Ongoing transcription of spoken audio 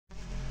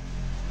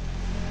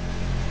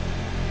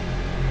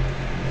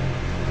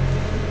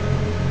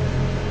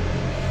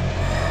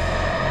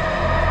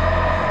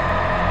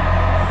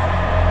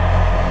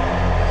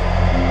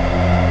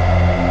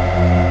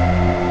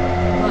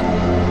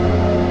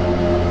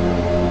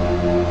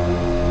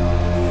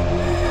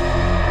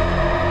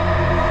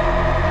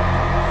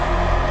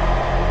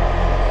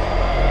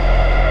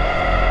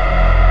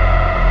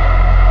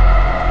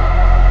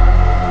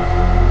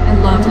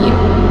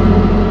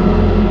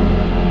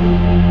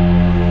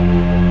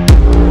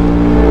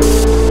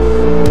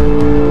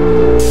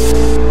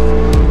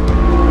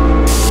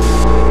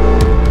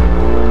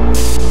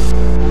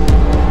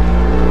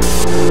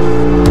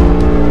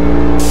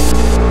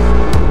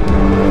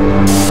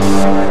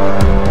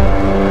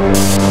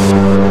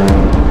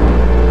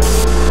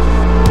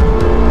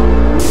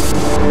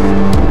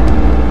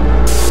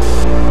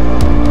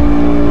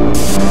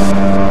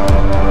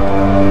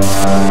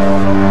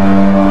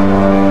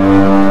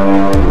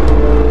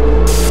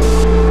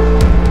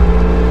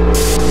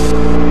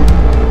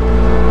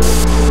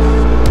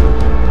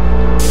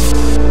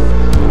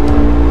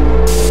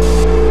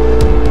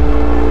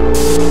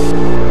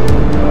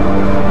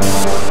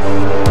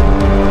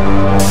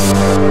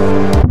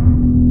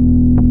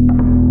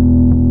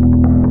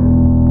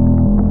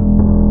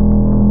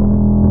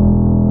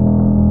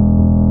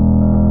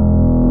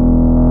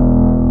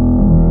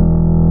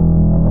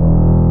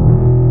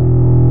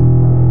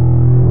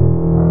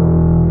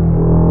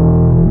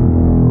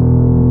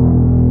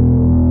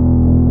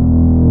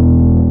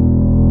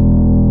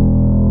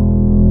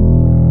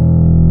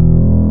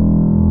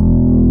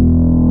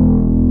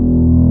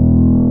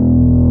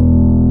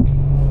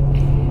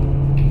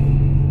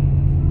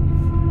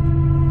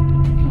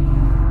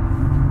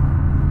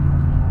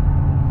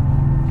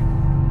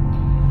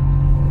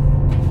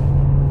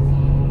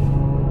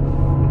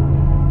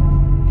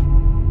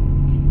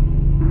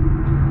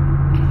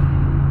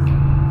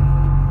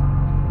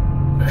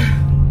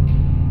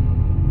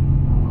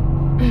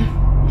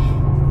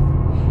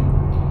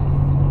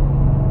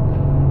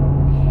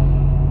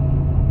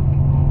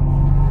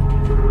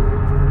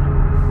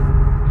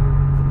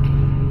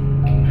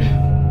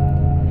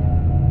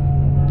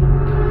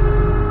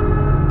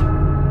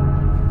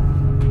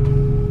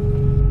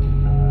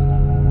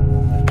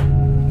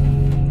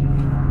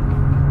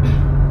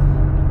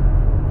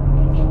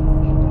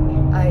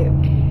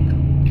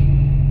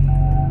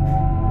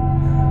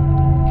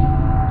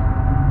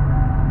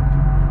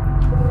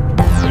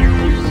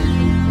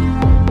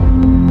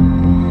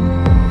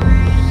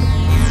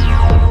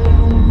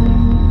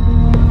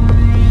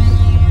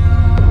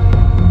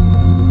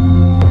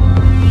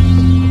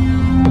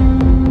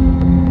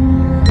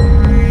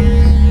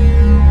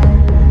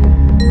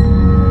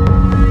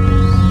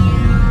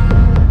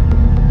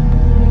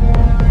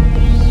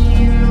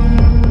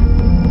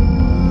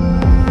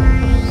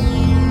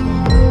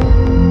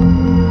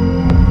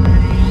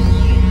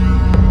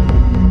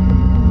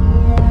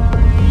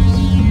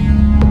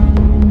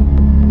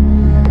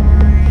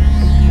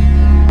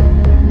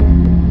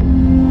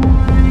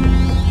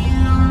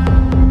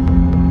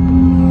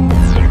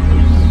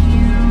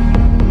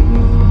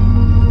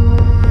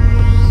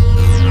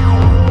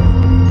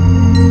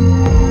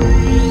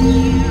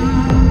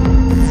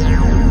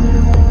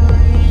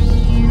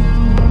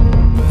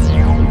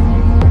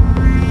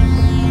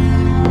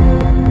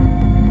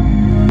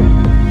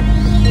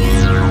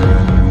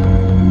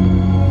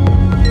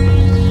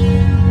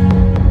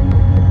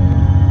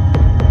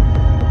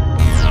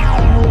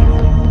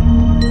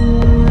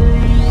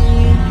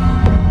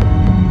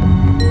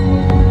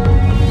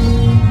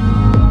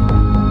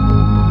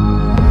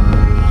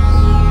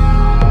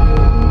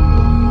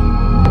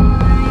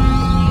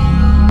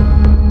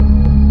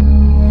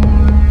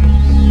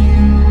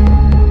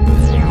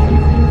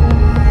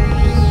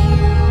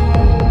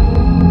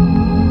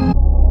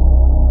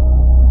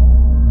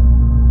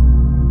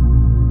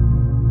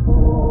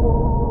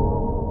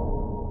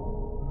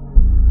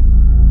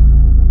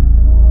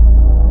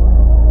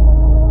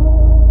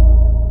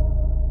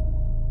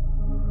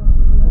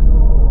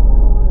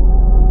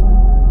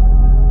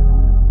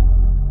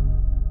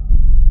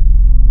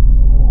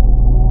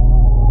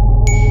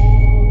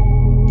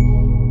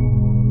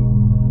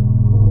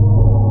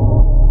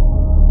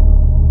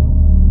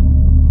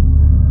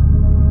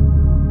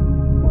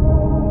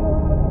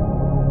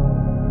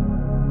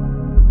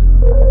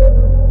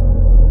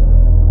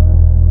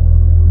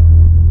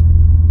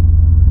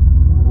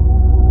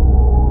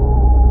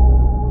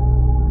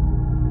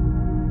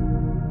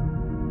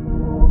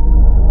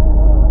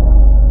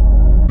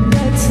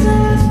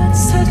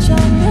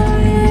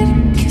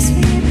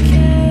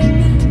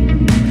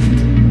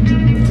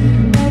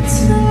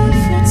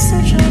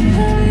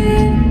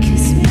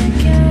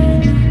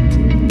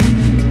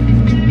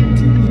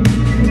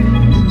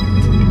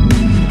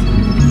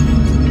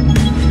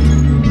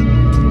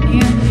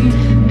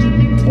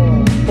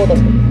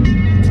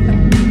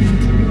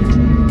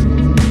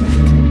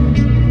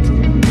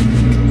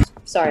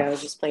sorry, I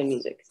was just playing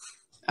music.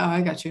 Oh,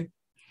 I got you.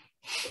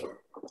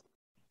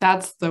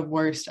 That's the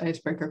worst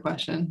icebreaker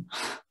question.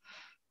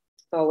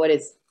 Oh, what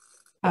is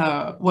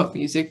What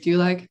music do you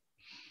like?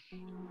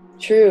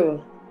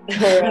 true?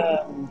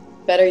 Or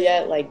better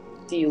yet, like,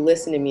 do you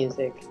listen to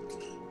music?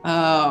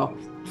 Oh,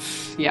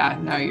 yeah,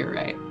 no, you're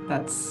right.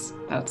 That's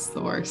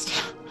the worst.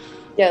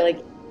 Yeah, like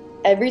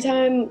every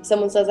time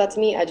someone says that to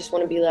me, I just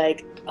want to be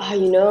like,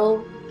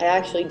 oh, I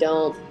actually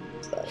don't.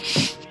 So,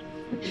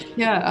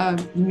 Yeah,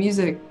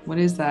 music, what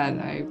is that?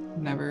 I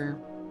never.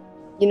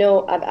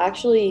 I've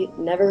actually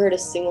never heard a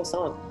single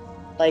song,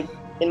 like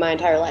in my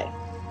entire life.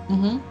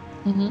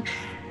 Mm-hmm.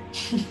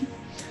 Mm-hmm.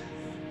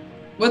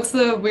 What's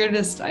the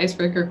weirdest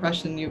icebreaker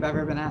question you've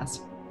ever been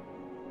asked?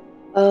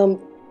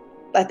 Um,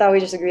 I thought we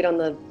just agreed on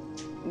the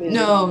music.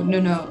 No, no,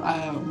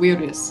 no.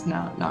 Weirdest,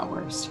 not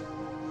worst.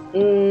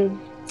 Mm,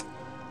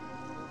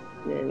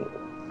 man,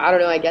 I don't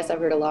know. I guess I've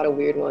heard a lot of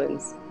weird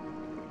ones.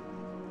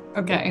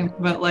 Okay,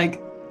 but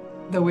like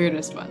the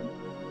weirdest one.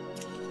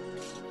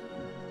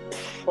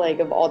 Like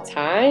of all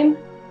time.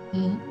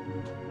 Mhm.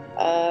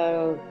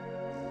 Uh,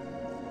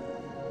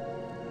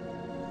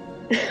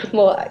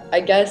 well, I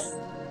guess,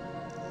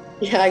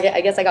 yeah,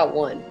 I guess I got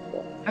one.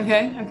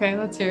 Okay, okay,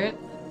 let's hear it.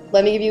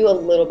 Let me give you a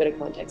little bit of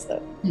context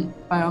though.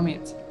 By all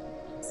means.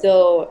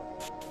 So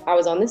I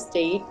was on this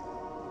date.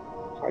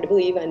 Hard to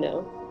believe, I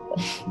know.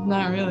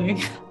 Not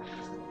really.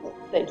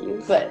 Thank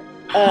you. But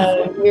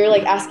we were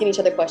like asking each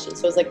other questions.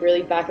 So it was like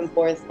really back and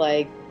forth,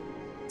 like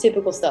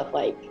typical stuff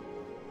like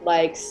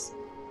likes,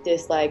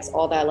 dislikes,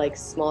 all that like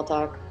small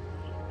talk.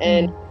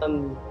 And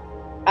Mm.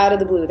 out of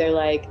the blue, they're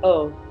like,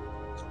 oh,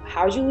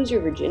 how'd you lose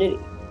your virginity?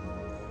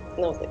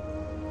 And I was like,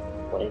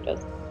 what it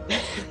does.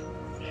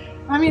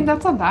 I mean,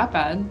 that's not that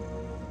bad.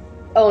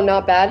 Oh,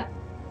 not bad.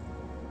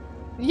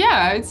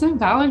 Yeah, it's a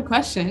valid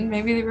question.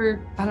 Maybe they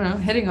were, I don't know,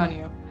 hitting on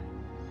you.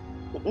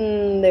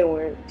 They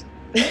weren't.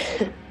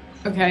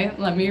 Okay,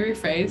 let me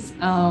rephrase.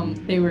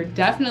 They were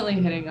definitely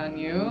hitting on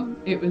you.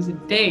 It was a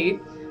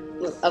date.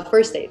 A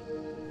first date.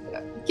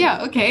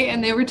 Yeah, okay,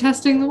 and they were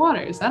testing the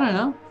waters. I don't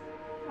know.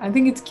 I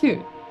think it's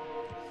cute.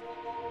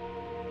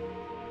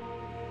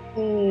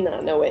 No,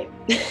 no way.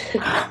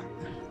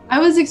 I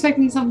was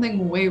expecting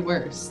something way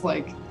worse.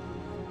 Like,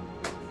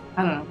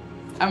 I don't know.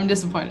 I'm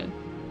disappointed.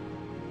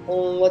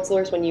 What's the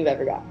worst one you've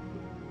ever got?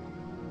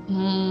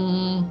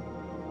 Mm,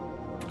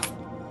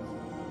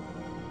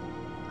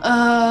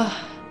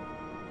 uh,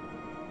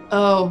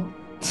 oh,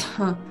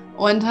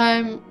 one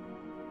time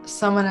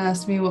someone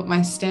asked me what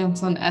my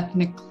stance on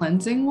ethnic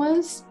cleansing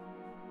was.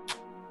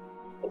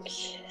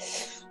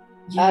 As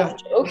Yeah. a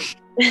joke?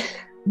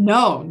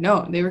 No,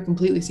 no, they were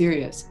completely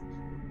serious.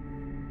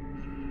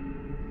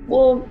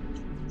 Well,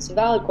 it's a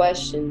valid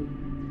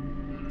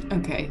question.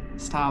 Okay,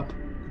 stop.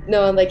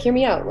 No, like, hear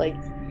me out. Like,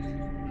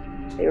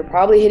 they were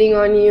probably hitting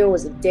on you. It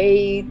was a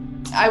date.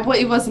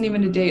 It wasn't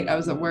even a date. I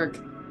was at work.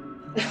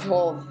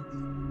 Well,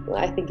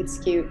 I think it's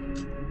cute.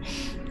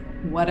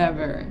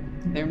 Whatever.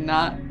 They're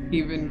not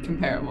even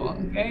comparable,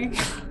 okay?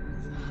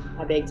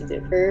 I beg to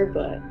differ,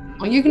 but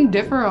Well, you can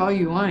differ all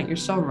you want. You're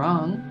still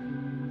wrong.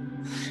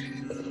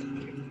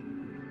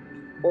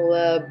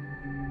 well,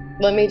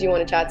 what made you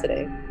want to chat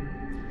today?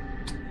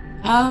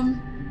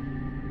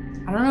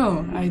 I don't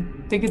know. I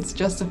think it's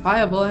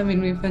justifiable. I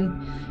mean, we've been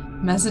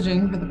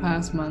messaging for the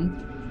past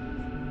month.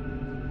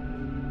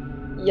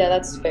 Yeah,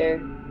 that's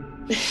fair.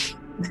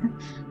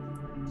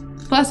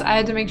 Plus, I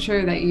had to make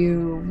sure that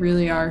you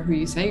really are who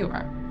you say you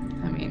are.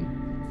 I mean,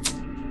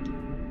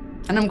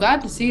 and I'm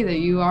glad to see that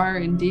you are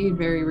indeed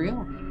very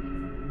real.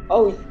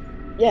 Oh,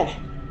 yeah.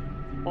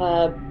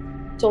 Uh,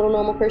 Total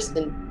normal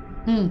person.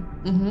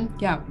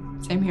 Yeah,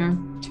 same here.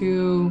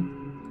 Two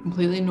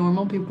completely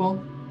normal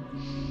people.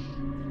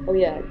 Oh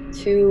yeah,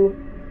 two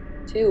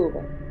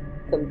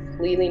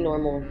completely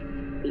normal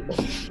people.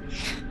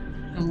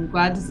 I'm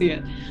glad to see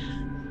it.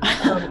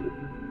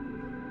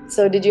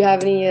 So did you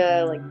have any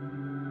like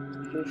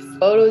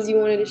photos you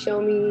wanted to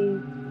show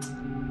me?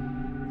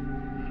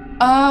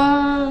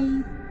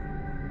 Um,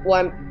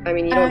 I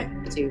mean, you don't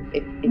have to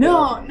if you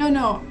don't.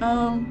 no.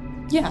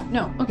 Yeah,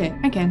 no. Okay,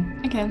 I can.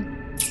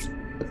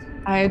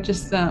 I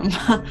just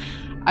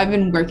I've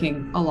been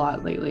working a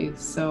lot lately,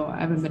 so I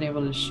haven't been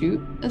able to shoot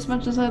as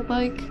much as I'd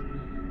like.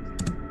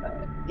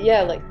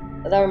 Yeah, like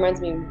that reminds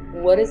me,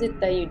 what is it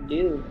that you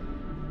do?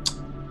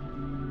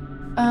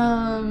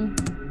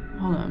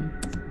 Hold on.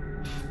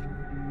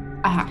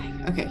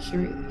 Okay,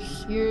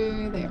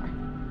 here they are.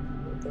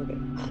 Okay.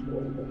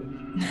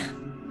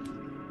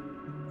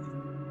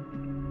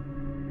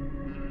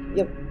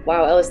 Yep.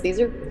 Wow, Ellis, these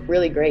are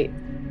really great,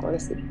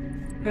 honestly.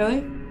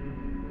 Really?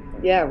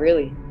 Yeah,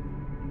 really.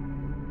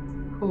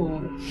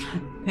 Cool.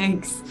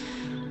 Thanks.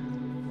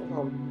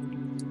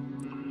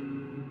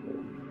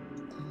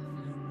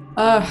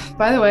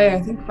 By the way,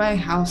 I think my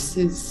house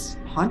is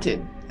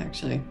haunted,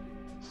 actually.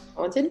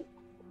 Haunted?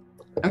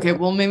 Okay,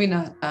 well, maybe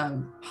not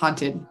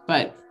haunted,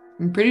 but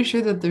I'm pretty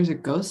sure that there's a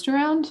ghost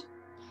around.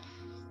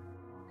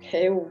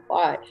 Hey,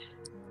 why?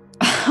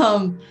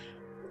 Um,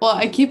 well,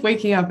 I keep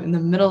waking up in the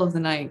middle of the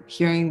night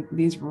hearing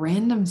these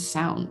random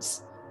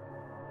sounds.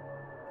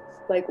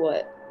 Like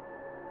what?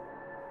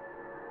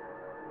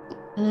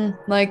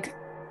 Like,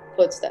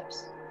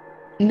 Footsteps.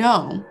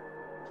 no.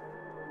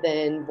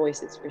 Then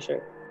voices for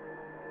sure.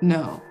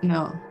 No.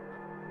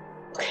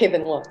 Okay,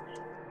 then what?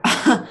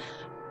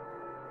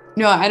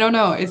 No, I don't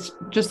know. It's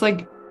just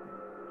like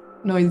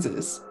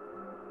noises.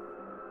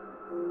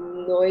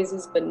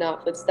 Noises, but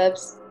not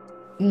footsteps,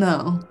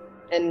 No.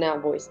 and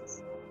not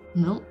voices.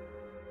 No.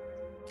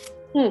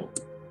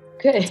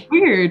 Okay.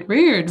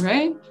 Weird,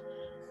 right?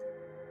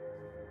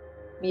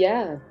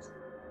 Yeah,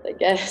 I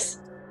guess.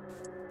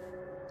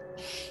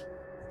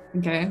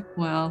 Okay,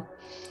 well,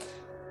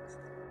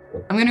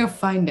 I'm gonna go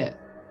find it.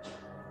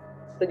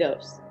 The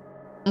ghost.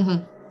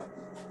 Mm-hmm.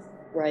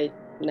 Right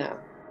now.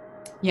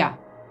 Yeah,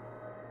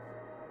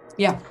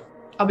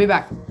 I'll be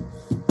back.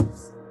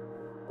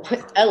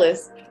 What?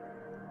 Ellis?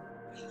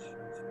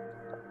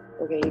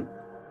 Okay.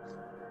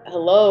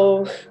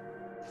 Hello?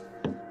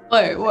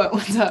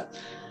 What's up?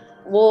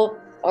 Well,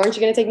 aren't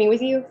you gonna take me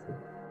with you?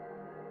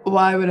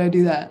 Why would I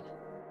do that?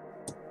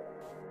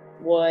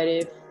 What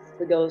if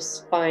the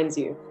ghost finds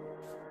you?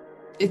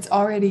 It's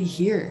already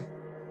here.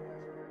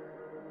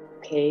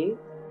 Okay.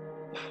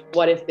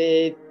 What if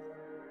it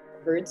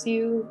hurts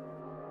you?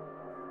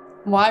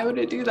 Why would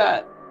it do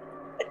that?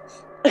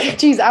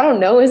 Jeez, I don't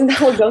know. Isn't that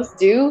what ghosts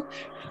do?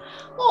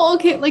 Well,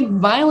 okay, like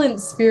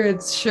violent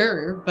spirits,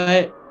 sure,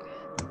 but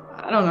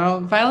I don't know.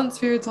 Violent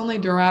spirits only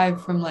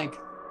derive from like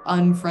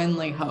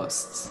unfriendly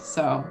hosts.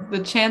 So the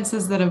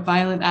chances that a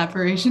violent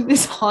apparition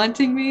is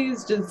haunting me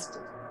is just,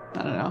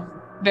 I don't know,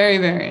 very,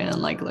 very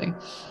unlikely.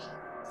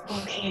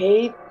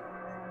 Okay.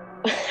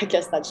 I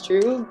guess that's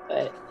true,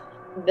 but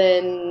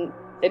then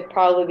it'd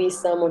probably be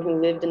someone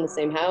who lived in the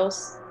same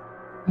house.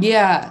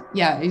 Yeah,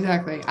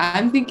 exactly.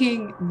 I'm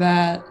thinking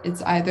that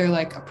it's either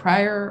like a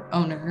prior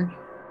owner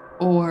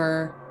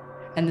or,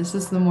 and this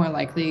is the more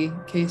likely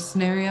case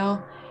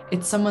scenario,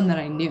 it's someone that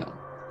I knew.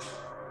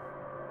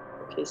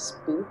 Okay,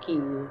 spooky.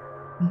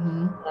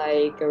 Mm-hmm.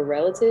 Like a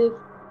relative?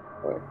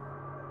 Or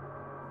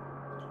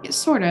Yeah,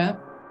 sort of.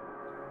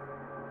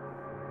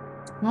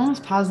 I'm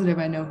almost positive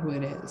I know who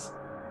it is.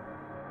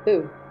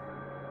 who?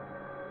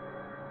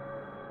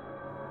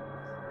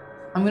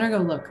 I'm gonna go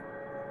look.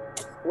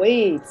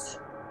 Wait.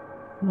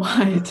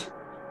 What?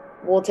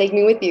 Well, take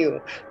me with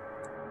you.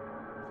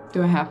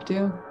 Do I have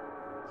to?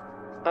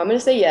 I'm gonna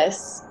say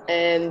yes,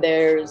 and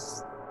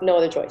there's no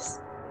other choice.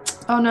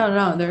 Oh,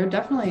 no. There are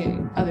definitely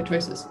other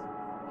choices.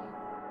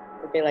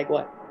 Okay, like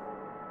what?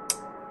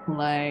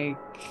 Like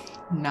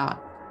not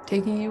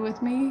taking you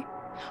with me?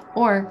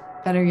 Or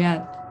better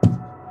yet.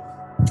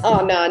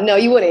 Oh no,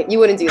 you wouldn't. You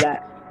wouldn't do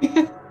that.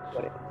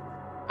 Wouldn't.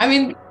 I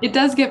mean, it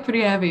does get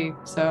pretty heavy,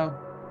 so.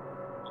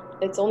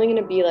 It's only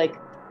gonna be like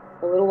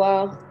a little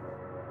while.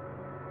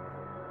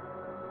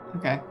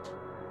 Okay,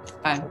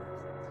 fine.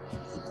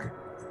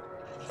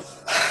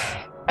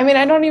 I mean,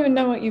 I don't even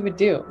know what you would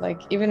do. Like,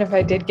 even if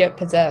I did get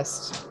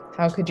possessed,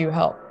 how could you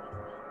help?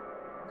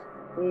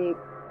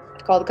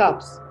 Call the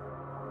cops.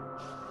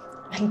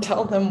 And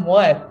tell them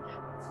what?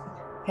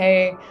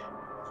 Hey,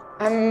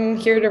 I'm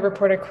here to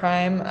report a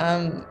crime.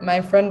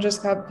 My friend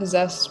just got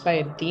possessed by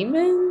a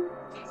demon.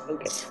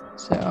 Okay.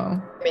 So.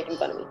 You're making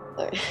fun of me.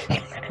 All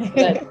right.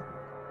 But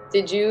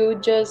did you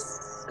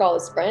just call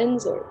us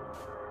friends or?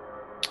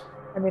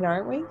 I mean,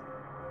 aren't we?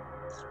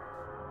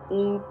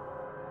 Want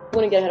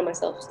to get ahead of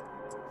myself.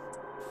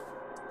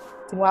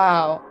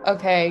 Wow.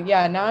 Okay.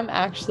 Yeah. Now I'm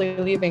actually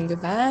leaving.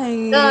 Goodbye.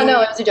 No,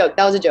 it was a joke.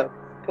 That was a joke.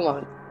 Come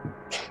on.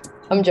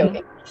 I'm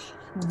joking.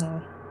 Mm-hmm.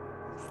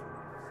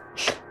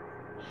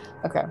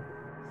 Okay.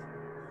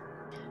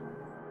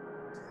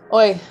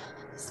 Oi,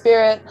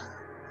 spirit.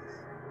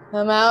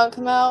 Come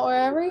out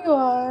wherever you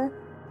are.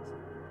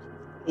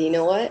 You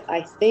know what?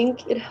 I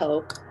think it'd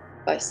help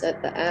if I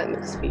set the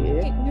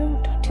atmosphere. Wait, no,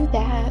 don't do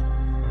that.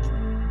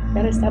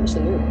 Gotta establish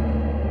the mood.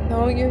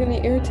 No, you're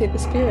gonna irritate the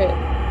spirit.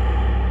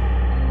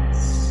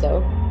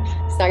 So,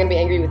 it's not gonna be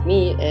angry with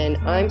me, and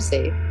I'm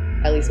safe,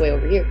 at least way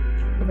over here.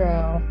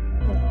 Bro.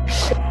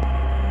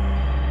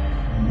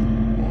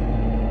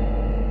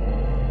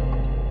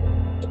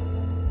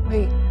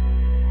 Wait,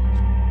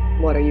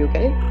 What, are you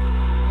okay?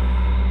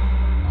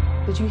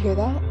 did you hear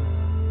that?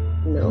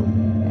 No.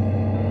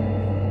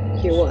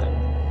 Hear what?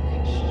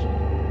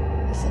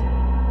 Listen.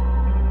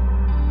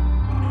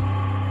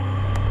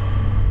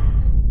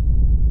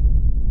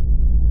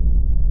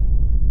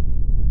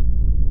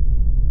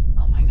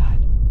 Oh my god.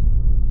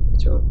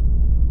 What's wrong?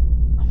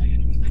 Oh my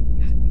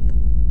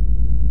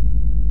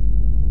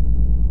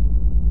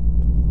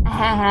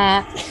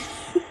god.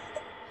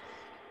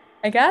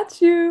 I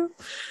got you.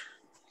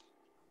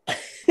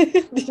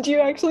 Did you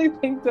actually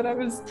think that I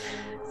was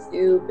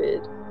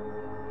Stupid.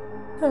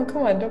 Oh,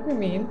 come on, don't be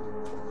mean.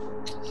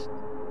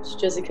 It's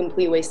just a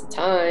complete waste of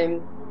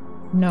time.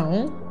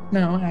 No,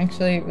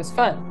 actually it was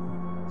fun.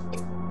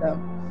 So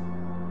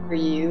For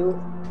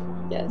you,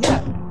 yes.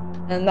 yeah.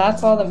 And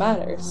that's all that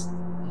matters.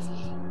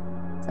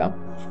 So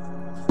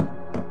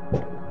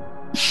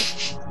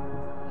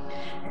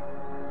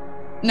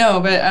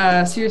no,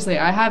 but seriously,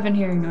 I have been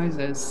hearing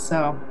noises,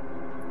 so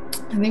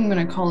I think I'm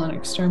gonna call an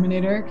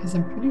exterminator because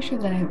I'm pretty sure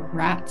that I have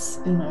rats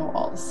in my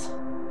walls.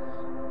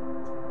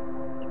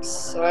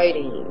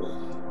 Exciting.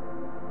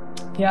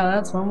 Yeah,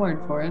 that's one word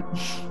for it.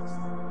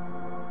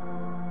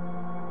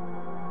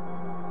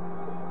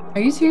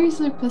 Are you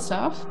seriously pissed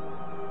off?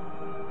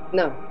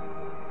 No.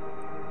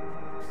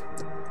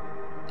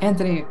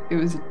 Anthony, it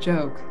was a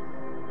joke.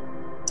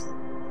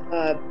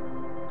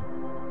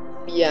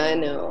 Yeah, I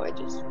know.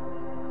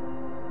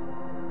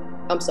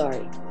 I'm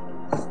sorry.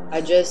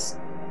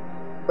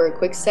 For a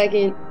quick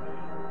second,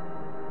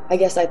 I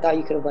guess I thought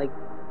you could have, like,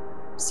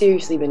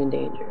 seriously been in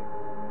danger.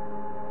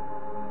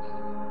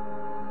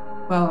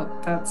 Well,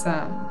 that's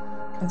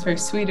very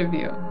sweet of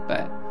you,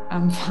 but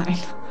I'm fine.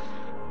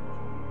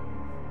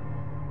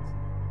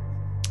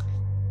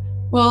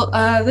 Well,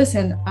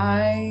 listen,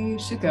 I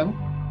should go.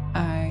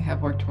 I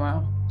have work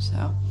tomorrow,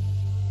 so.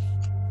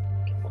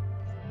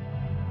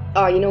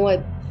 Oh, you know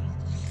what?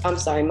 I'm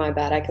sorry, my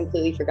bad. I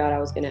completely forgot I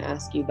was going to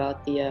ask you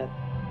about the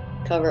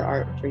cover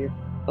art for your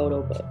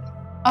photo book.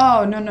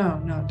 Oh, no,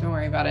 don't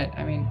worry about it.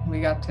 I mean, we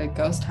got to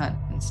ghost hunt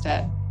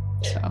instead,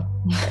 so.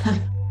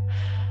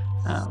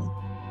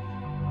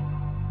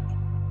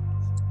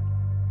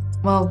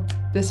 Well,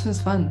 this was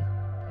fun.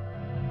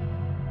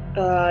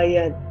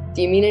 Yeah.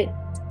 Do you mean it?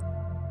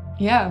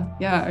 Yeah,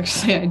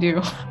 actually I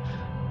do.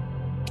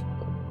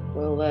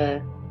 Well,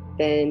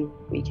 then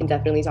we can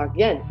definitely talk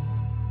again.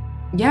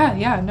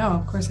 Yeah, no,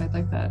 of course I'd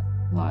like that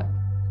a lot.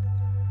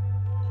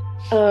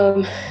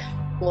 Well,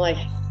 like,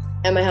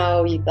 am I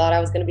how you thought I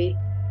was gonna be?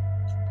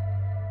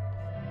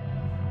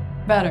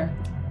 Better.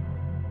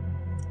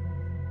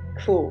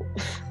 Cool.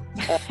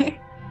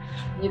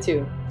 You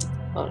too,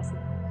 honestly.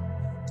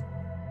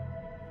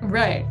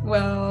 Right.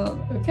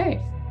 Well, okay.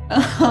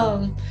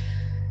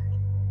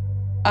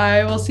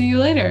 I will see you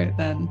later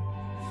then.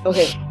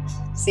 Okay.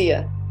 See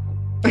ya.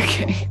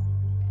 Okay.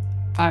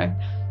 Bye.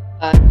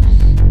 Bye.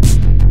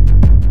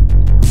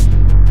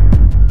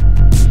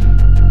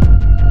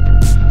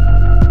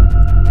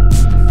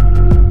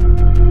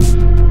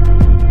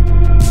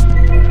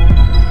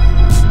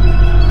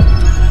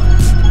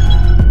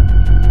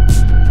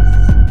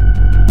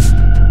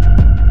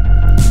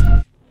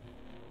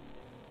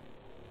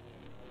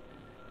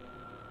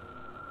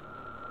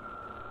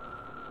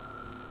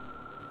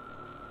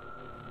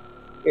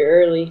 You're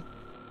early.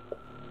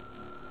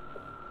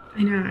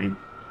 I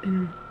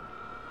know.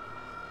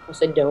 I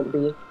said don't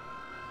be.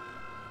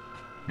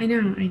 I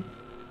know.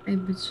 I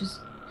was just.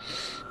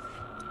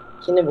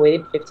 Couldn't have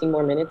waited 15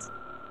 more minutes.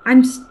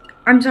 I'm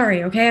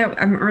sorry. Okay,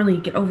 I'm early.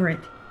 Get over it.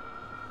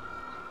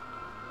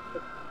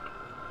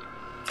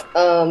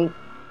 How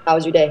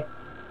was your day?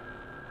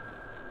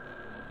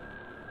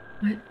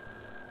 What?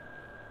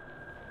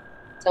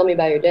 Tell me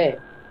about your day.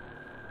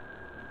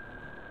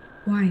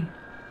 Why?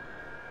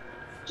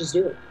 Just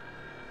do it.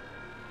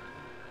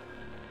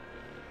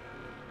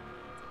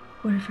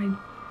 What if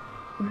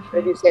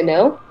If you say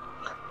no?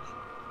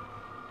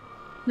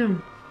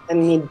 No. I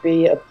mean, it'd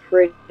be a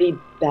pretty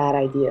bad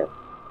idea.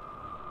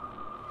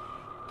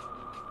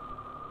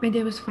 My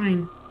day was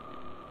fine.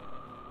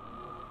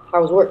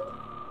 How was work?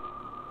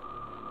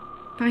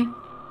 Fine.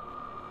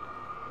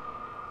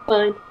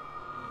 Fine.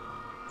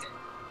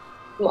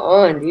 Come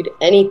on, dude.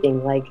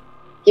 Anything. Like,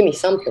 give me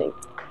something.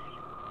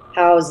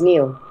 How's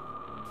Neil?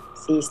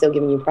 Is he still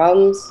giving you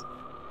problems?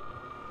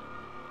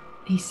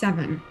 He's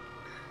 7.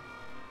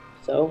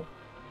 So,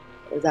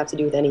 what does that have to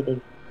do with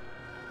anything?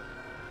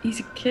 He's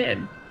a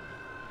kid.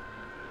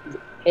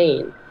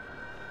 Pain.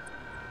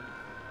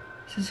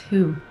 Says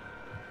who?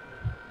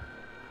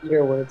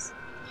 Your words.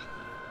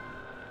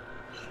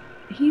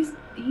 He's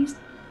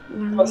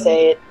learning. I'll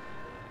say it.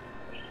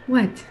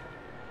 What?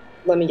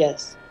 Let me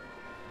guess.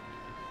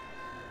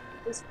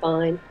 It's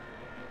fine.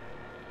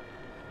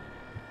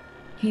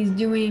 He's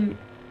doing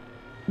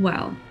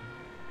well.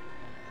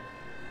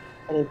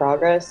 Any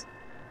progress?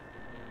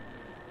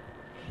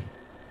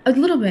 A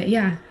little bit,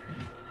 yeah.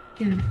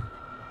 Yeah.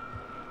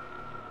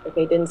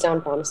 Okay, didn't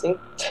sound promising.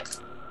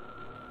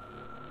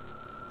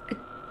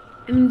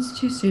 I mean, it's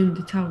too soon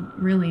to tell,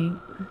 really.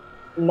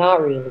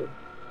 Not really.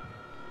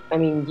 I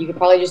mean, you could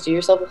probably just do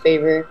yourself a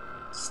favor.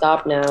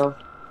 Stop now.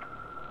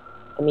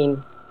 I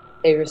mean,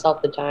 save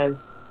yourself the time.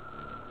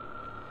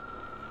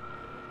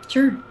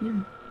 Sure,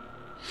 yeah.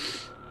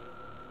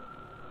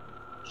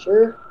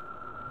 Sure.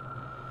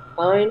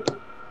 Fine.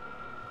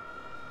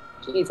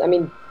 Jeez, I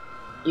mean,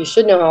 you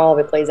should know how all of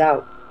it plays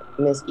out,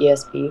 Miss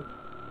ESP.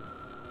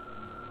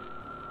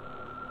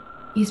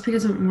 ESP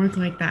doesn't work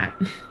like that.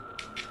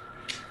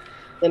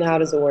 Then how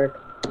does it work?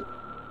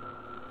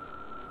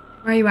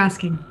 Why are you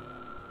asking?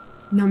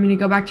 You want me to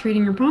go back to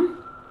reading your poem?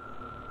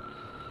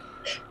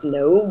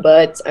 No,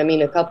 but I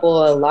mean, a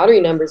couple of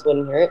lottery numbers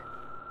wouldn't hurt.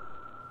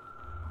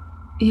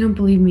 You don't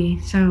believe me,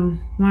 so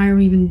why are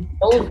we even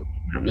Don't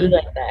be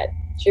like that.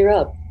 Cheer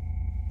up.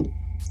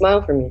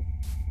 Smile for me.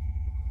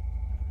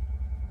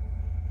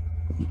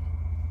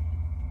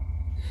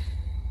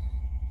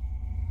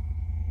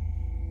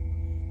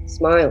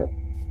 Smile.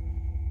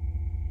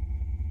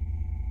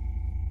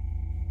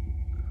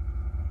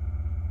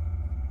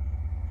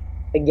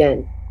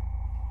 Again.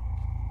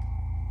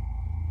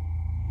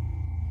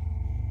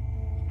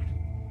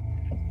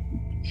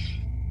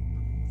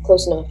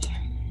 Close enough.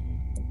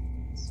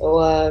 So,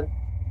 I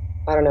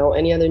don't know,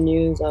 any other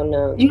news on,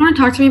 You want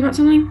to talk to me about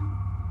something?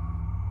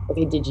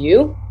 Okay, did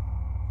you?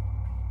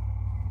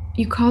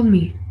 You called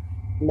me.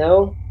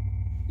 No,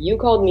 you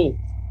called me.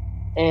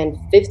 And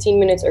 15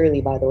 minutes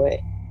early, by the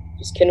way.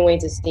 Just couldn't wait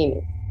to see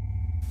me.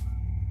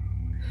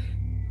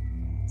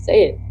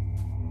 Say it.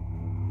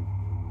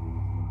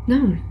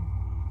 No.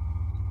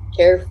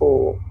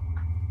 Careful.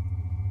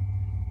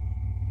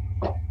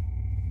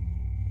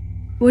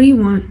 What do you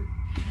want?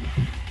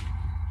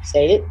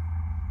 Say it.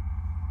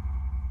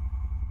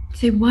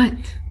 Say what?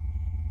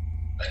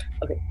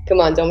 Okay, come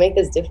on, don't make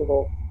this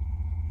difficult.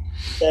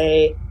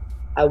 Say,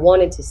 I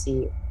wanted to see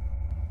you.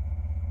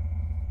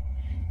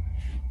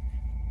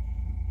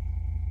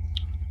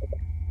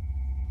 Okay.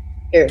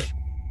 Here,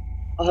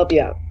 I'll help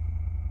you out.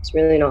 It's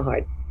really not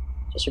hard.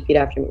 Just repeat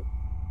after me.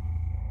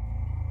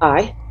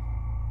 I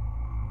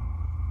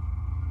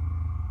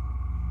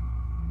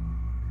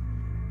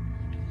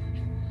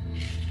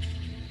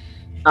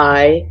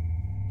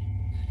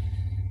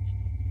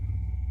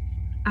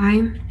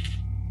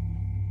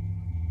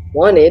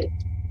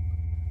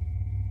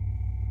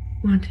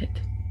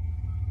wanted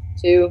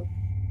to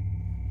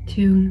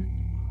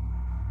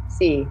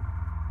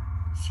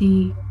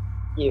see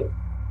you.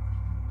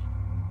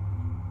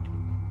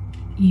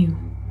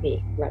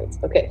 Me, right.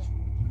 Okay,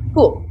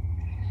 cool.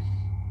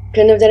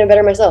 Couldn't have done it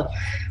better myself.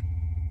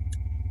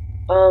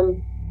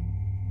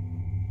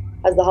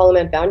 Has the Hollow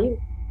Man found you?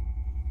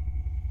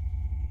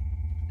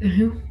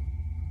 Who?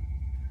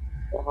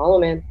 The Hollow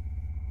Man.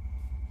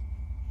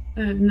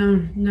 No,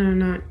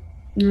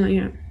 not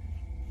yet.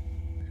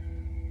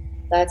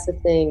 That's the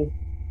thing.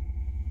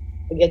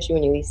 It'll get you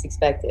when you least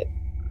expect it.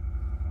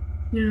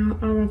 No,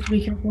 I'll have to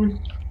be careful.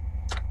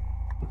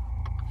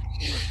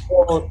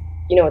 Well,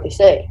 you know what they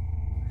say.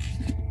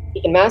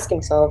 He can mask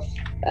himself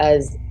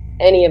as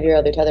any of your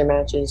other tether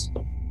matches.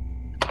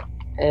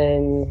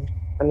 And,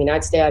 I mean,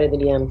 I'd stay out of the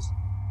DMs.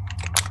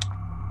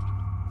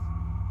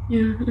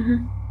 Yeah,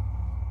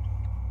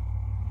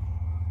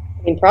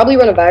 I mean, probably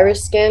run a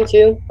virus scan,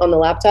 too, on the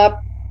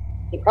laptop.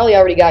 He probably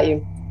already got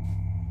you.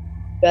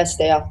 Best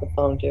stay off the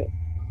phone, too.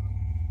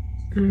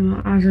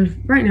 As of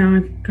right now,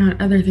 I've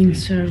got other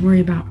things to worry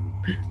about.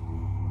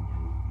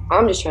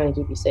 I'm just trying to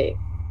keep you safe.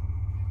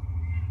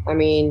 I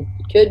mean,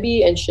 you could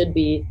be and should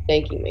be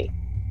thanking me.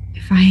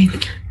 If I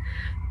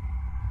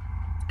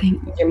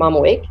think... Is your mom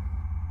awake?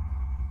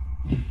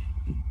 I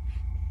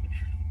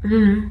don't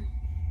know.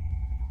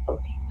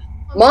 Okay.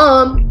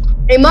 Mom!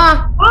 Hey,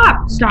 Ma!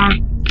 Stop!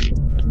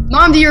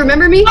 Mom, do you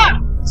remember me?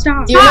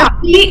 Stop! Do you remember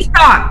me?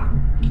 Stop!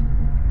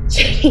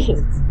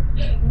 Jeez.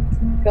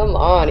 Come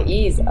on,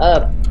 ease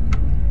up.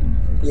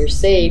 You're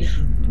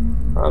safe.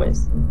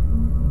 Promise.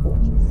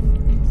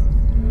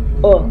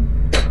 Oh.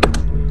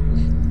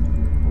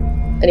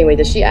 Anyway,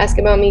 does she ask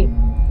about me?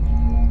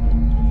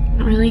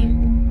 Not really.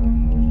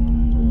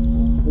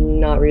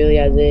 Not really,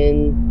 as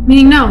in...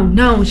 Meaning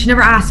no, she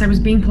never asked. I was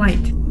being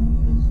polite.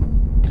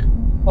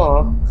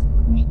 Aw.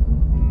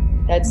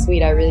 That's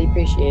sweet, I really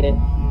appreciate it.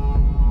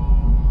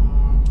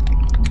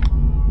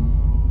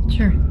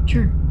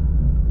 Sure.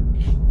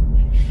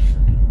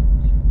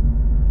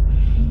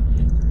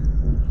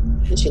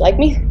 Did she like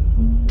me? I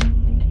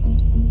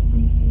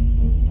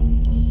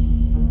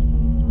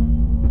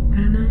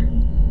don't know.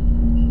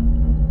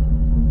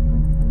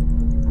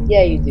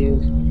 Yeah, you do.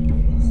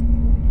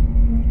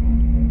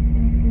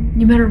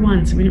 You met her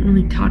once, so we didn't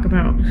really talk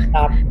about...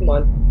 Stop, come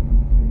on.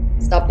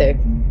 Stop there.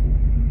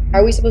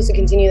 How are we supposed to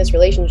continue this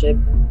relationship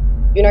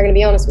if you're not going to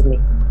be honest with me?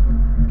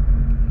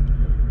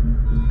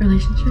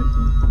 Relationship?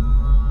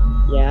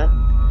 Yeah?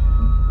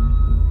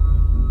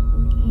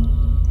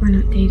 We're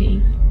not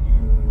dating.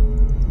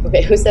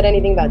 Okay, who said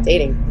anything about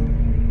dating?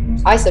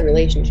 I said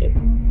relationship.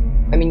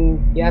 I mean,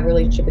 you have a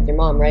relationship with your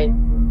mom, right?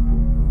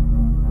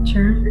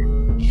 Sure.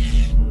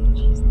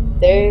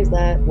 There's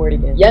that word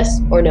again.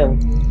 Yes or no?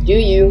 Do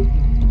you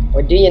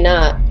or do you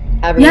not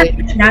have a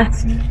relationship?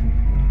 Yes.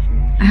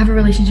 I have a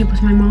relationship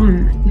with my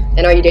mom.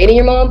 And are you dating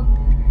your mom?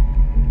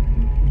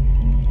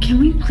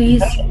 Can we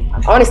please...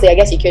 Honestly, I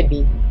guess you could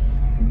be.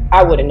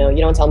 I wouldn't know.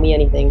 You don't tell me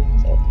anything,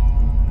 so...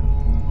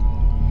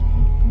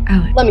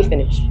 Alex. Let me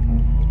finish.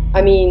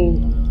 I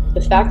mean,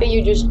 the fact that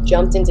you just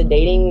jumped into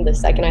dating the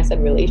second I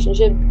said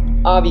relationship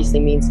obviously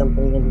means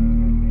something,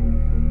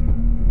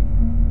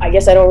 and I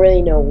guess I don't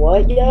really know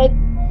what yet,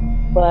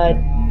 but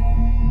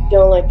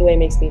don't like the way it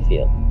makes me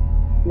feel.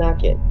 Not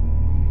good.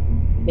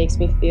 Makes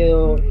me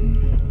feel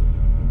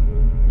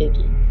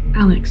icky.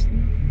 Alex.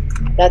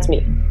 That's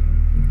me.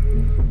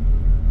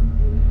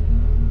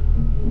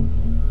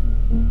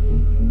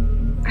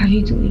 Have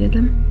you deleted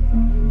them?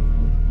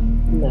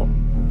 No.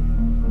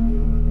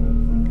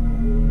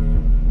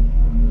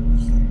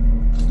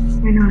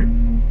 Why not?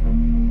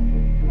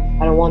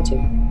 I don't want to.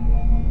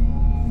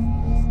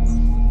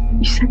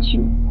 You said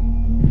you...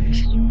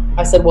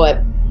 I said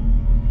what?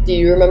 Do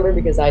you remember?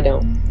 Because I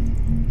don't.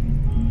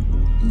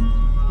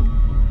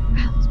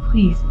 Alex,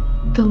 please.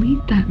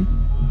 delete them.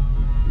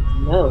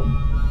 No.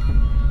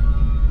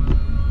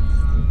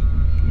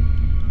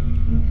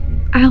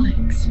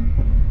 Alex.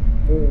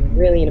 We're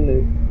really in a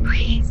mood.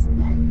 Please.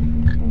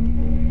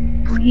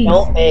 Please.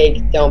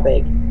 Don't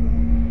beg.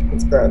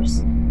 It's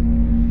gross.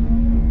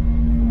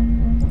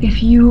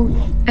 If you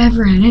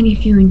ever had any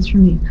feelings for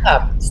me.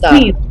 Stop.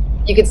 Please.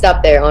 You could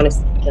stop there,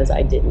 honestly, because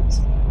I didn't.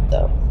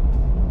 So.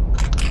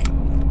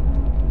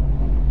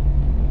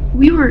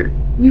 We were.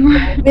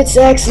 It's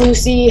sex,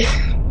 Lucy.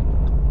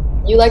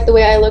 You like the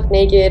way I look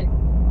naked,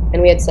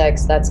 and we had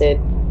sex. That's it.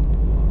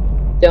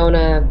 Don't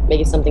make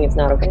it something it's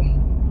not, okay?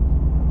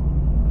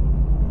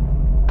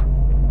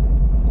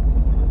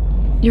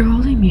 You're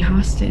holding me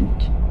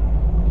hostage.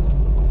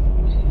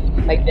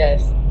 I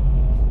guess.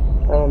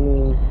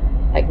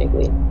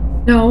 Technically.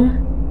 No.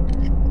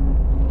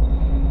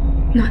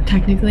 Not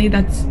technically.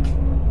 That's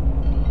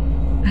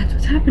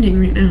what's happening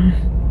right now.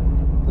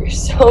 You're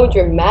so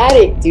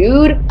dramatic,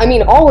 dude. I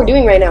mean, all we're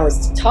doing right now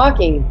is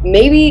talking.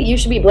 Maybe you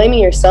should be blaming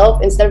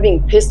yourself instead of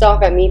being pissed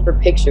off at me for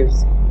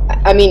pictures.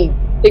 I mean,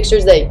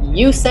 pictures that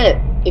you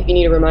sent, if you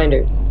need a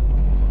reminder.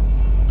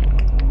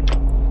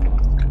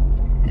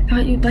 I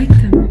thought you'd like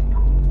them.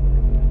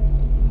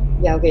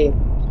 Yeah, okay.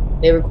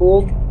 They were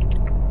cool.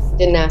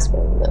 Didn't ask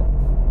for them, though.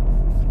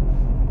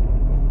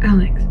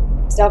 Alex.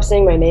 Stop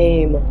saying my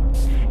name.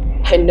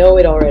 I know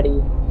it already.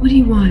 What do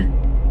you want?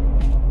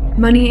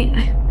 Money?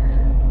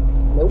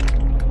 Nope.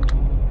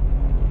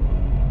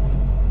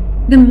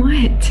 Then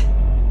what?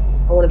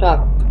 I want to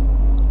talk.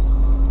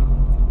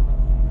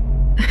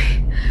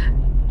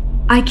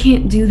 I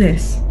can't do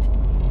this.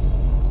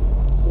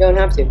 You don't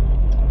have to.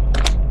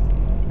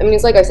 I mean,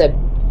 it's like I said.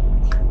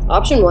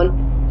 Option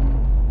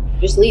 1,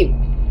 just leave.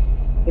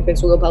 Your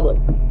pics will go public.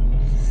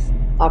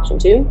 Option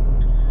 2,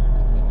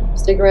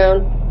 stick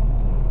around,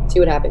 see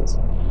what happens.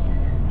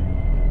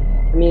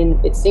 I mean,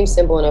 it seems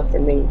simple enough for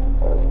me.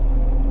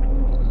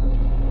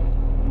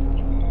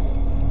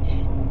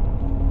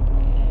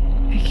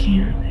 I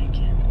can't.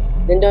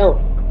 Then don't.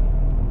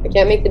 I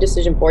can't make the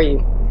decision for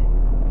you.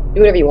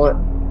 Do whatever you want.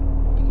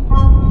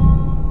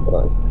 Hold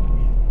on.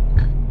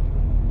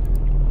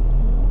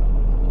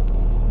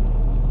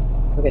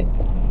 Okay.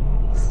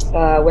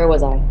 Where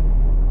was I?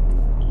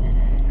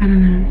 I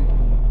don't know.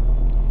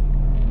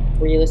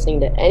 Were you listening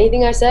to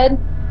anything I said?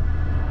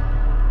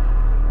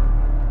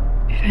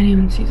 If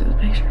anyone sees those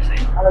pictures,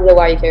 I don't know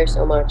why you care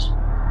so much.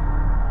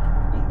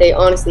 They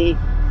honestly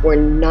were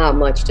not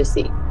much to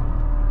see.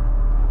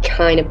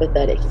 Kind of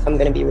pathetic, if I'm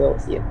gonna be real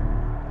with you.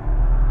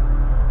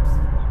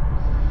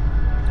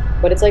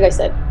 But it's like I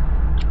said.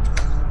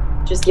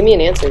 Just give me an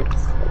answer.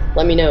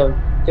 Let me know.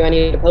 Do I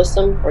need to post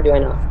them or do I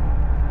not?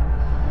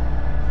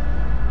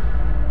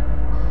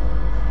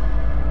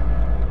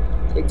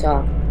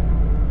 TikTok.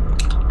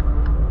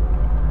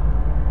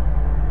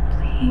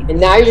 please. And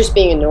now you're just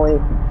being annoying.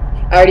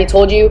 I already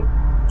told you,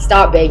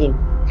 stop begging.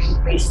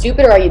 Are you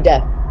stupid or are you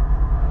deaf?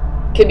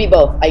 Could be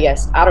both, I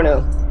guess. I don't know.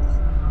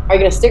 Are you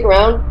gonna stick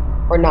around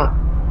or not?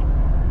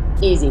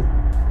 Easy.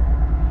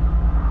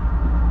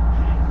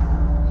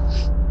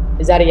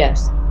 Is that a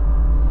yes?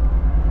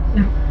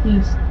 Yeah,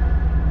 yes.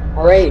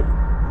 All right.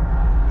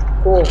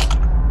 Cool.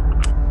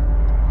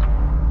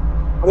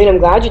 I mean, I'm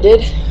glad you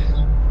did.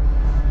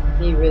 It'd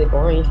be really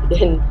boring if you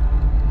didn't.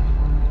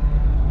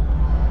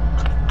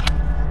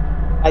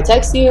 I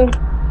text you,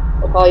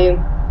 I'll call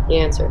you, you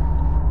answer.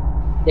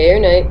 Day or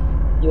night,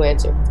 you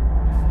answer.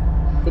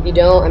 If you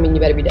don't, I mean,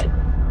 you better be dead.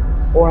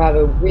 Or have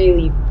a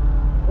really,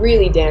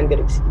 really damn good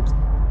excuse.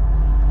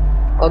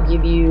 I'll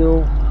give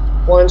you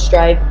one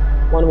strike,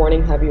 one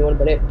warning, however you want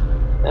to put it.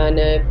 And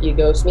if you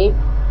ghost me,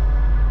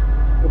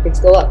 your pics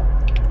go up.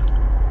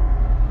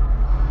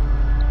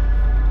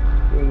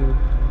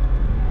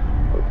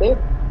 Okay?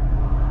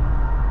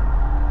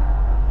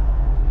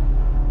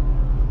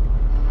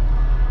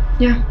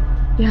 Yeah,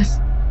 yes.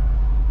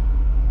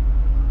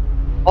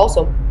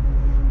 Also,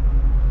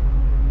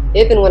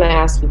 if and when I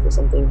ask you for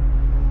something,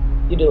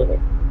 you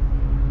deliver.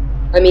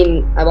 I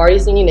mean, I've already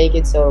seen you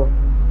naked, so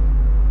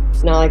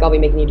it's not like I'll be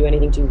making you do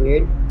anything too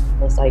weird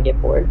unless I get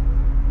bored.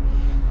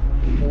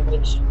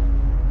 Which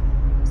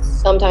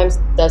sometimes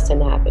does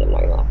tend to happen, I'm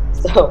not gonna lie.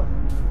 So,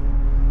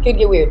 could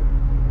get weird.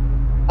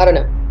 I don't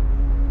know.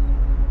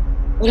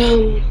 But,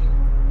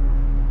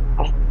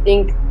 I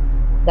think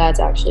that's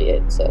actually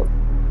it, so.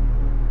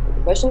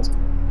 Any questions?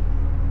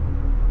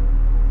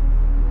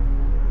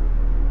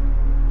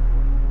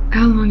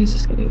 How long is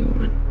this gonna go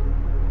on?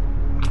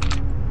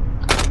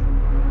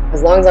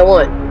 As long as I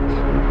want.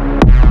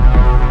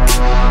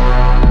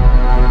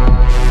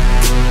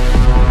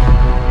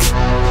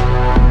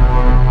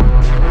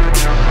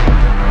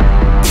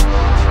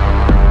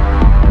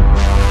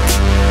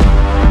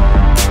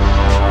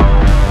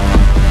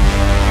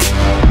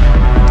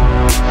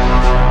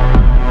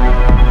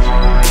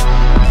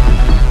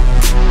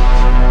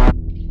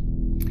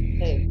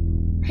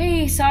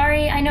 Hey,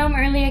 sorry, I know I'm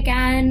early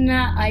again.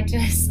 I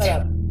just... Shut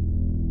up.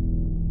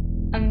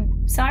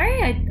 I'm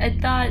sorry? I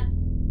thought...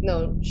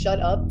 No,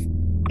 shut up.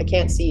 I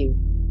can't see you.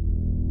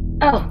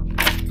 Oh,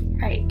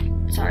 right.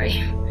 Sorry.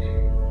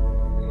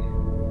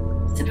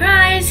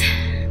 Surprise!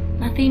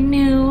 Nothing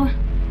new.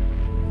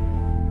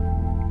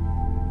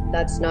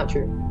 That's not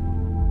true.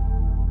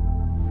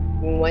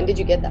 When did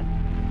you get that?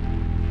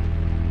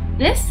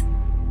 This?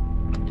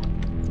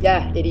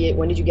 Yeah, idiot.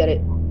 When did you get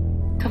it?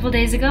 A couple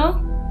days ago?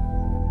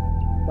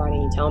 Why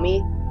didn't you tell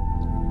me?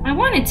 I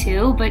wanted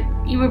to, but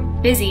you were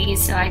busy,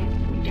 so I...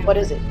 What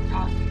is it?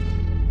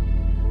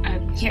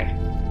 Here.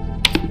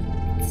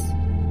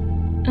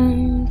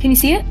 Can you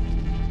see it?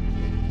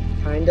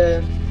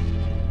 Kinda.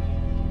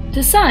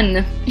 The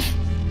sun.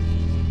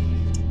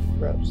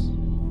 Gross.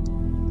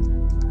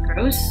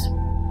 Gross?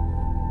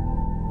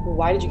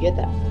 Why did you get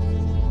that?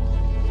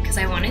 Because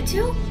I wanted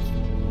to?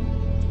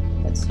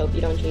 Let's hope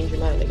you don't change your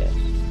mind, I guess.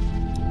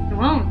 I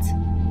won't.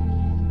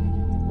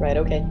 Right,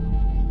 okay.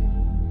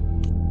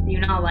 Do you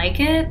not like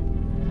it?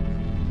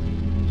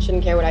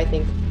 Shouldn't care what I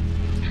think.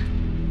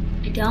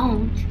 I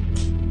don't.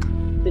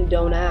 Then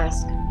don't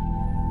ask.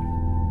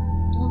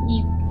 Well,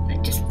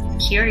 I'm just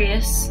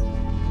curious.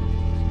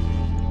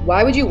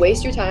 Why would you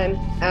waste your time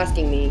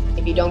asking me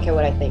if you don't care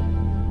what I think?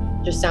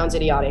 Just sounds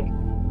idiotic.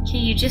 Okay,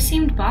 you just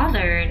seemed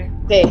bothered.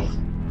 Hey,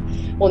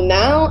 well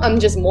now I'm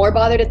just more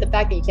bothered at the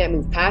fact that you can't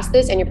move past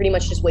this and you're pretty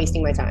much just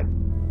wasting my time.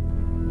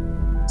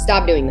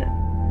 Stop doing that.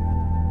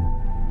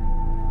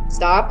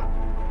 Stop.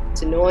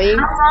 It's annoying.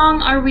 How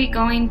long are we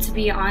going to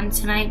be on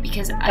tonight?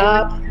 Because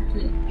Stop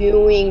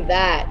doing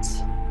that.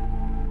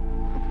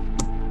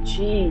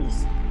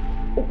 Jeez.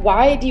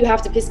 Why do you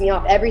have to piss me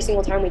off every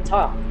single time we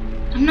talk?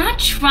 I'm not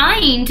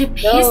trying to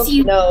piss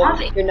you off.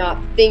 No, you're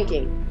not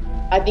thinking.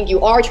 I think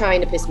you are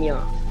trying to piss me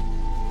off.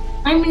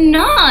 I'm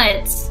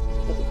not.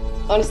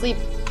 Honestly,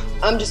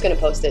 I'm just gonna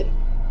post it.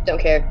 Don't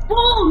care.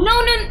 Oh, no.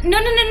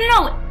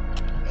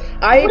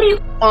 I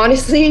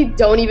honestly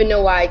don't even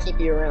know why I keep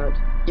you around.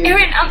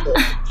 Aaron,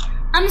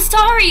 I'm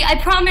sorry. I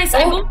promise.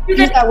 I won't do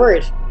use that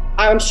word.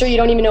 I'm sure you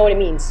don't even know what it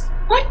means.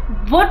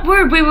 What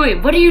word?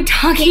 Wait. What are you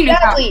talking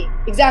about?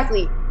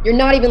 Exactly. You're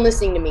not even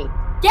listening to me.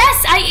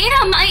 Yes, I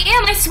am.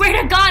 I swear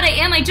to God, I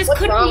am. I just What's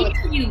couldn't wrong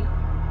hear you.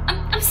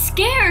 I'm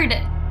scared.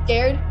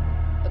 Scared?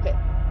 Okay.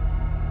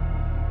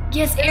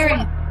 Yes,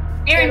 Scared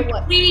Aaron,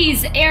 what?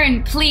 please.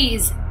 Aaron,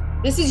 please.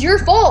 This is your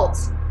fault.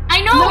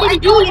 I know. I'm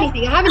not doing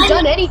anything. I haven't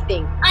done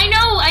anything. I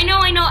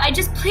know. I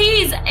just,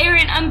 please,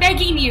 Aaron, I'm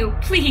begging you,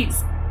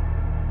 please.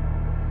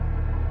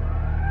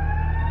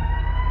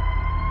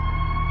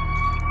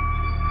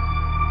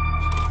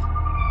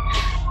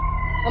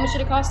 How much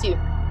did it cost you?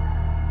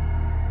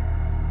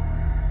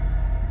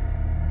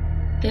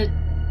 The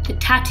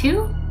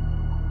tattoo?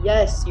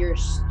 Yes, your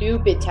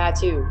stupid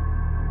tattoo.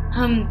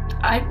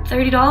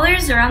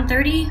 $30, around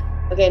 30.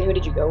 Okay, and who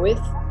did you go with?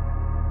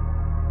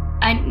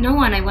 No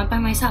one. I went by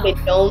myself. Okay,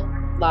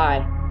 don't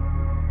lie.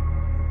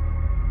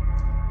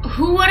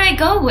 Who would I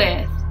go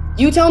with?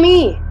 You tell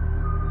me.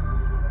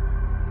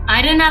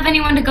 I didn't have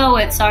anyone to go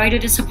with. Sorry to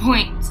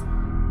disappoint.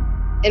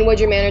 And what'd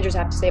your managers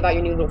have to say about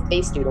your new little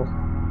face doodle?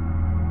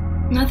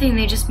 Nothing.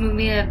 They just moved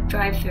me to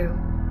drive-through.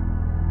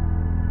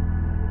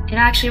 It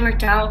actually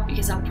worked out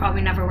because I'll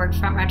probably never work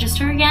front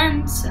register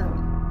again, so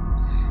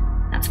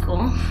that's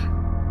cool.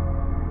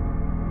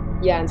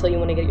 Yeah, until you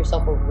want to get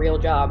yourself a real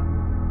job.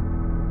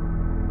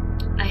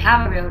 I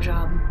have a real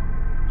job.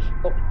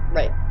 Oh,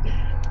 right.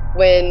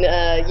 When,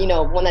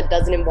 one that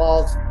doesn't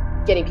involve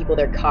getting people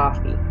their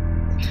coffee.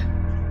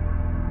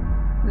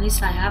 At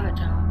least I have a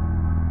job.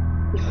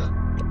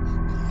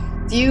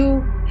 Do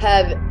you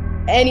have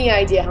any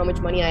idea how much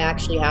money I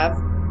actually have?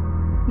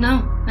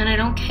 No, and I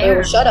don't care.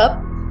 Oh, shut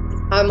up.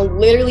 I'm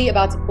literally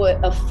about to put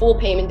a full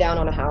payment down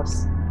on a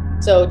house.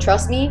 So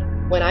trust me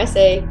when I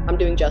say I'm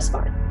doing just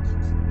fine.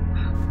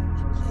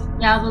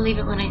 Yeah, I'll believe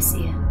it when I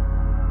see it.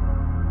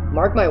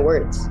 Mark my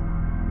words.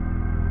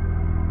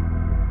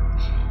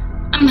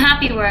 I'm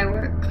happy where I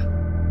work.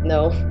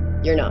 No,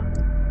 you're not.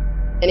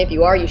 And if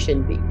you are, you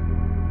shouldn't be.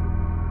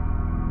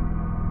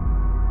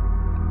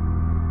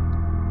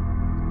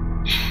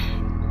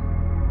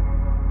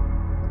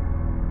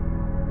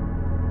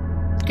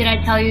 Did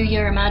I tell you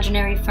your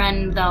imaginary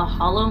friend, the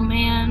Hollow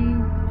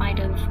Man, might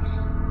have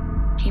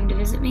came to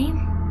visit me?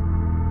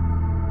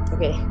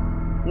 Okay.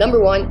 Number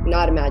one,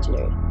 not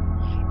imaginary.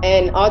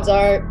 And odds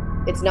are,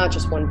 it's not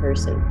just one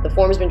person. The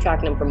form has been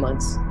tracking him for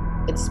months.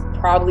 It's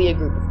probably a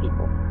group of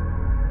people.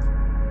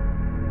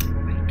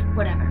 Right,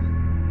 whatever.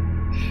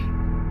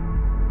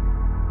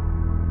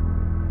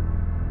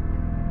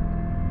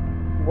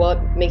 What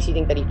makes you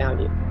think that he found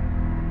you?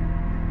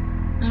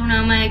 I don't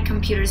know, my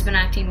computer's been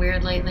acting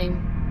weird lately.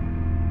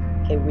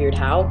 Okay, weird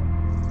how?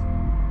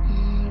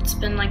 It's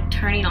been like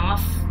turning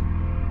off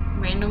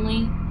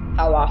randomly.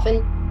 How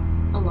often?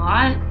 A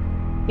lot.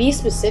 Be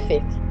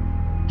specific.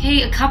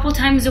 Okay, a couple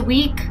times a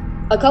week.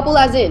 A couple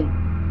as in?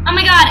 Oh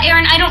my god,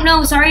 Aaron, I don't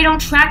know. Sorry, I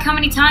don't track how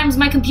many times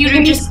my computer You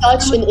can be just...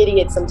 such an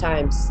idiot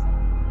sometimes.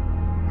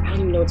 I don't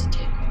even know what to do.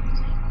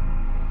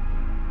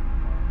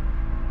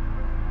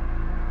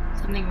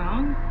 Something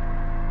wrong?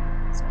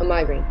 It's a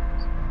migraine.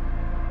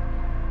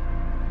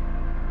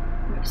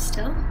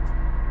 Still?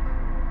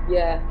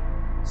 Yeah,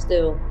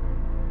 still.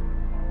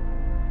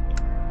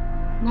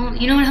 Well,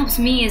 you know what helps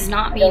me is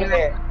not I being don't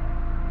care.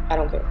 I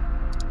don't care.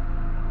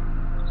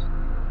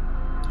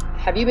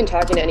 Have you been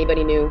talking to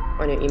anybody new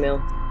on your email?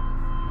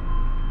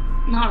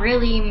 Not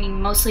really. I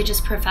mean, mostly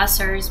just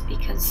professors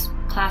because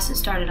classes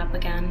started up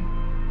again.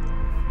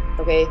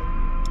 Okay.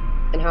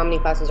 And how many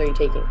classes are you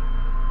taking?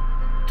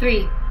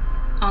 3,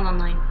 all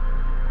online.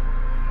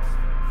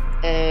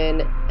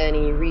 And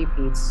any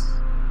repeats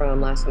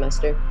from last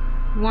semester?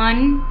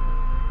 1,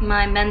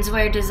 my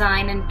menswear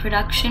design and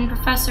production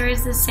professor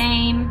is the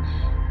same.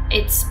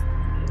 It's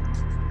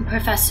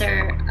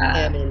Professor...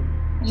 Hammond.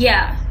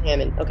 Yeah.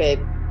 Hammond, okay.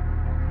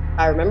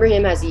 I remember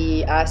him as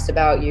he asked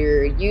about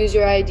your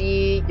user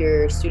ID,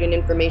 your student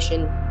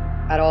information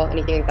at all,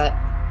 anything like that?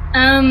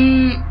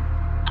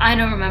 I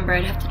don't remember.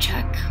 I'd have to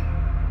check.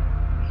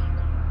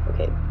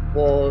 Okay,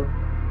 well,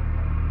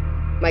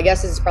 my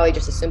guess is it's probably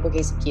just a simple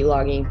case of key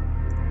logging.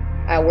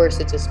 At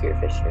worst, it's a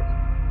spearfisher.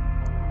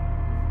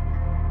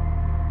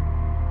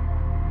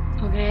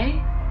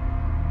 Okay.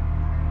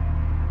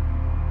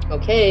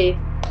 Okay,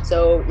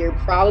 so you're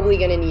probably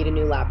gonna need a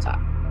new laptop.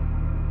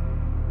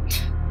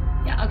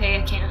 Yeah, okay,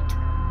 I can't.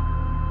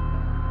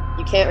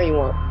 You can't or you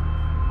won't?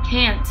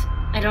 Can't.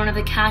 I don't have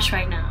the cash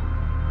right now.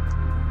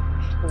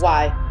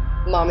 Why?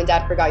 Mom and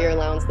Dad forgot your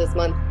allowance this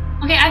month?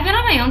 Okay, I've been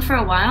on my own for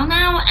a while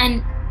now,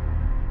 and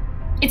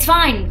it's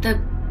fine. The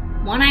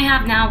one I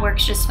have now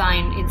works just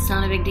fine. It's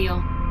not a big deal.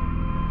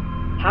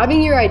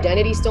 Having your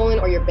identity stolen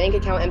or your bank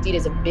account emptied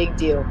is a big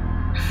deal.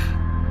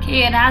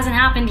 Okay, it hasn't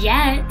happened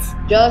yet.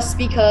 Just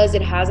because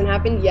it hasn't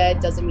happened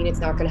yet doesn't mean it's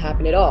not gonna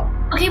happen at all.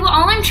 Okay, well,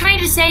 all I'm trying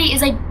to say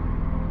is Okay,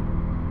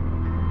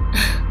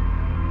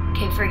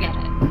 forget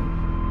it.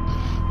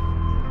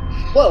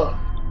 Whoa.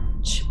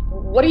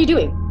 What are you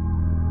doing?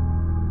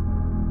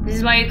 This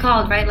is why you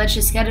called, right? Let's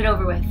just get it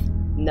over with.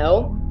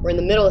 No, we're in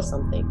the middle of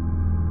something.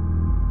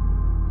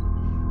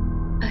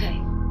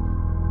 Okay.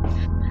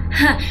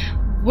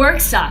 Work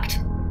sucked.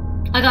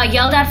 I got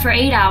yelled at for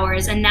 8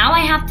 hours, and now I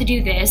have to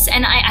do this,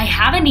 and I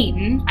haven't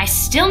eaten. I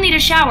still need a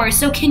shower,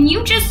 so can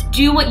you just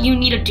do what you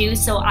need to do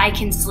so I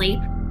can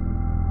sleep?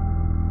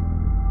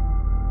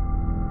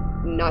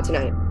 Not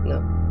tonight,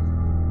 no.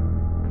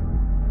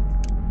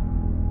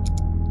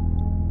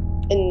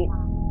 And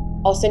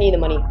I'll send you the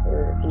money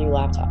for a new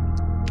laptop.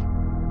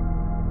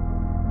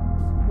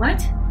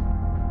 What?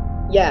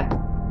 Yeah,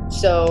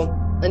 so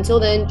until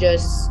then,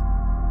 just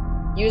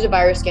use a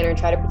virus scanner and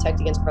try to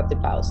protect against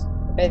corrupted files,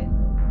 okay?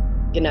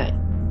 Good night.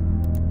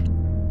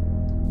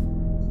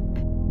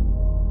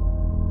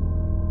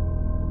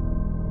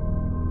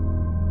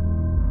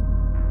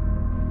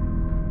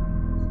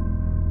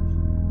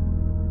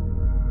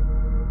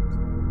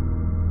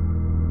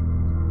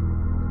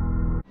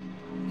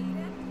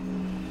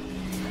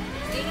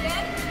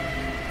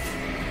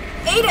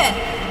 Aiden!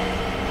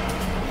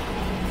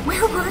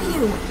 Where were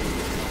you?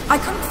 I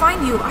couldn't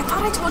find you. I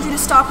thought I told you to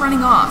stop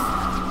running off.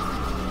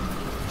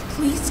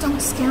 Please don't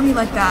scare me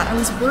like that. I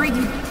was worried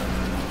you'd...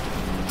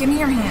 Give me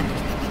your hand.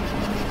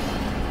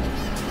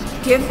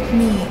 Give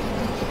me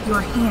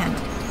your hand.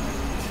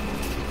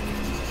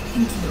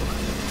 Thank you.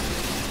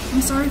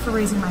 I'm sorry for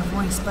raising my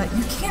voice, but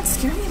you can't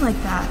scare me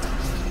like that.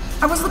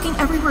 I was looking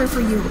everywhere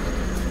for you.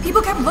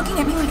 People kept looking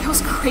at me like I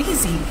was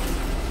crazy.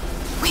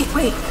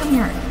 Wait, come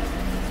here.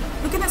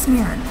 Look in this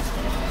mirror.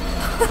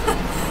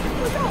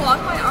 Look how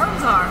long my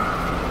arms are.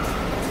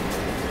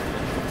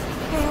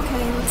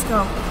 Okay, let's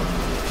go.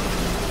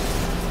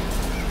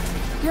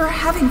 You're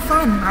having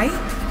fun, right?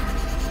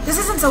 This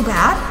isn't so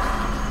bad.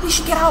 We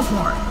should get out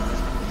more.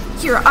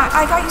 Here,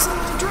 I got you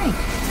something to drink.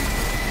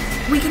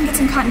 We can get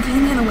some cotton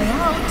candy on the way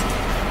out.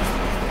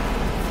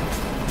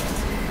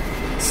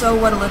 So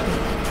what'll it be?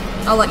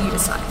 I'll let you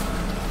decide.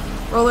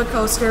 Roller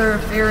coaster,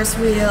 Ferris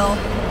wheel,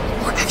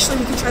 or actually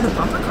we could try the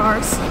bumper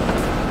cars.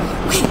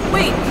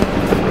 Wait!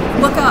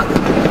 Look up.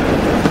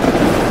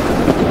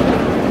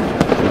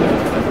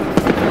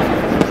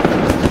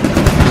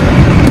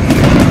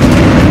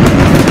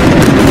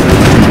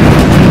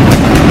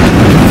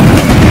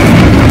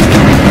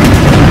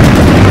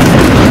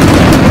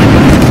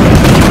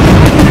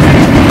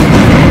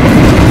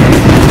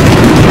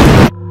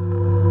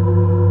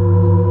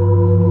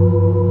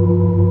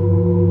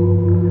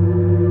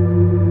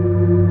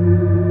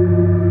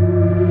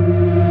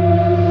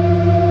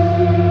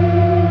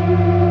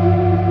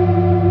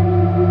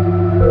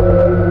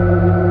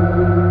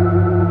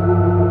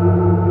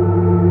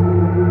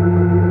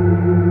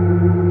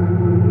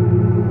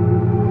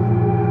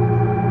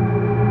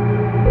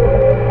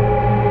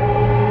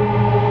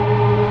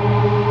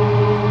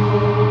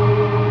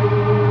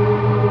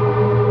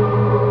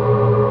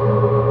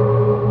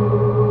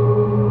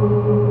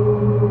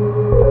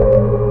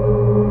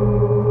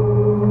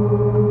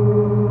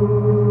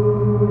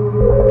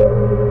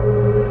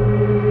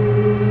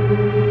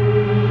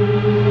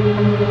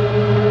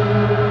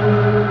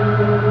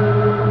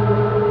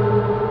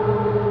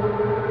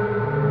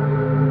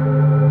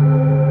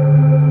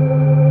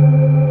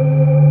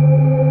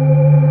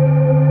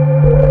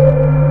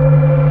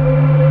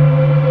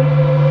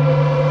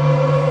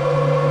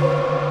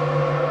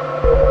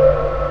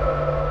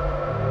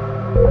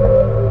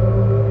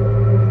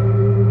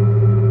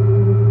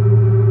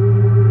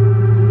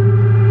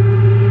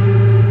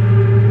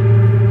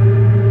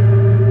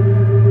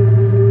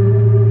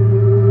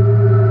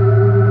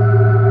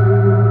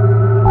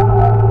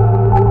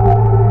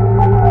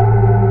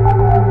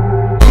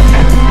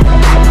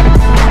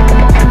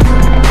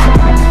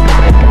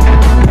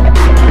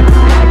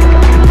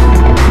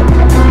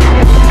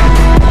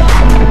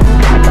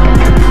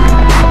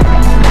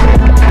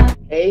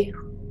 Hey,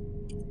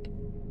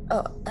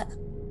 Oh,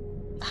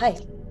 hi.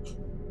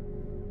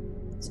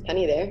 is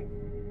Penny there?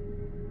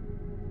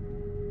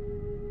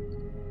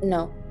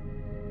 No.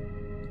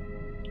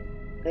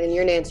 And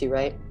you're Nancy,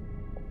 right?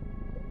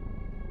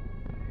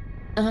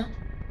 Uh-huh.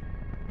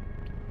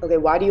 Okay,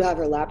 why do you have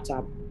her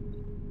laptop?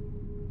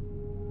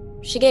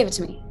 She gave it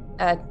to me.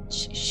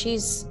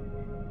 She's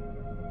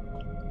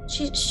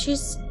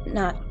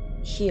not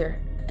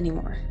here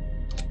anymore.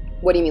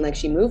 What do you mean, like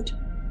she moved?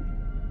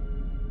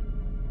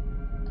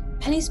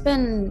 Penny's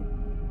been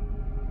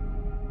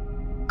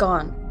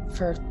gone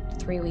for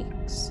 3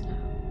 weeks.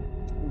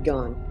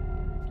 Gone.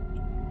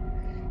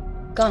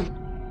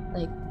 Gone.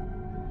 Like,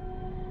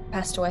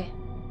 passed away.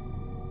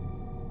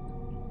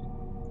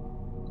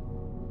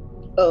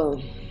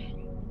 Oh,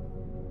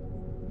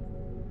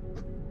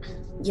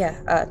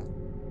 Yeah,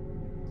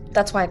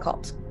 that's why I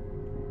called.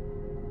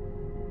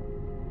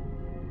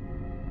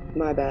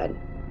 my bad.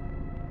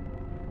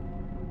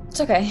 It's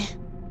okay.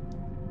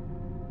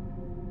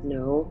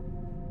 No,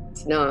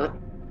 it's not.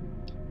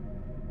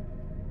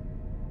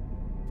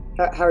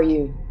 How are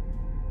you?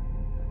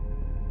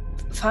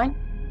 Fine.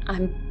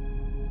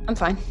 I'm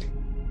fine.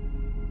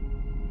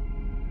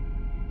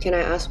 Can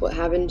I ask what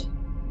happened?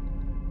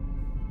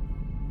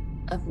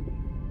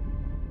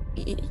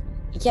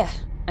 Yeah,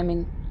 I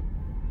mean,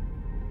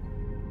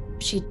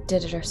 she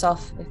did it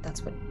herself, if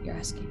that's what you're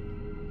asking.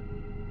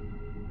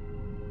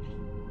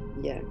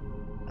 Yeah,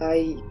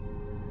 I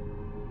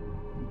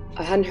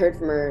hadn't heard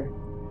from her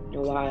in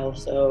a while,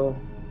 so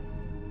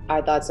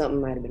I thought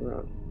something might have been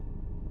wrong.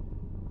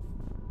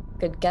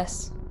 Good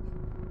guess.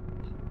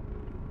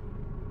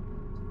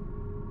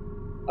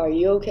 Are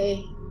you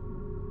okay?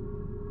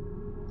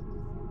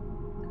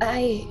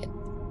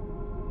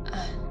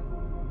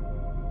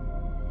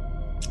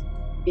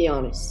 Be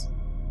honest.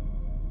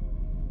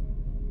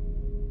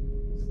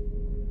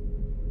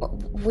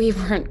 We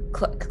weren't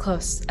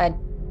close. I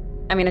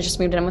mean, I just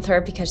moved in with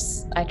her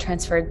because I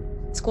transferred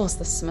schools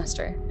this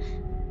semester.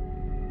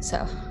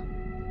 So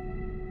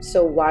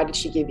Why did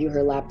she give you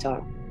her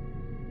laptop?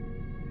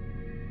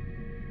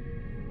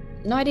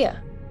 no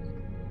idea.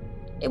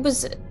 It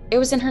was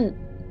in her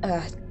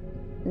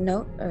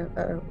note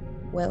or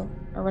will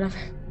or whatever.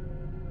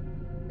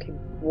 Okay,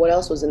 what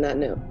else was in that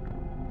note?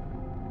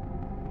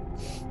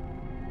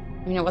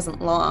 I mean, it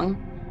wasn't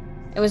long.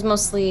 It was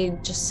mostly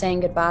just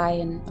saying goodbye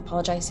and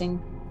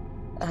apologizing.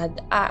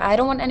 I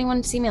don't want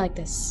anyone to see me like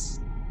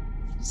this.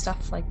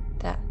 Stuff like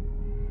that.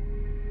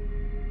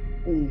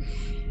 Mm.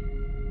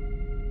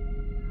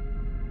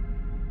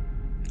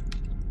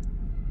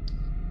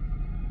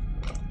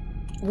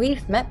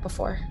 We've met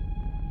before.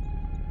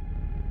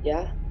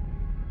 Yeah?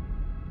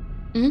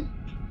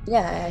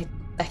 Yeah,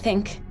 I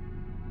think.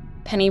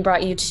 Penny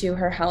brought you to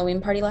her Halloween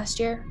party last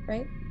year,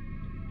 right?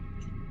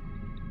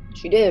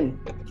 She did.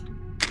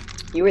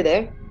 You were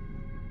there?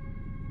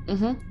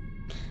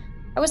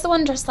 I was the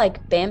one dressed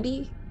like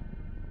Bambi.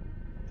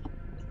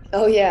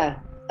 Oh, yeah.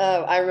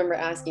 I remember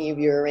asking you if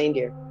you were a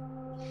reindeer.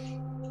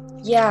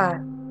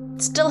 Yeah.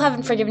 Still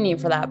haven't forgiven you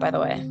for that, by the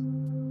way.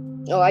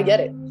 Oh, I get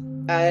it.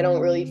 I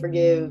don't really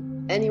forgive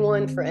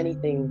anyone for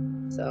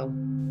anything, so.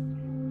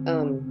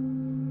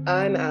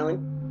 I'm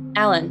Alan.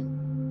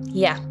 Alan.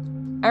 Yeah,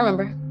 I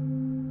remember.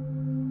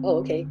 Oh,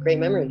 okay. Great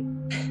memory.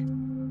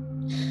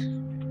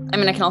 I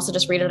mean, I can also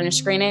just read it on your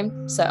screen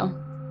name, so.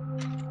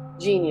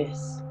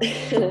 Genius.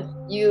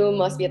 You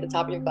must be at the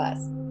top of your class.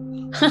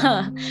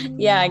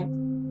 Yeah, I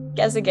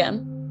guess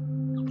again.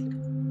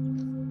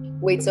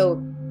 Wait,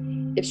 so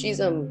if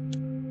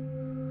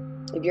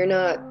if you're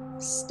not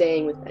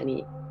staying with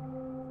Penny,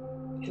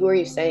 who are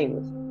you staying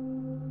with?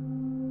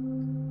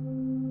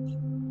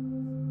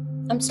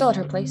 I'm still at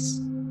her place.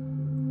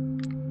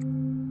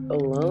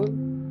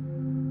 Alone?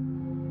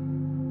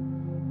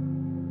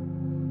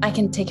 I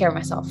can take care of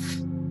myself.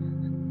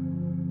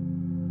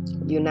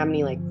 You don't have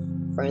any, like,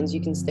 friends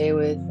you can stay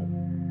with?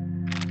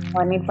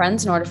 Well, I need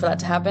friends in order for that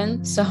to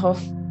happen, so.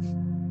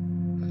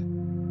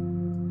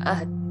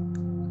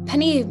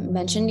 Penny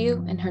mentioned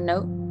you in her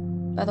note,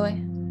 by the way.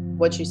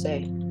 What'd she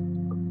say?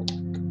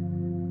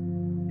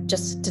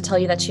 Just to tell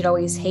you that she'd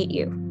always hate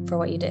you for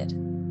what you did.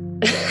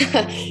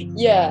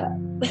 Yeah.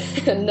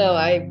 No,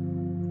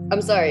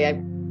 I'm sorry. I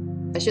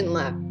shouldn't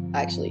laugh,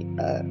 actually.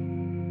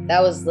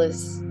 That was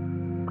this,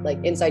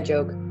 like, inside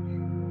joke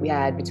we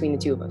had between the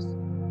two of us.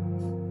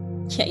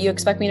 Yeah, you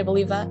expect me to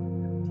believe that?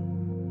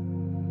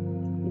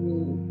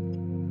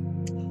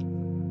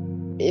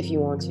 If you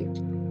want to.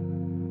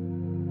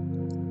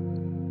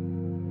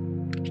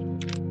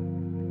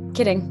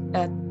 Kidding.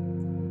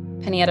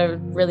 Penny had a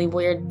really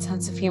weird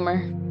sense of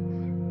humor.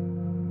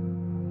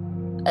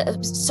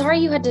 Sorry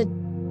you had to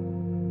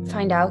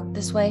find out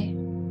this way.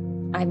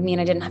 I mean,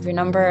 I didn't have your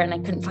number and I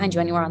couldn't find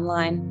you anywhere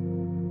online.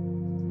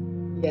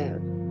 Yeah.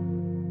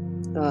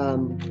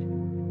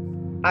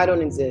 I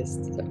don't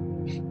exist. So.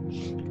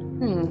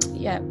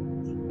 Yeah,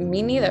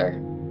 me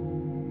neither.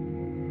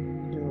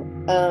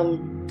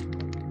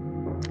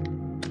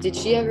 Did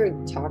she ever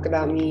talk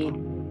about me?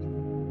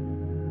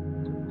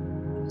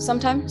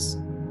 Sometimes.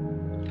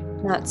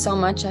 Not so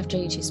much after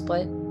you two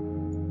split.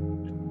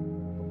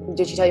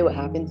 Did she tell you what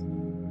happened?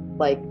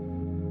 Like,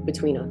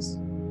 between us?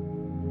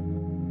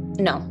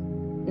 No.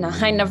 No,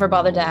 I never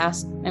bothered to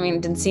ask. I mean,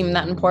 it didn't seem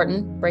that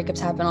important. Breakups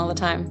happen all the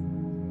time.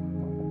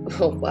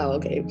 Oh, wow,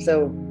 okay.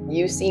 So,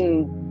 you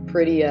seem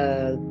pretty,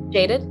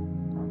 Jaded?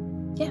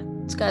 Yeah,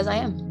 as good as I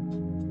am.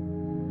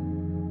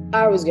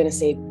 I was gonna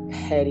say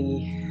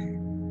petty.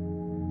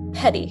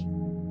 Petty.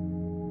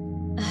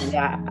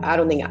 Yeah, I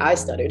don't think I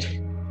stuttered.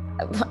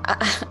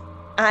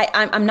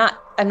 I'm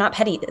not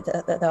petty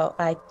though.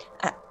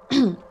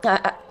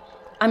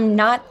 I'm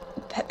not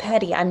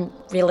petty. I'm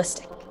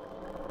realistic.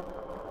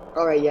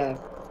 All right, yeah,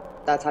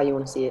 that's how you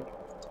want to see it.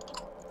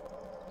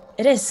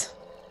 It is.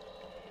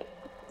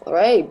 All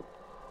right,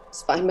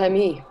 it's fine by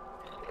me.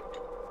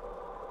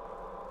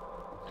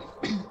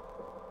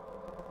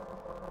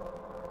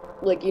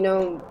 Like, you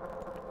know,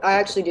 I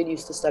actually did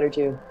used to stutter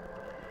too.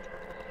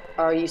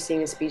 Are you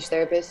seeing a speech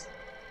therapist?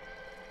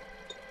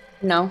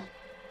 No.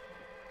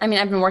 I mean,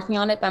 I've been working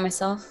on it by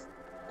myself,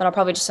 but I'll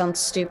probably just sound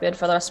stupid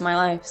for the rest of my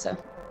life, so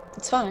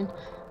it's fine.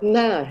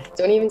 Nah,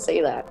 don't even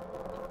say that.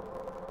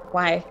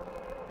 Why?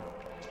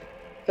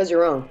 Because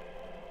you're wrong.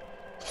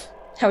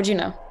 How'd you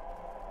know?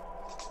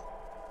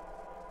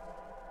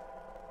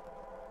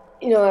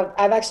 You know,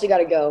 I've actually got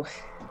to go,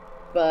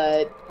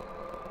 but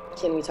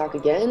can we talk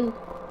again?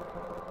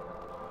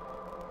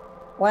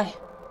 Why?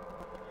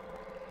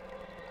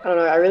 I don't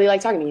know, I really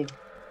like talking to you.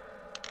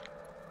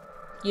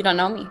 You don't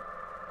know me.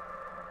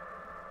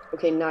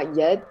 Okay, not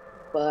yet,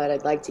 but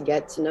I'd like to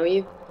get to know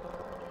you.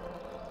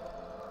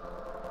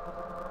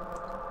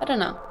 I don't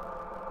know.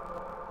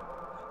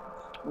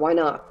 Why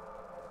not?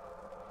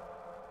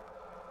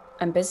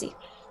 I'm busy.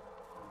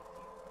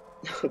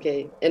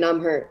 Okay, and I'm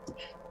hurt.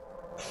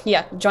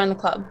 Yeah, join the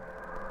club.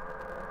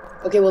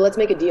 Okay, well, let's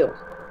make a deal.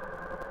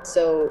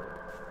 So,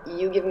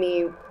 you give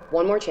me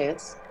one more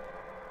chance,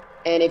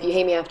 and if you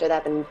hate me after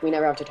that, then we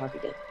never have to talk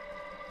again.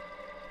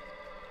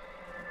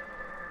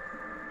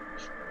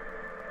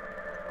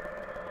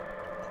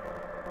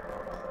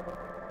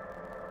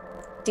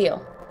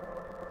 Deal.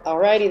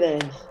 Alrighty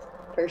then.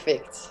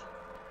 Perfect.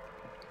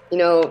 You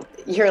know,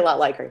 you're a lot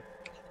like her.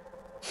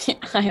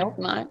 I hope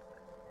not.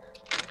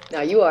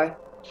 Now you are,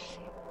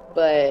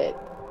 but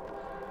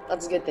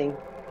that's a good thing.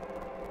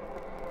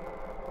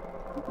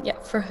 Yeah,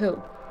 for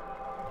who?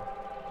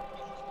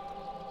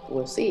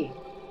 We'll see.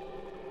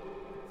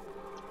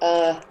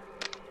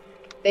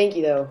 Thank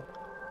you though,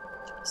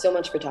 so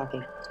much for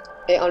talking.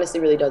 It honestly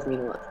really does mean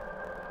a lot.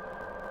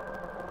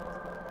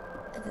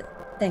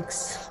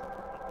 Thanks.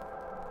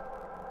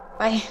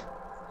 Bye.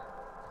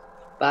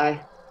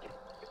 Bye.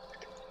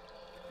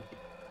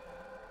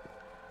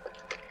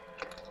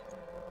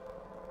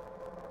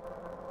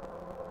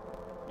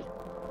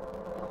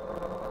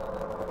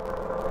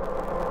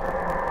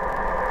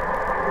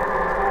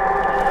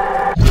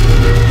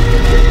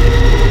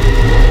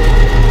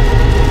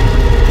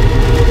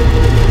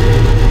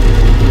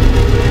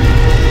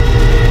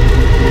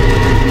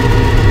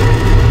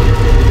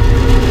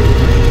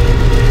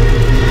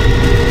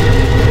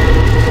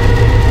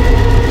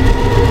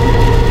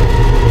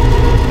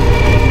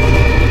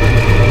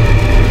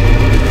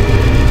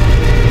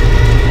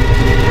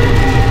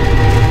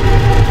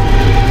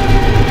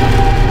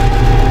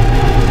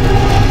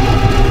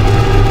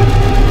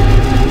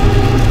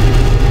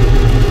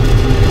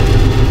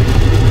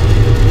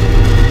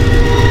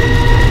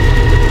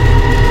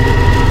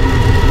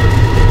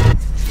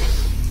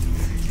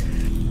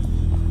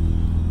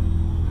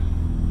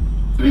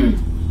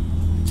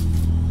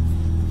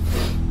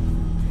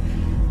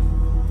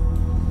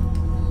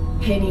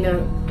 Hey, Nina.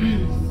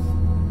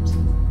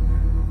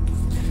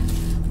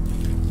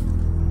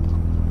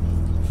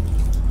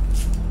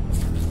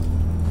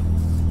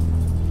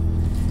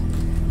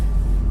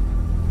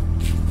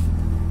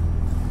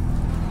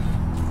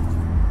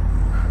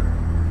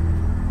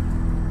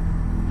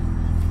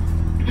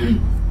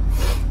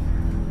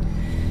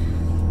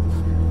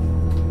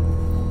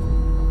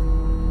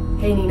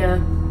 Hey, Nina.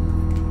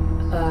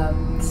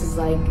 This is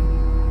like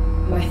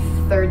my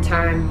third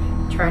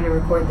time trying to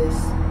record this.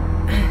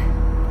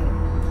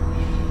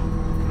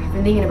 I've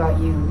been thinking about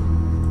you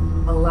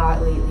a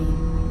lot lately.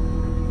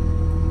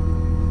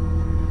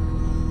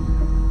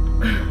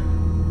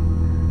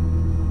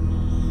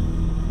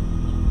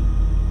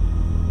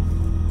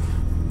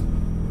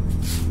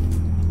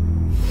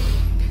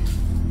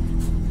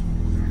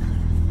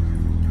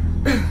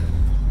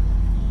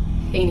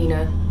 Hey,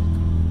 Nina.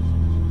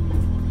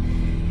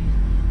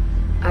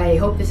 I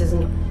hope this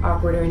isn't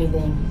awkward or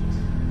anything,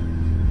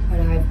 but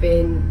I've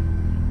been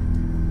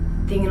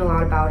thinking a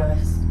lot about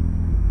us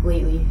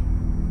lately.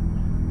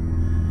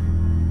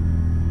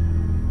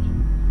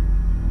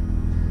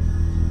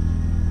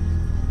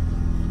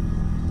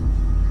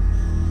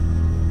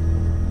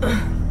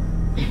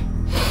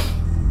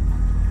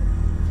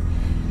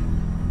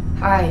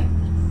 Hi,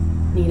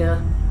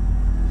 Nina.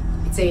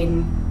 It's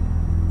Aiden.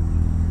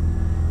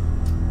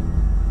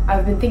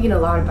 I've been thinking a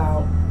lot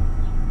about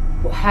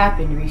what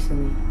happened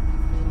recently.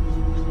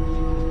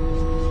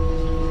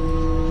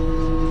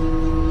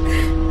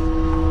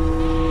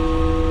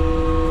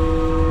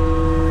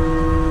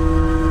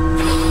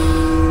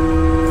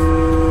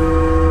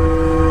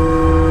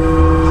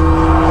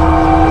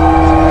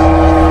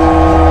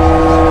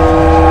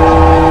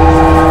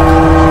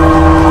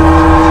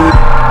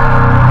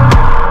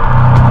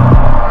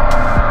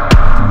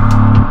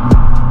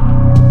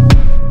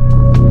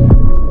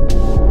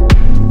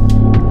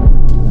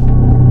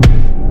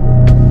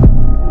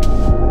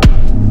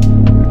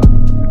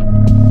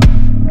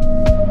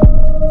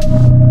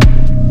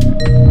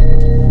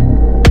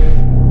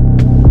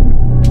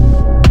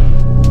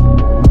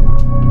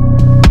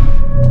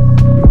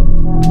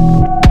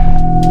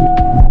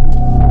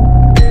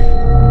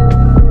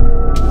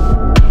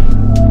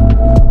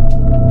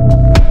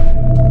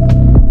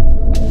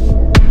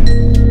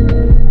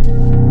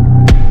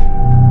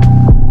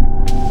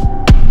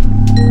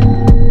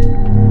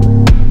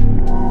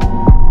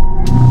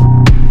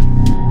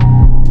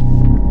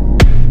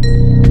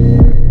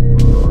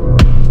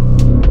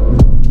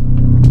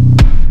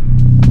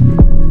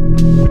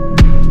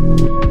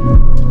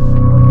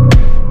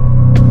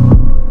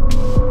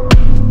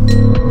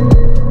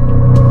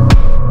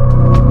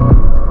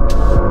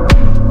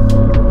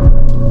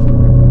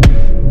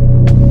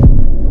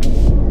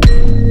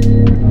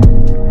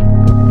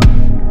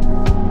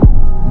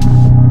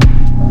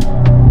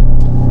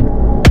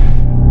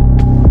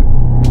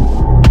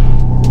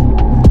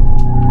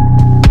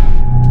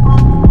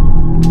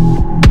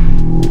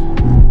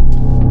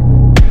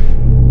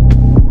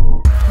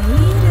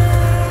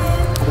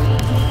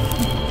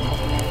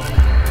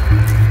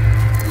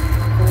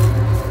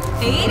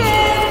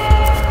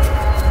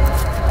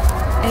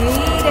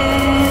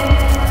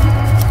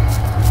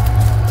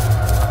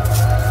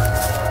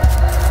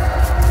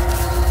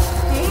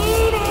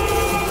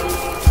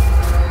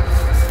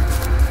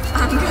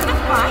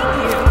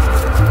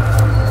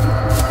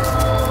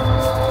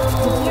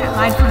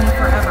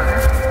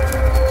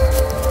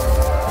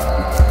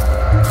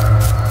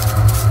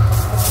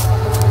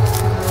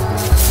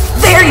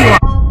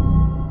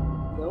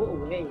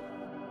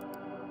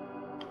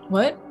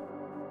 What?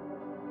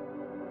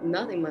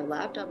 Nothing. My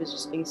laptop is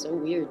just being so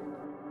weird.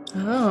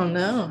 Oh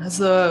no. Has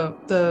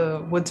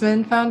the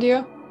woodsman found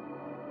you?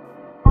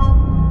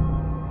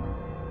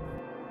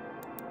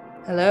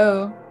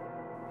 Hello?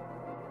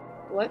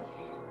 What?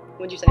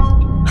 What'd you say?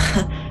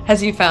 Has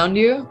he found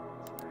you?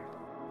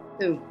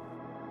 Who?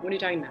 What are you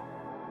talking about?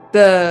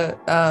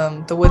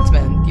 The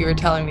woodsman. You were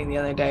telling me the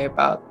other day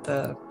about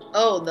the...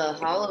 Oh, the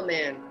Hollow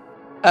Man.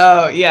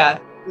 Oh, yeah.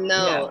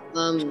 No,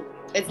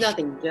 it's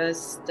nothing.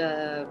 Just,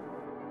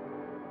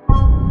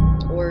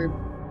 or,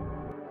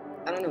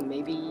 I don't know,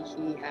 maybe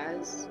he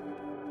has.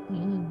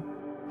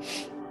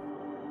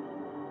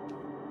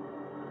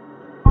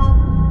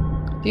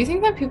 Do you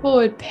think that people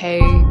would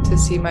pay to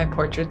see my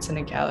portraits in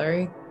a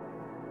gallery?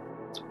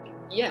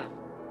 Yeah.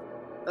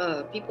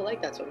 People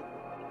like that sort of thing,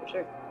 for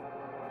sure.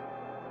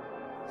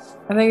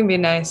 I think it'd be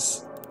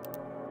nice.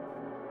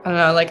 I don't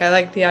know, like I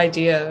like the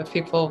idea of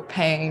people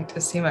paying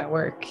to see my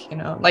work, you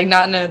know, like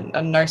not in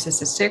a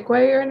narcissistic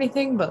way or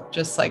anything, but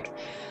just like,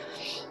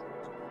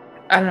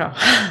 I don't know.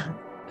 I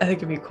think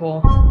it'd be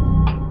cool.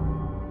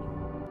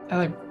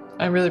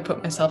 I really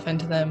put myself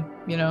into them,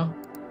 you know.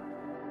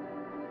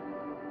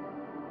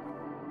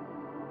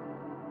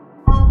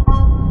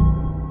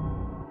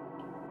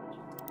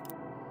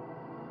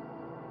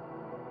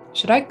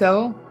 Should I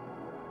go?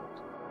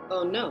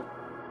 Oh, no.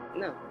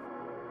 No.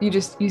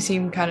 You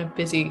seem kind of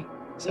busy.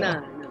 So.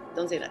 No,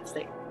 don't say that.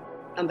 Stay.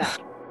 I'm back.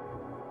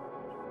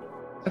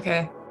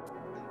 Okay.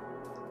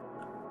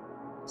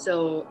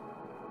 So,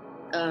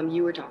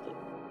 you were talking.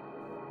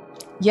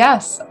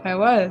 Yes, I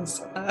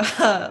was.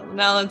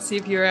 Now let's see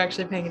if you were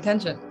actually paying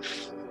attention.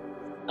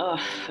 Oh,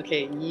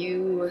 okay.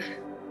 You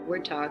were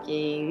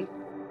talking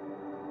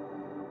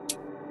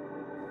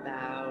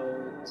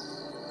about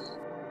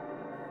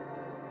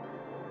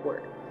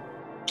work.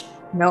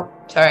 Nope,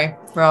 sorry,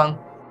 wrong.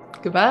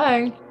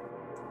 Goodbye.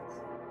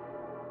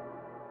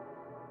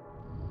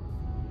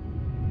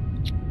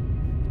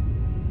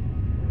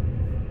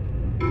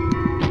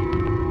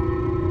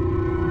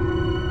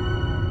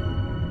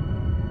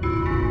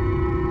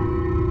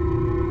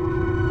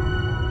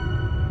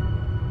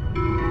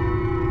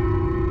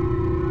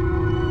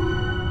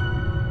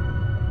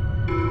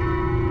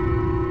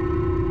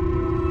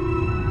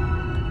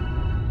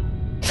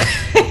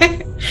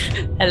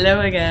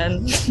 Hello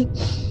again.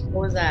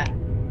 What was that?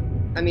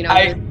 I mean,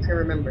 I can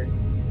remember.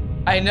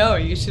 I know,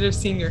 you should have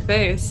seen your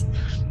face.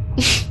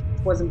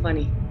 Wasn't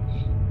funny.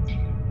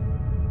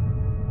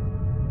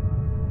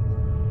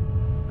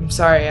 I'm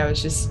sorry, I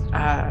was just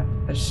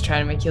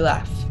trying to make you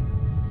laugh.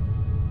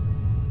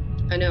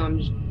 I know,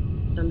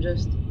 I'm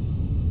just.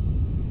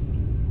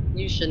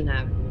 You shouldn't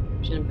have.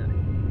 Shouldn't have done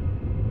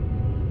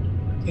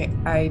it. Okay,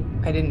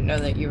 I didn't know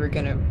that you were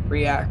gonna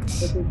react.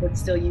 But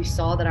still, you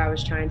saw that I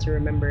was trying to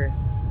remember.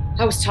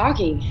 I was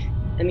talking.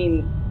 I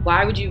mean,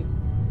 why would you?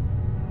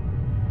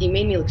 You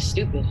made me look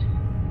stupid.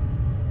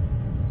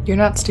 You're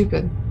not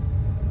stupid.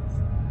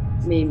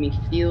 Made me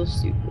feel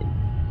stupid.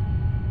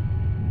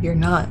 You're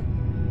not.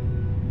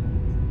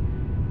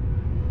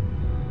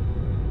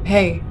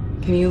 Hey,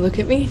 can you look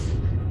at me?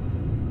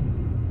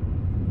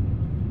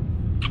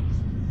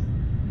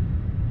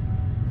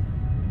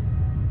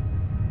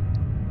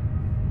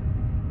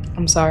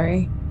 I'm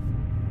sorry.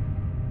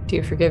 Do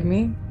you forgive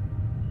me?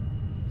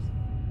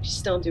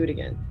 Just don't do it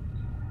again.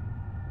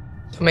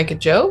 Don't make a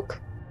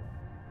joke?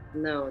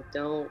 No,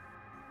 don't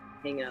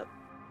hang up.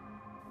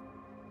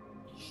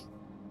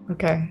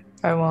 Okay,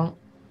 I won't.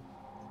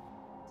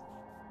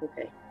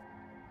 Okay.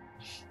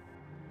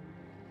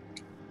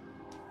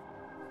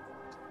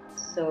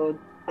 So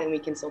then we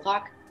can still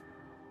talk?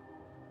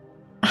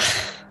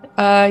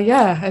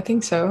 Yeah, I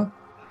think so.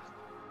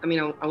 I mean,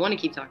 I want to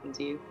keep talking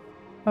to you.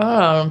 Oh,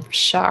 I'm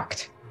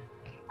shocked.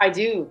 I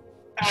do.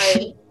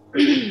 I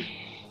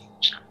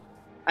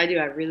do.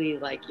 I really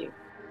like you.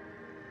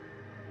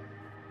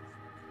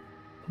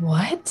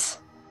 What?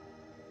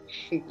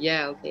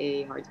 Yeah,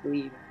 okay, hard to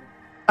believe.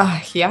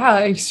 Yeah,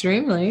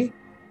 extremely.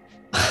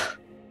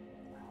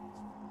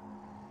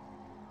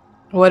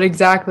 What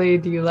exactly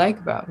do you like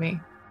about me?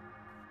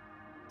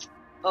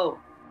 Oh,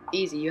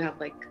 easy. You have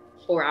like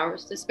 4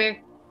 hours to spare?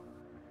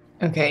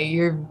 Okay,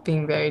 you're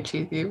being very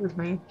cheesy with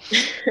me.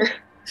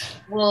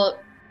 Well,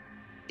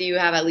 do you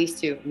have at least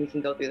 2? And we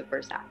can go through the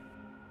first half.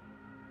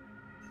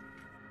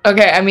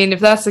 Okay, I mean, if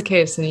that's the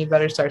case, then you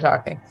better start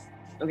talking.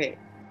 Okay.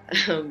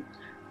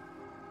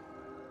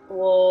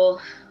 Well,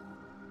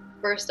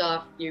 first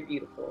off, you're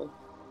beautiful.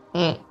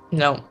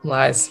 No,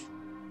 lies.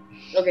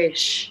 Okay,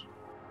 shh.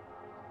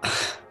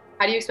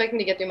 How do you expect me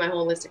to get through my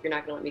whole list if you're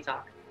not going to let me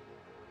talk?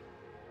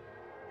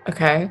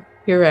 Okay,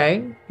 you're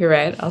right. You're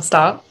right. I'll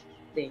stop.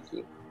 Thank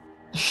you.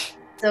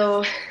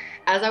 So,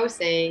 as I was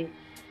saying,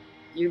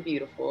 you're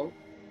beautiful.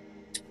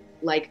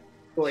 Like,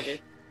 gorgeous.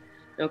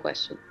 No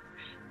question.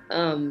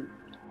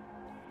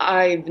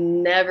 I've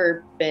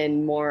never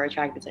been more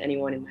attracted to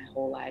anyone in my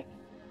whole life.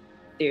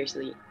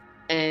 Seriously.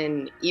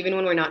 And even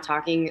when we're not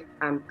talking,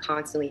 I'm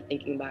constantly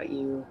thinking about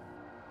you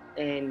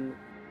and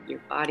your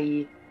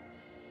body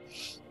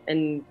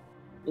and,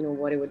 you know,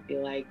 what it would be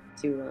like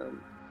to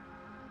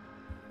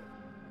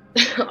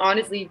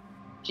Honestly,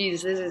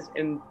 Jesus, this is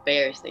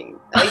embarrassing.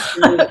 At least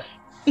for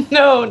me.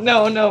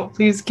 No.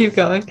 Please keep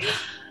going.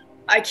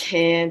 I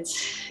can't.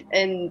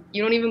 And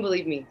you don't even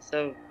believe me,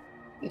 so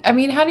I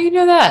mean, how do you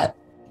know that?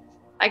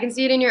 I can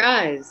see it in your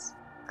eyes.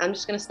 I'm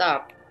just gonna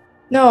stop.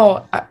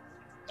 No,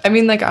 I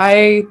mean, like,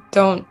 I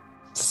don't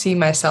see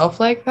myself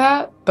like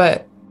that,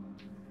 but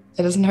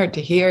it doesn't hurt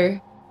to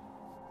hear.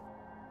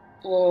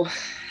 Well,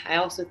 I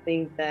also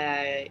think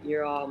that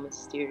you're all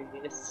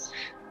mysterious.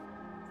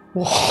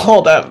 Well,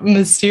 hold up.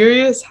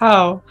 Mysterious?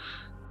 How?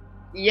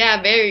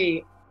 Yeah,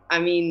 very. I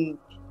mean,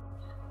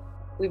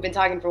 we've been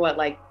talking for what,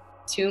 like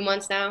 2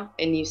 months now,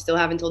 and you still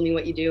haven't told me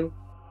what you do?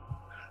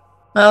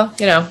 Well,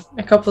 you know,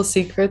 a couple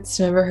secrets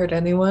never hurt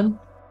anyone.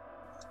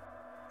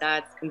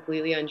 That's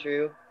completely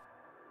untrue.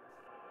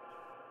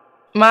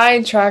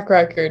 My track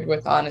record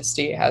with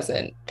honesty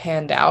hasn't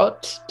panned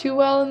out too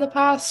well in the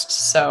past,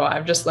 so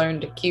I've just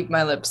learned to keep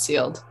my lips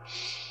sealed.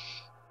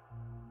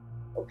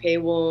 Okay,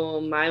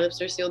 well, my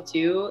lips are sealed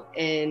too,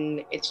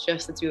 and it's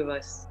just the two of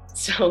us.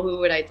 So who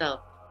would I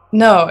tell?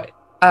 No,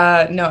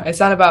 it's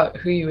not about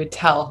who you would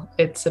tell.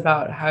 It's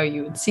about how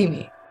you would see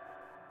me.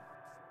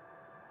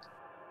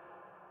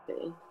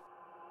 Okay.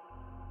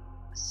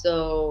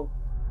 So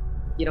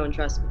you don't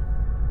trust me?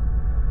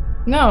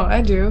 No,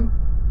 I do.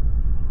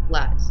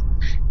 Lies.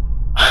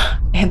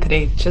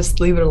 Anthony, just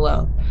leave it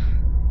alone.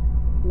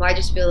 Well, I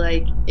just feel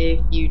like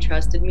if you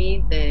trusted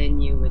me, then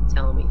you would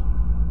tell me.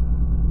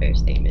 Fair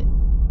statement.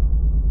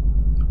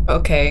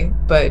 Okay,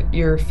 but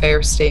your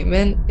fair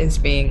statement is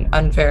being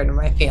unfair to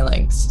my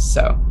feelings,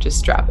 so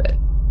just drop it.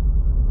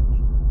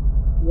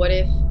 What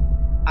if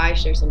I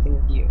share something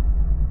with you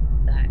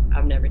that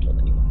I've never told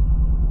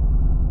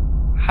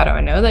anyone? How do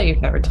I know that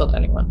you've never told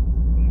anyone?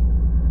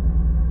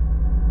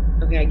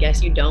 Okay, I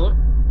guess you don't,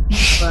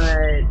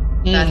 but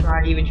that's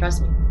why you would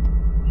trust me.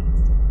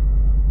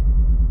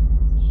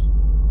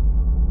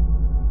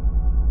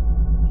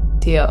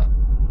 Deal.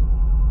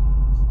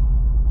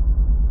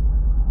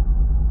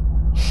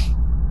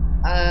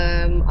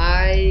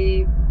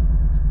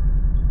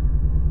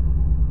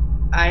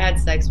 I had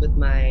sex with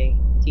my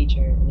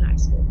teacher in high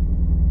school.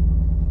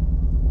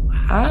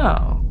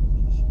 Wow.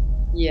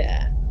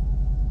 Yeah.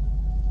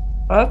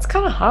 Well, that's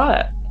kind of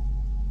hot.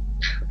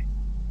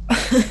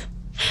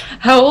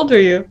 How old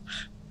are you?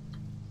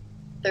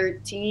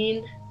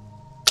 13.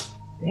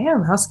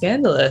 Damn, how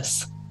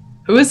scandalous.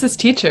 Who is this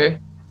teacher?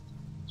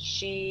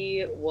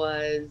 She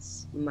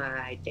was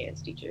my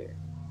dance teacher.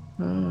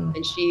 Hmm.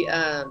 And she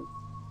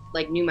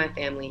knew my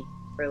family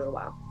for a little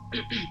while.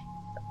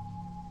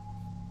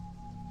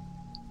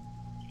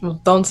 Well,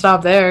 don't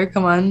stop there.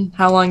 Come on.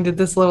 How long did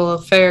this little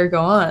affair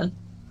go on?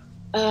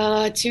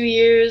 2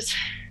 years.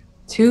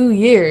 2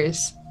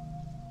 years.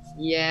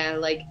 Yeah,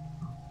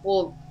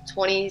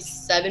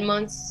 27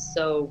 months,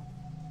 so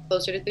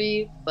closer to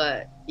 3,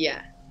 but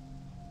yeah.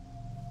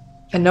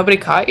 And nobody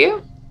caught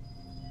you?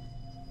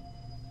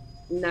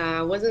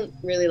 Nah, it wasn't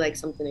really like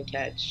something to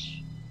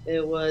catch.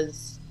 It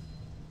was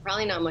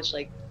probably not much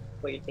like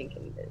what you're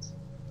thinking it is.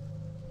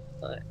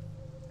 But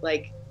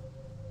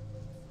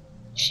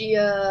she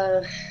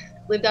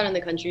lived out in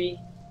the country,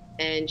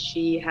 and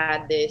she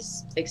had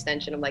this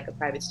extension of like a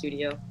private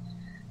studio.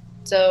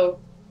 So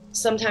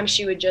sometimes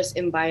she would just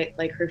invite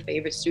like her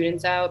favorite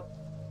students out,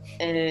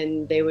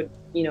 and they would,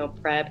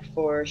 prep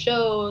for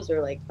shows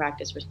or like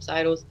practice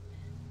recitals.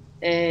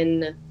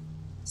 And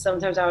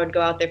sometimes I would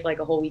go out there for like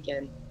a whole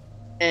weekend.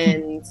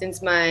 And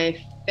since my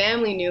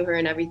family knew her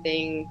and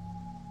everything,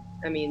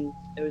 I mean,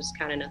 it was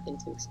kind of nothing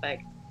to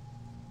expect.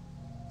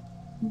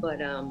 But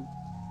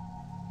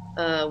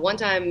one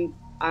time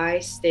I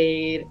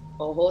stayed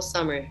a whole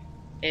summer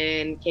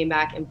and came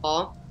back in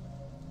fall.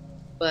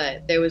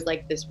 But there was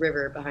like this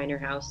river behind her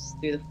house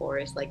through the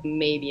forest, like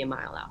maybe a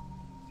mile out.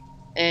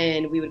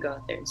 And we would go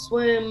out there and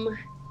swim,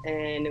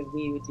 and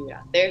we would do it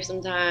out there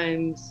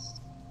sometimes,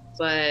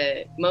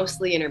 but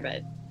mostly in her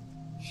bed.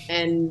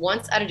 And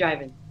once at a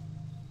drive-in.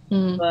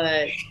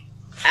 But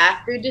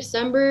after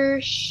December,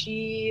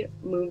 she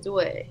moved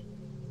away.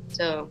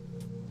 So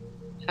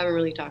haven't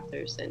really talked to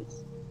her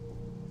since.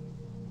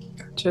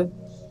 Gotcha.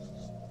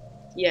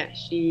 Yeah,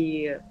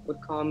 she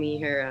would call me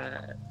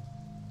her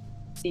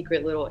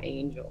secret little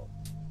angel.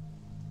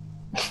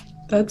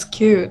 That's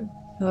cute.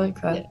 I like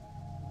that.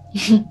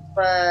 Yeah.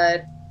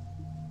 But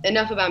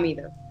enough about me,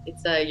 though.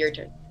 It's your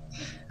turn.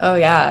 Oh,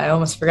 yeah. I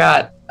almost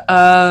forgot.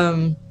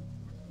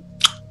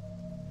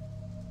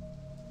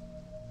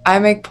 I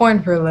make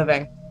porn for a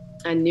living.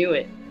 I knew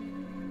it.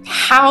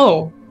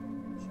 How?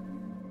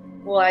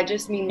 Well, I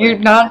just mean... You're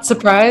not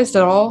surprised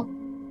at all?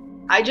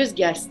 I just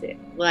guessed it.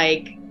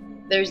 Like,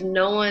 there's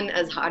no one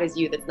as hot as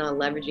you that's not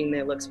leveraging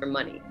their looks for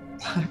money.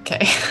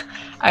 Okay.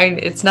 I mean,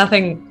 it's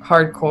nothing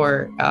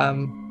hardcore.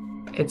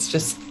 It's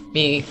just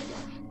me,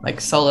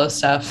 like solo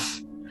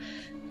stuff.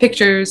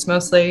 Pictures,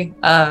 mostly.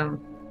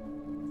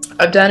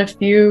 I've done a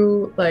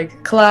few,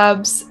 like,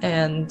 collabs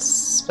and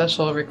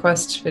special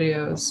request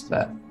videos,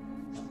 but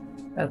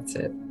that's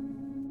it.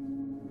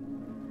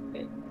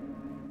 Okay.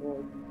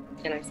 Well,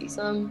 can I see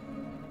some?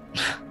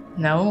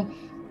 No.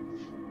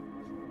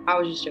 I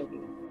was just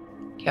joking.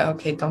 Yeah,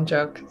 okay, don't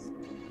joke.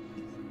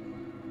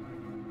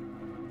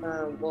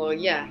 Well,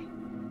 yeah.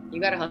 You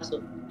gotta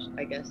hustle,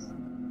 I guess.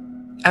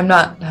 I'm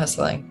not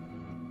hustling.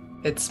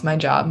 It's my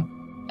job,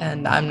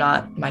 and I'm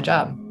not my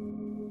job.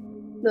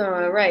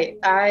 No, right.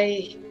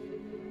 It's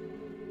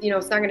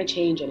not gonna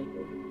change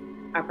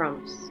anything. I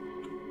promise.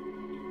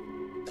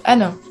 I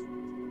know.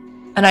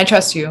 And I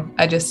trust you.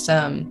 I just,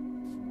 I don't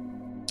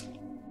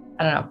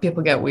know.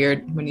 People get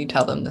weird when you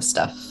tell them this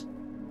stuff.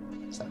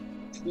 So.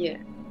 Yeah.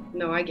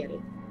 No, I get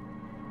it.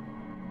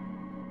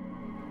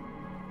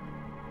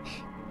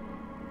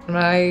 Am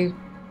I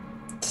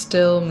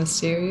still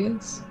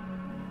mysterious?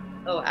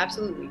 Oh,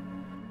 absolutely.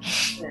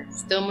 Yeah,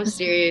 still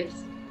mysterious.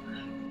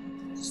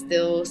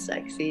 Still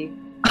sexy.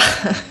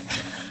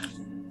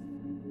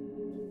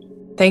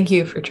 Thank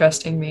you for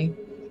trusting me.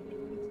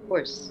 Of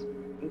course.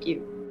 Thank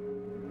you.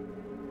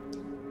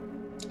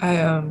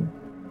 I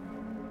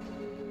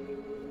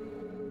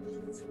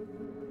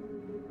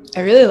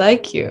really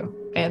like you,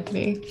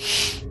 Anthony.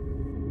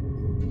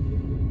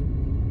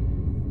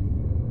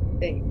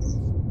 Thanks.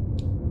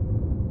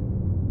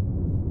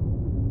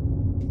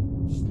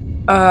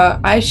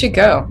 I should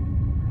go.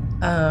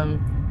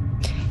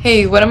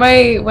 Hey, when am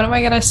I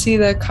gonna see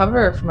the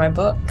cover for my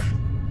book?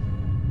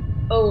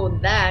 Oh,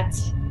 that.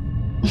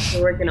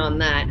 We're working on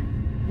that.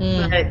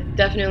 But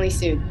definitely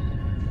soon.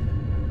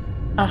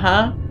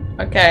 Uh-huh.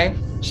 Okay,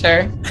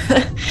 sure.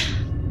 All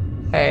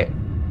right.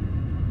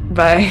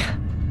 Bye.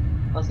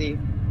 I'll see you.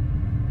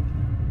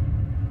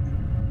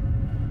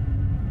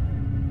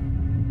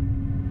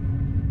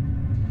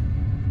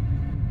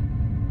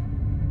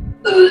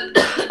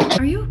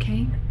 Are you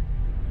okay?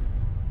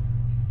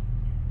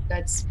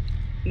 That's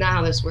not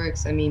how this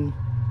works. I mean,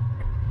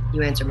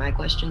 you answer my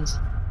questions.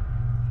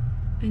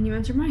 And you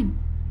answered mine.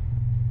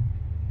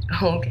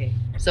 Oh, okay.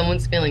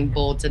 Someone's feeling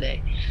bold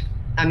today.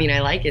 I mean, I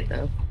like it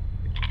though.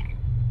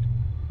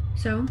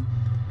 So,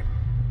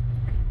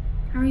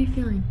 how are you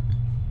feeling?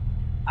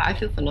 I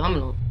feel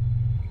phenomenal.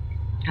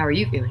 How are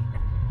you feeling?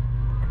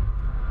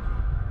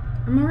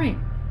 I'm alright.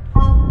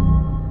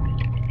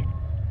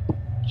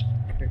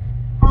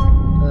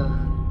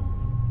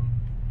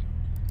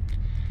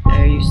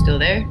 Are you still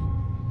there?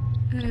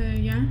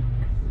 Yeah?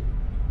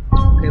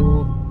 Okay,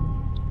 well,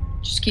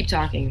 just keep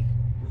talking.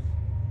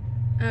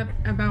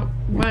 About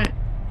what?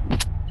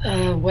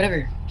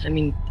 Whatever. I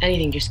mean,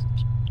 anything, just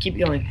keep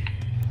going.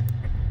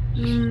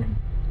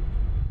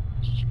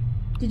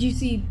 Did you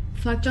see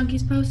Fleck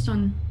Junkie's post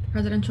on the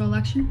presidential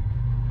election?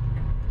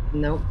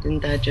 Nope,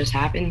 didn't that just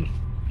happen?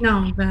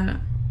 No, the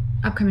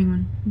upcoming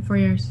one in 4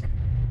 years.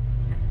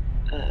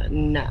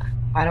 Nah.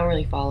 I don't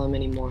really follow him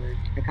anymore.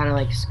 I kind of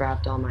like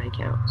scrapped all my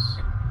accounts.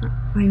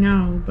 I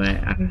know, but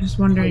I was just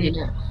wondering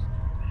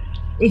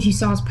if you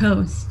saw his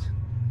post.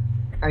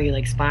 Are you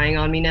like spying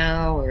on me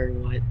now, or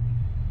what?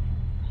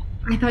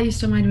 I thought you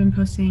still might have been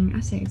posting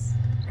essays.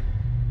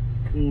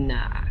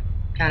 Nah.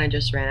 Kind of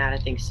just ran out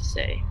of things to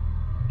say.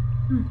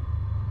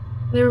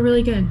 They were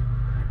really good.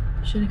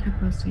 Should have kept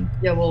posting.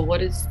 Yeah, well, what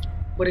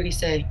did he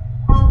say?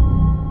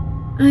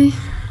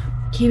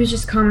 He was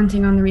just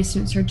commenting on the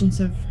recent resurgence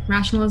of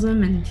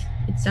rationalism and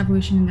its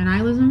evolution in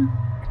denialism.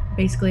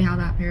 Basically how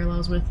that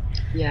parallels with...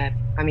 Yeah,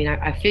 I mean,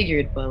 I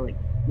figured, but like,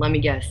 let me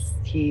guess.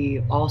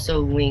 He also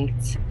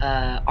linked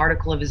an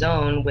article of his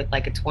own with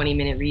like a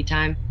 20-minute read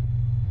time.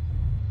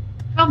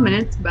 12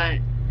 minutes, but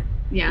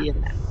yeah.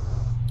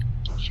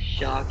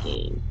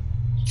 Shocking.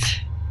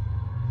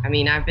 I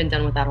mean, I've been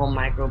done with that whole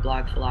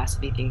microblog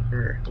philosophy thing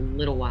for a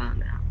little while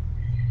now.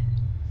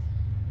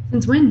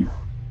 Since when?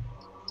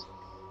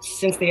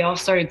 Since they all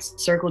started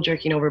circle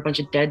jerking over a bunch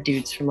of dead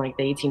dudes from like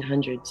the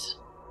 1800s.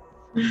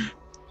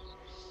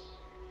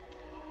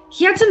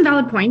 He had some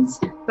valid points,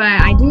 but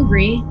I do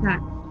agree that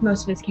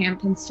most of his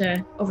camp tends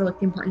to overlook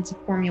the importance of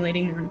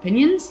formulating their own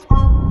opinions.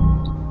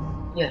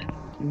 Yeah.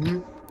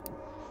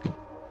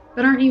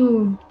 But aren't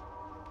you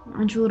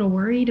a little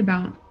worried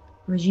about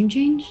regime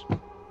change?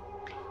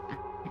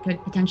 It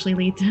could potentially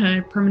lead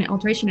to permanent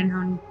alteration in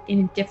how an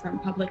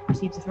indifferent public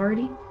perceives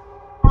authority.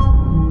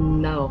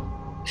 No.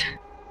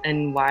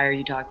 And why are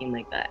you talking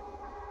like that?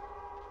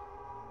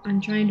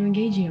 I'm trying to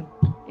engage you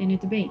in a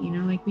debate,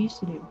 like we used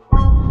to do.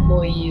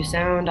 Well, you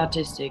sound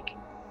autistic.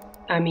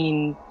 I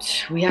mean,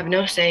 we have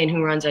no say in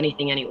who runs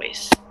anything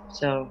anyways.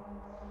 So,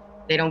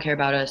 they don't care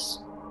about us.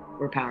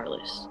 We're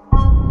powerless.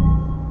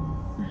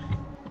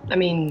 I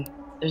mean,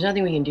 there's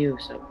nothing we can do,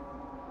 so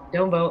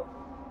don't vote.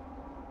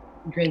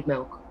 Drink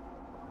milk.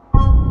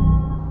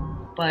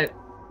 But,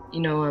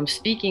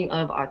 speaking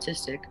of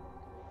autistic,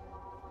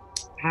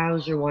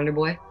 how's your Wonder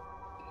Boy?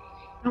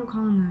 Don't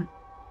call him that.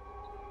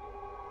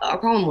 I'll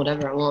call him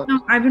whatever I want. No,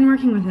 I've been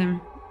working with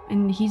him,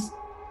 and he's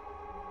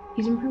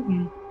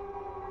improving.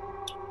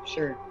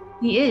 Sure.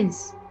 He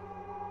is.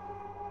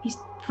 He's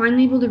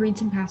finally able to read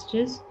some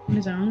passages on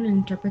his own and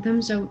interpret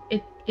them, so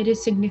it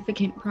is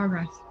significant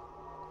progress.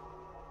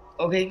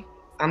 Okay,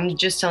 I'm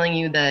just telling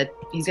you that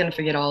he's gonna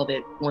forget all of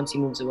it once he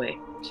moves away,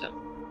 so.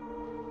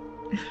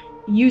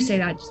 You say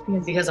that just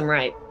because... Because I'm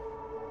right.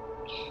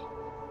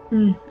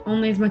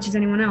 Only as much as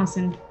anyone else,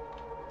 and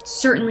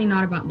certainly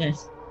not about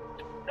this.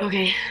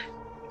 Okay.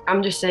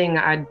 I'm just saying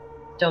I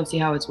don't see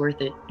how it's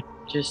worth it.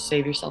 Just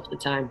save yourself the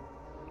time.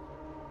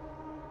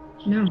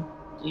 No.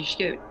 You just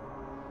get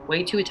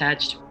way too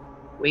attached,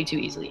 way too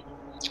easily.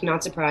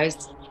 Not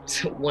surprised.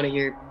 It's one of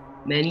your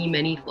many,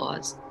 many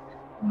flaws.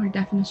 Our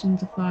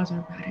definitions of flaws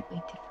are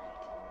radically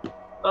different.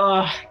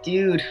 Ugh,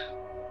 dude.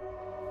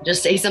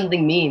 Just say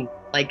something mean.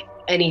 Like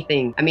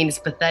anything. I mean, it's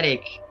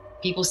pathetic.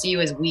 People see you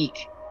as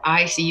weak.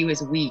 I see you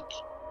as weak.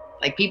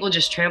 Like, people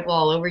just trample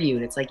all over you,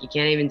 and it's like you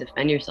can't even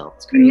defend yourself.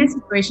 It's In crazy. this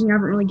situation, you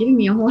haven't really given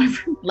me a whole lot of...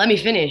 Let me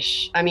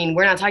finish. I mean,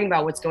 we're not talking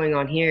about what's going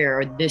on here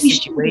or this We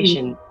should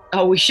situation.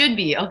 Oh, we should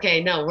be.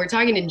 Okay, no, we're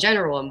talking in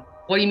general.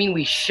 What do you mean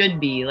we should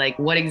be? Like,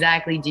 what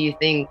exactly do you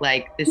think,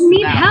 like, this You is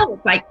need about?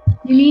 help. Like,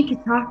 you need to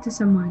talk to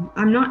someone.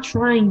 I'm not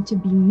trying to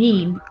be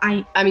mean.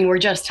 I mean, we're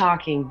just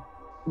talking.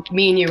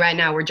 Me and you right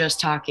now, we're just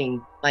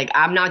talking. Like,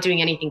 I'm not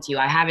doing anything to you.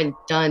 I haven't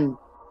done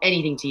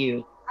anything to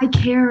you. I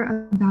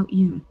care about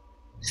you.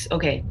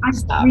 Okay, I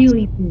stop.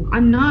 really do.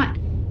 I'm not.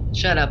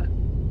 Shut up.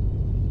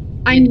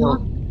 I'm You not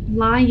don't.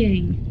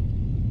 lying.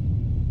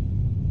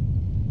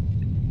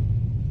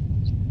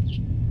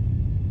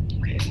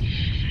 Okay.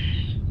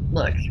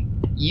 Look,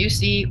 you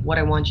see what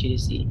I want you to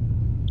see.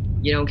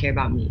 You don't care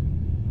about me.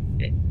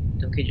 Okay,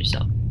 don't kid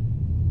yourself.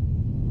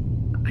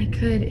 I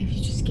could if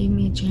you just gave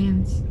me a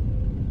chance.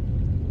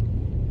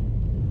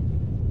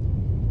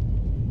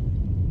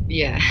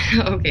 Yeah,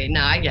 okay,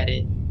 no, I get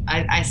it.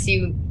 I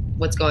see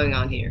what's going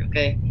on here,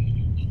 okay?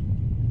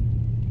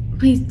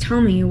 Please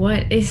tell me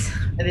what is...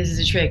 This is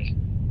a trick.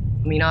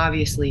 I mean,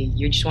 obviously,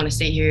 you just want to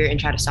sit here and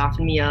try to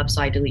soften me up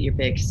so I delete your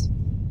pics.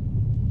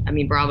 I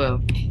mean,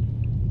 bravo.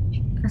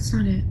 That's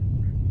not it.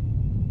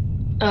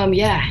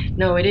 Yeah,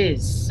 no, it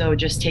is. So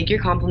just take your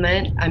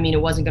compliment. I mean,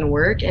 it wasn't gonna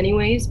work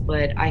anyways,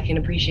 but I can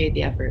appreciate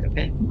the effort,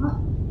 okay?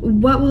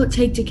 What will it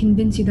take to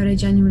convince you that I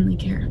genuinely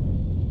care?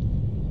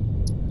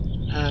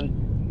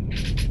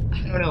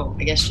 I don't know.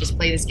 I guess just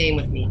play this game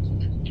with me.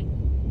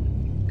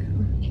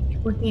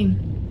 What game?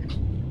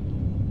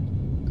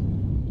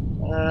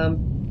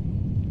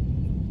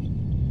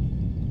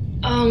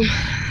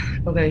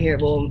 Okay, here,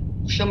 well,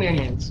 show me your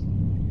hands.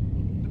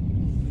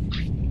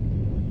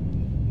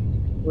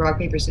 Rock,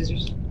 paper,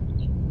 scissors.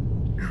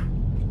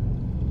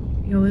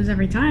 You'll lose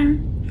every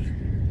time.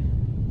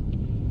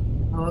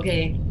 Oh,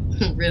 okay.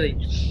 Really?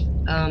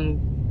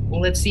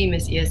 Well, let's see,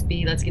 Miss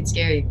ESB. Let's get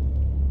scary.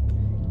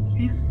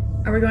 Okay.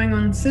 Are we going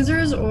on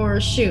scissors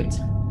or shoot?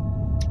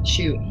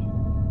 Shoot.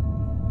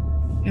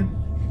 Okay.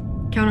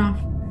 Count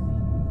off.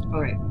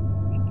 All right.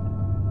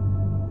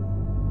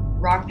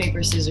 Rock,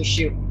 paper, scissors,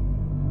 shoot.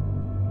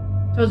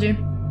 Told you.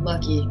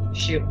 Lucky,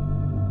 shoot.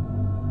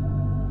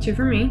 2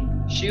 for me.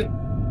 Shoot.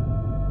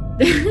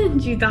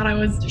 You thought I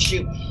was...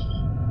 Shoot.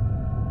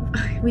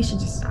 We should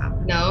just stop.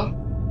 No.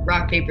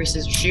 Rock, paper,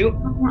 scissors, shoot.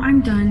 Oh, I'm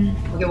done.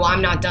 Okay, well,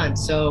 I'm not done.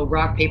 So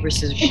rock, paper,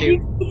 scissors, If shoot.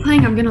 you keep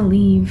playing, I'm gonna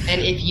leave. And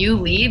if you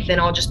leave, then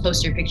I'll just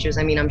post your pictures.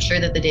 I mean, I'm sure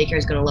that the daycare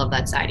is gonna love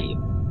that side of you.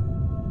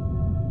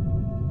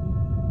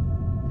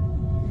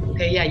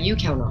 Okay, yeah, you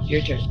count off.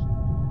 Your turn.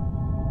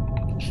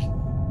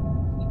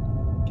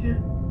 Okay.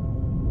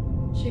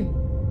 Shoot.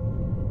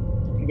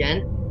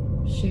 Again.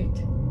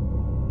 Shoot.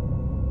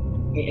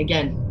 Okay,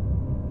 again.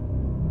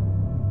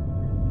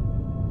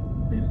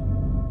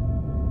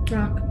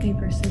 Rock,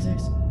 paper,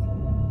 scissors.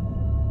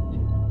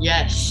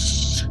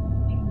 Yes.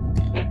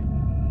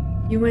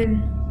 You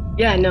win.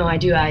 Yeah, no, I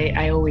do.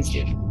 I always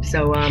do.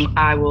 So,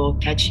 I will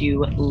catch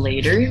you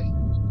later.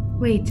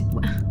 Wait.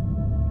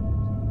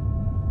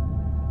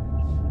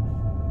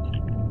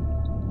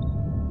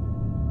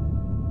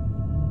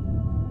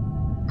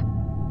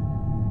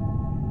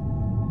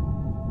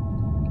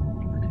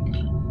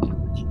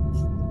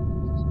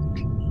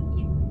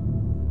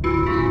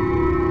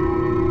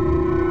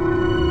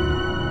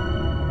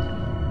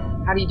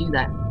 How do you do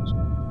that?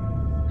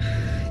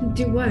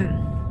 Do what?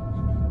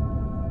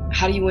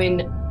 How do you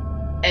win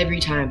every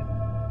time?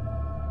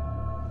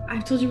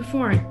 I've told you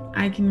before.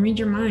 I can read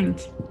your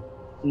mind.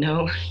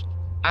 No,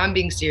 I'm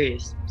being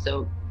serious.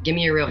 So give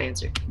me a real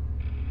answer.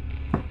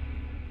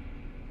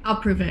 I'll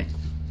prove it.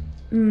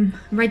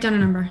 Write down a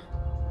number.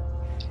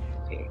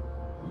 Okay.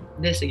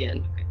 This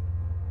again.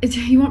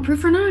 You want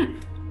proof or not?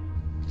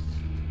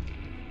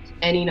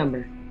 Any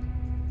number.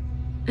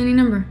 Any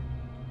number.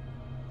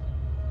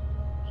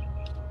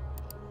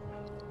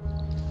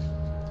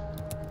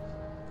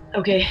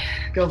 Okay,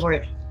 go for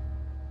it.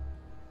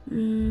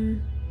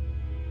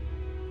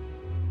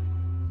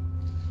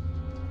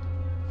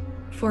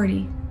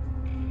 40.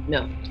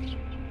 No.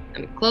 I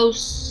mean,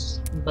 close,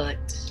 but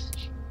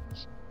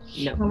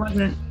no. What was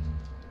it?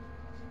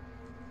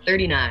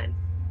 39.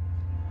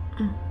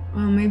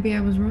 Well, maybe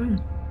I was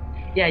wrong.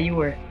 Yeah, you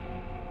were.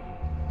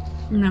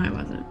 No, I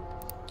wasn't.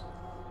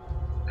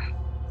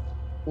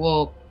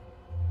 Well,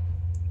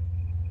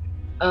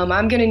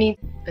 I'm gonna need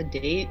a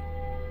date.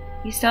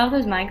 You still have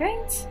those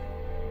migraines?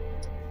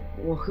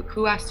 Well,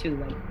 who asked who?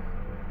 Like,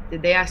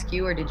 did they ask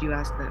you or did you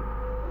ask them?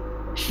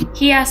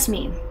 He asked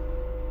me.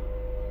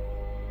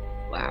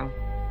 Wow.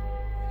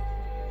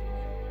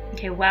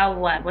 Okay, well,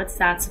 what? What's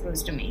that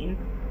supposed to mean?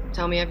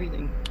 Tell me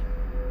everything.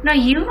 No,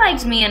 you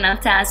liked me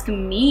enough to ask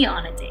me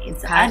on a date.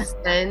 So Past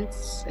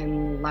tense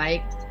and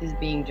liked is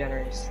being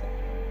generous.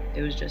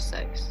 It was just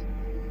sex.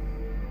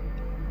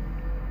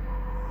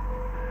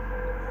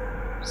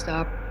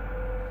 Stop.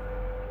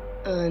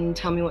 And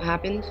tell me what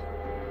happened.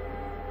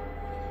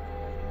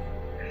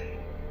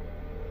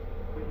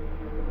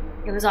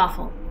 It was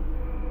awful.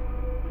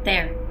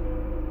 There.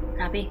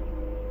 Happy?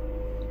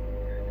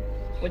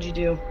 What'd you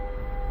do?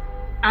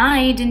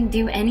 I didn't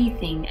do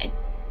anything.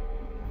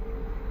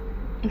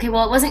 Okay,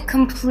 well, it wasn't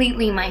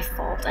completely my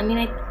fault. I mean,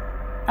 I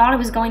thought it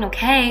was going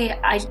okay.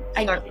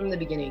 Start from the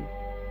beginning.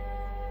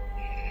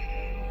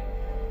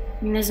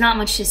 I mean, there's not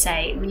much to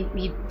say.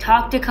 We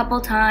talked a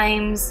couple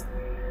times.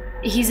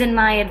 He's in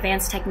my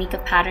advanced technique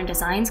of pattern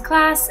designs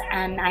class,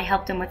 and I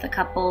helped him with a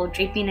couple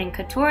draping and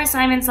couture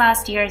assignments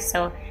last year,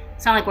 so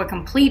it's not like we're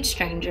complete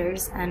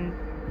strangers. And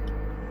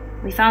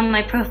we found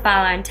my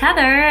profile on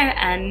Tether,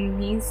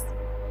 and he's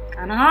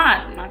kind of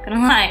hot, I'm not gonna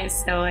lie.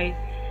 So I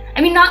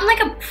mean, not in like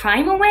a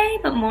primal way,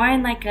 but more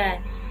in like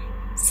a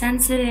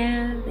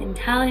sensitive,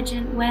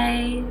 intelligent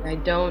way. I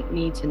don't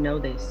need to know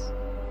this.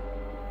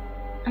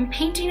 I'm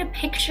painting a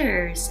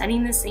picture,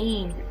 setting the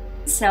scene.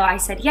 So I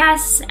said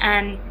yes,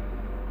 and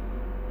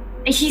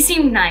he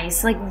seemed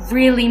nice, like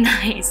really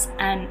nice.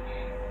 And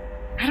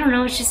I don't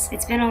know,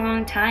 it's been a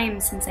long time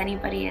since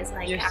anybody has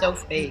like... You're so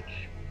fake.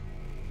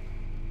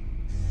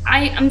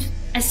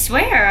 I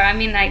swear, I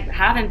mean, I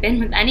haven't been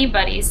with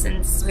anybody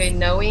since... Okay,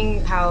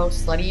 knowing how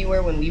slutty you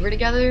were when we were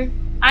together...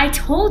 I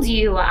told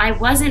you, I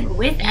wasn't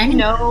with any... You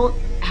know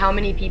how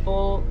many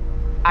people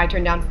I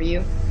turned down for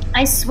you?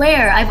 I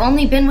swear, I've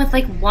only been with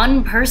like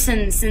one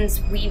person since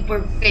we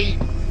were... Okay,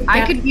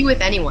 I could be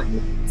with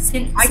anyone.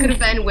 I could have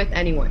been with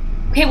anyone.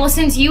 Okay, well,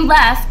 since you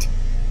left,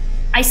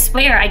 I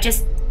swear, I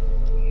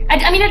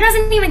mean, it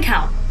doesn't even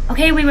count.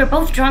 Okay, we were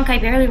both drunk, I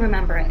barely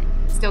remember it.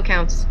 Still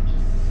counts.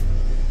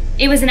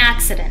 It was an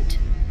accident.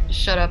 Just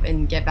shut up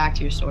and get back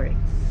to your story.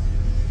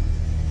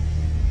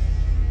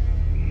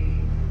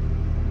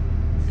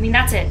 I mean,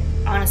 that's it.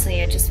 Honestly,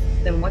 it just...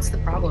 Then what's the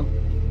problem?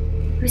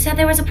 Who said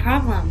there was a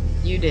problem?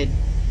 You did.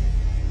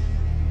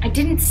 I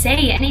didn't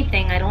say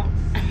anything. I don't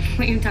know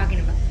what you're talking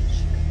about.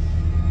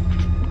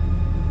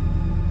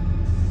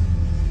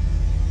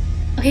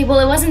 Okay, well,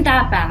 it wasn't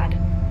that bad.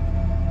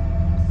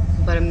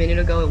 But a minute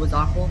ago, it was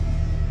awful.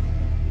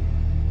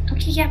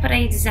 Okay, yeah, but I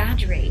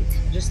exaggerate.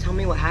 Just tell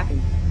me what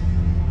happened.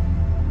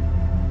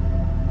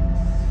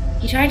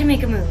 He tried to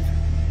make a move.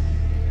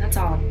 That's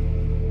all. I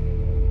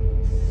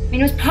mean,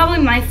 it was probably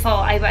my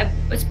fault. I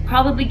was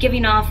probably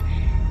giving off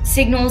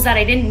signals that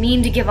I didn't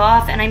mean to give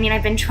off, and I mean,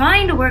 I've been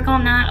trying to work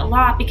on that a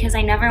lot because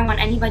I never want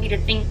anybody to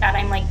think that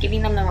I'm like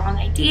giving them the wrong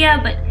idea,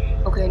 but...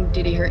 Okay,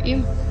 did he hurt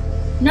you?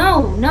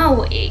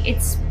 No,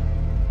 it's...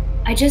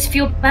 I just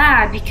feel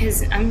bad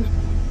because I'm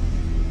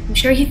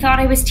sure he thought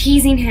I was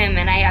teasing him,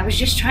 and I was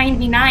just trying to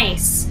be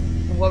nice.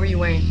 What were you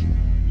wearing?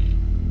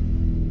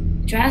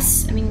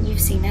 Dress? I mean,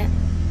 you've seen it.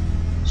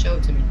 Show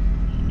it to me.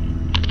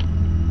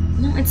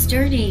 No, it's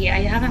dirty.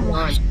 I haven't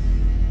washed.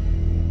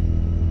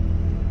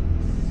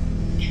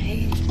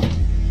 Okay.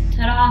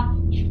 Ta-da.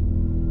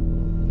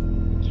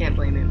 Can't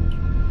blame him.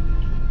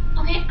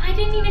 Okay, I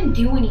didn't even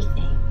do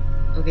anything.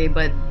 Okay,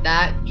 but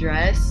that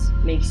dress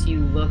makes you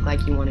look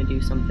like you want to do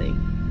something.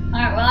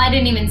 Alright, well, I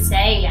didn't even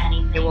say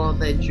anything. Okay, well,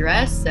 the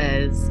dress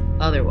says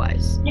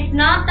otherwise. It's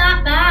not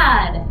that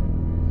bad.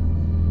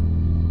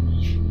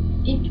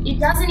 It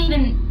doesn't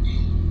even...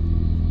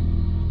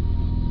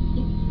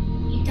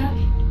 It does...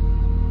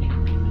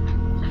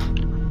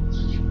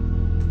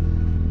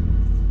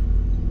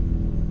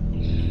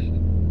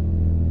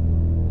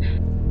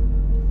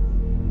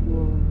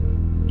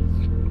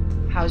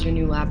 How's your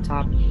new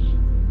laptop?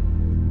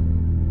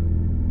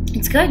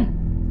 It's good.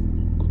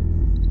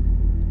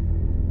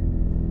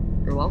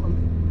 You're welcome.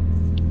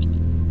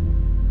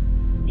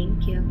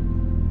 Thank you.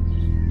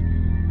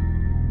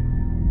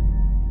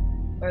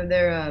 Are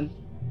there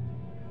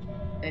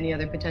any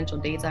other potential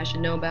dates I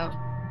should know about?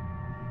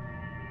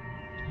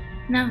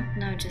 No,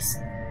 just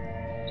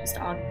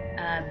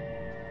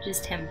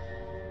him.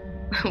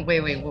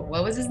 Wait,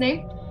 what was his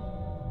name?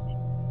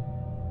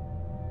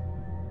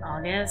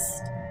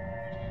 August.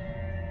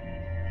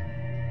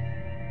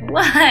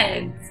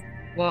 What?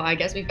 Well, I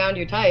guess we found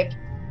your type.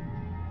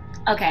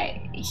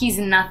 Okay, he's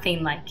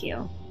nothing like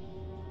you.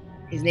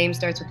 His name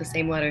starts with the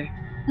same letter.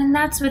 And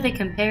that's where the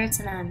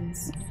comparison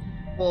ends.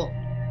 Well,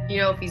 you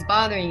know, if he's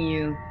bothering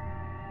you,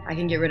 I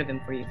can get rid of him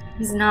for you.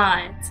 He's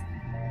not.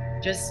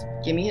 Just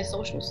give me his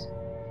socials.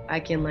 I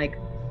can, like,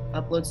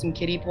 upload some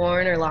kiddie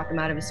porn or lock him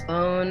out of his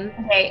phone.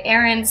 Okay,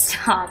 Aaron,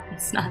 stop.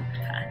 It's not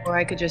bad. Or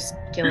I could just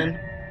kill him.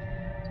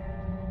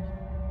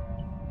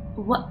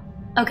 What?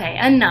 Okay,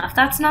 enough.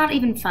 That's not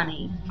even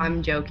funny.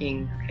 I'm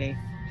joking, okay?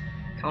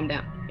 Calm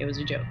down. It was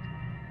a joke.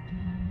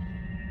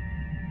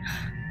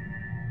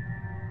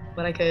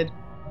 But I could.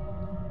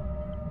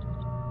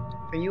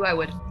 For you, I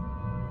would.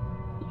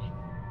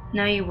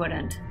 No, you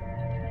wouldn't.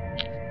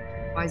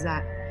 Why's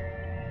that?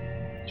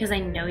 Because I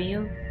know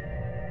you.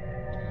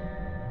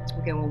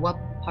 Okay, well, what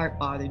part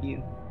bothered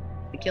you?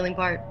 The killing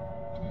part?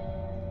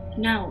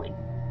 No.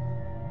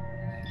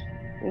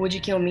 Would you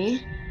kill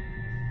me?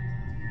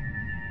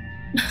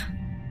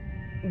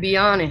 Be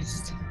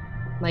honest.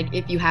 Like,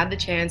 if you had the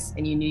chance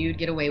and you knew you'd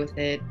get away with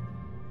it,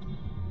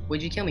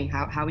 would you kill me?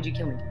 How would you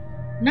kill me?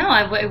 No,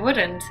 I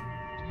wouldn't.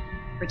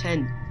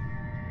 Pretend.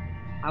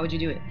 How would you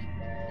do it?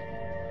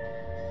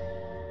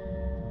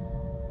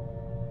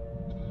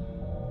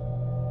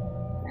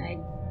 I'd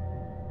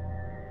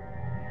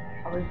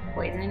probably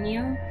poison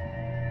you.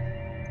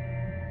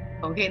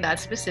 Okay,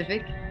 that's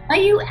specific. Oh,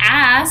 you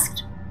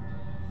asked.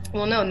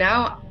 Well, no,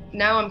 now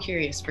I'm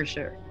curious for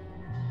sure.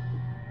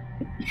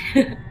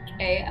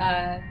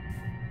 Okay,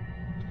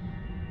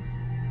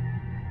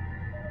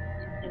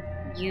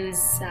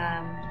 use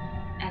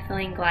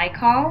ethylene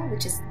glycol,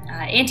 which is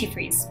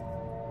antifreeze.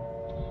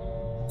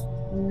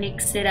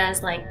 Mix it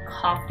as like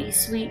coffee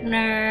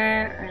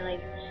sweetener, or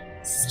like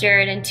stir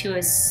it into a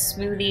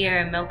smoothie or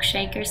a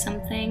milkshake or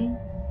something.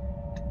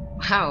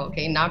 Wow,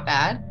 okay, not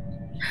bad.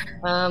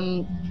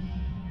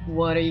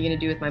 What are you gonna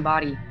do with my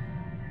body?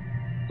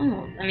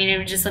 Oh, I mean, it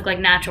would just look like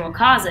natural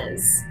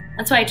causes.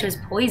 That's why I chose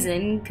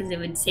poison, because it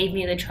would save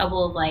me the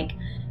trouble of like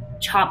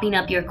chopping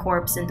up your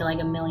corpse into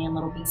like a million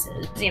little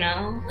pieces, you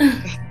know?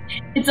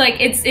 It's like,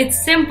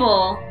 it's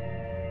simple,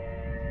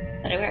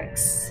 but it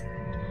works.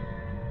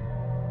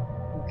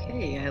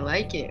 Okay, I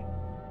like it.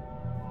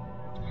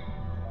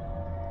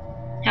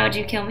 How would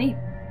you kill me?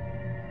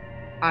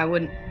 I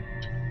wouldn't.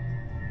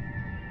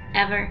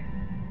 Ever?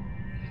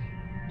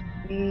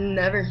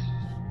 Never.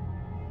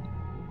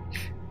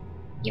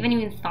 You haven't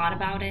even thought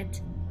about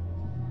it?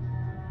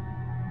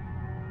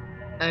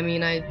 I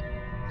mean, I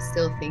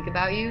still think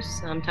about you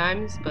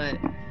sometimes, but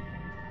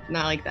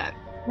not like that.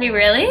 Wait,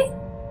 really?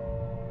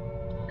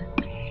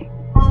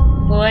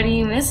 What do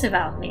you miss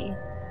about me?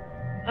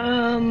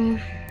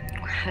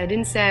 I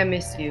didn't say I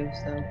missed you,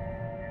 so.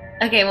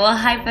 Okay, well,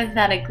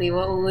 hypothetically,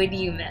 what would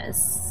you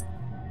miss?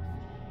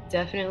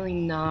 Definitely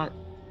not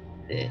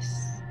this.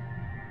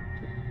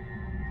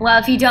 Well,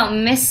 if you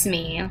don't miss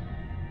me,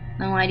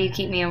 then why do you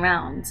keep me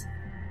around?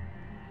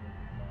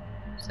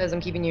 Says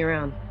I'm keeping you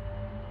around.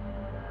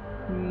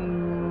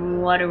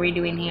 What are we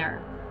doing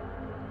here?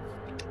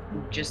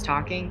 Just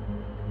talking.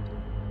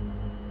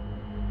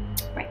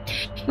 Right.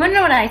 You wanna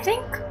know what I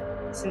think?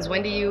 Since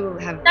when do you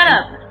have... Shut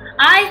up.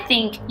 I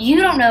think you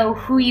don't know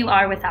who you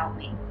are without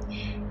me.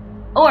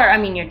 Or, I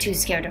mean, you're too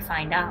scared to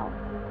find out.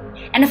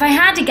 And if I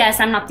had to guess,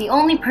 I'm not the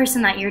only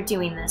person that you're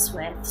doing this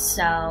with,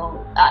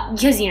 so...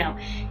 because, you know,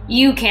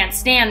 you can't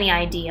stand the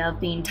idea of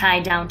being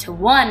tied down to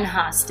one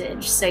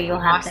hostage, so you'll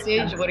have to...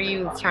 Hostage? What are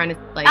you trying to,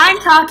 like... I'm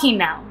talking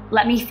now.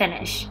 Let me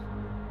finish.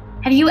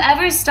 Have you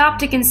ever stopped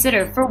to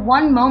consider for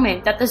one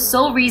moment that the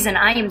sole reason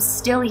I am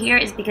still here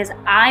is because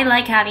I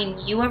like having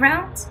you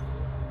around?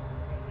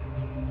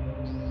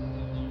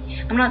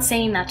 I'm not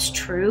saying that's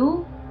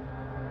true,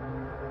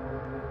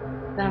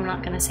 but I'm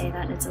not gonna say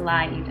that it's a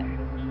lie either.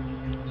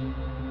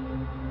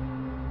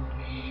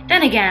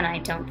 Then again, I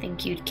don't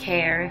think you'd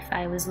care if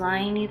I was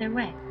lying either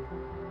way.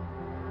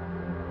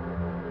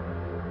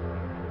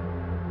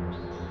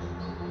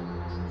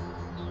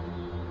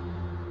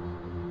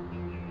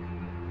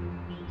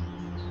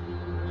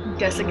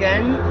 Guess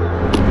again?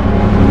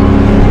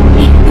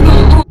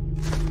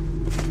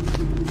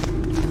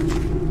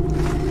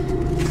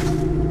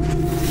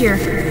 Here,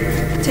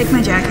 take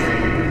my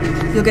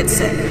jacket. You'll get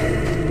sick.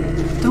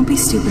 Don't be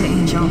stupid,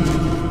 Angel.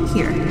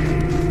 Here.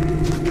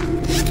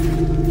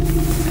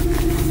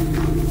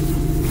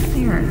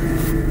 There.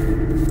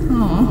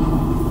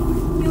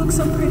 Oh, you look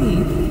so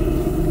pretty.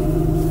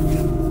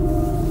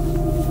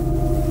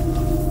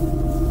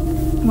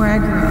 Where I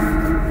grew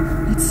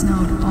up, it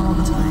snowed all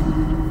the time.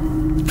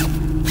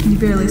 You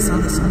barely saw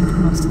the sun for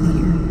most of the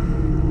year.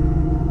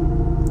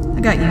 I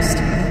got used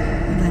to it,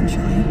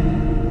 eventually.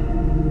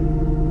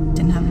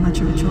 Didn't have much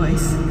of a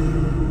choice.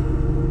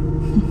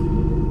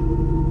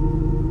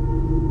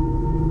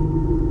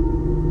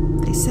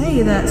 They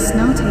say that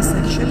snow tastes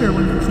like sugar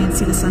when you can't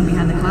see the sun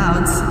behind the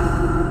clouds.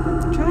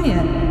 Try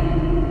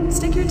it.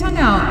 Stick your tongue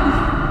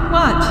out.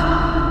 Watch.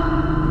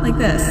 Like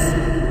this.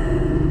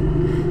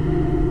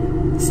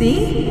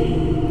 See?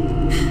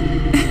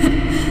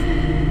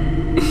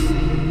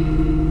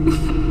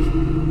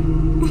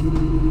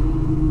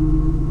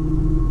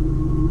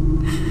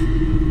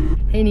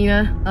 Hey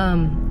Nina,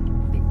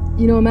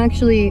 you know, I'm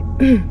actually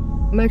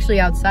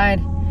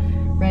outside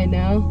right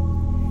now.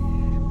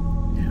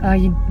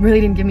 You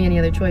really didn't give me any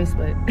other choice,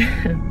 but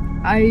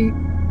I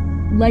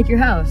like your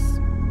house.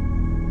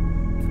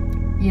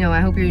 You know,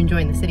 I hope you're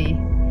enjoying the city.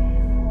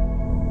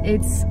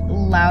 It's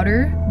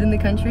louder than the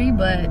country,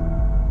 but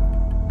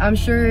I'm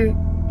sure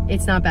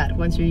it's not bad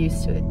once you're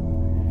used to it.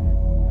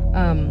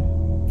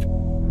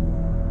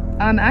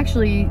 I'm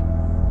actually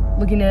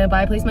looking to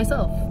buy a place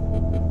myself.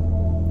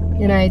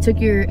 And I took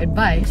your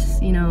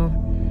advice, you know,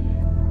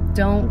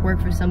 don't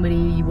work for somebody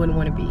you wouldn't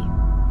want to be.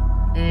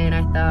 And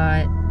I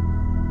thought,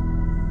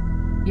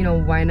 you know,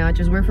 why not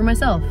just work for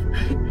myself?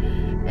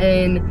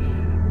 And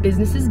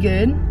business is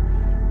good.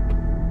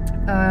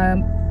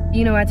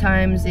 you know, at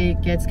times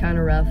it gets kind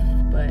of rough,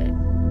 but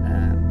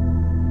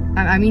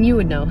I mean, you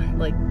would know.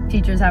 Like,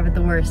 teachers have it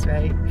the worst,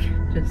 right?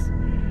 Just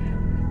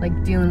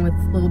like dealing with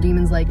little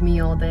demons like me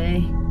all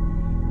day.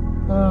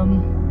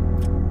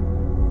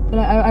 But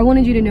I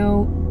wanted you to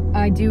know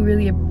I do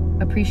really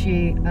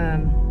appreciate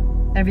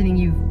everything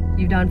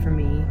you've done for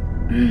me.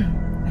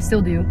 I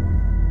still do.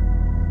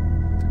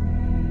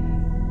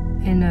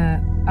 And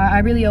I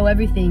really owe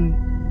everything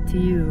to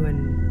you.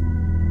 And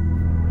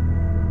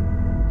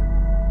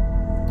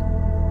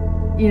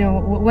you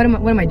know, what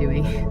am I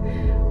doing?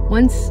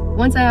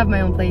 Once I have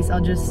my own place,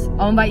 I'll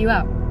invite you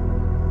out.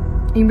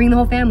 You can bring the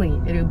whole family.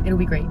 It'll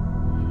be great.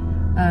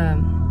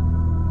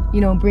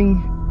 You know,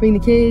 bring the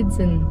kids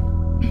and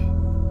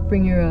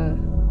bring your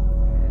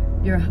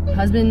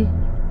husband,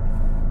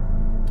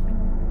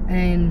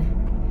 and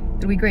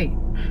it'll be great.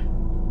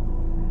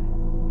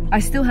 I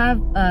still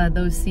have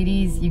those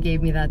CDs you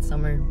gave me that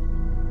summer.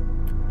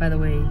 By the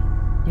way,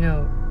 you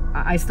know,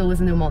 I still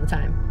listen to them all the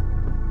time.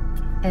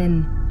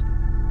 And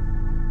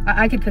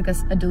I could cook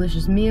us a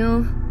delicious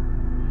meal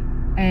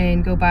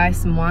and go buy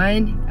some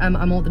wine.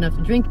 I'm old enough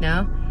to drink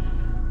now.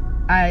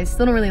 I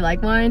still don't really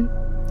like wine,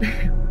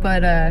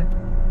 but I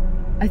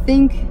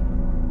think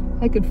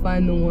I could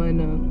find the one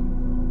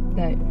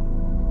that,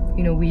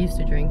 you know, we used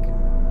to drink.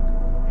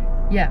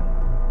 Yeah,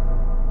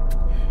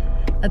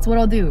 that's what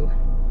I'll do.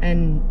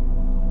 And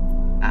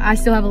I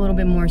still have a little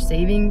bit more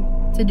saving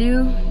to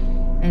do,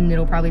 and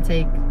it'll probably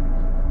take,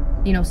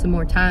 you know, some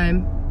more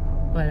time,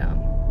 but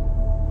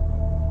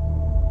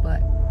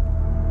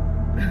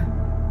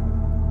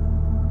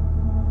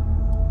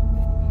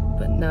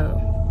no.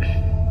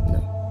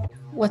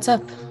 What's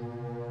up?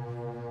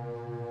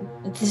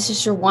 This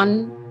is your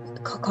one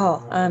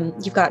call.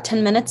 You've got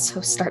 10 minutes,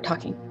 so start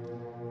talking.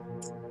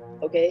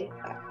 Okay,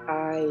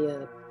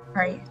 All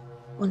right,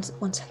 one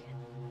second.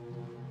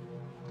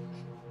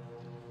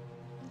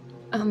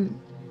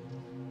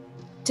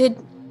 Did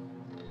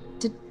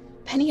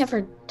Penny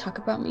ever talk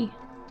about me?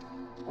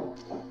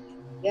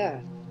 Yeah,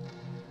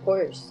 of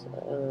course.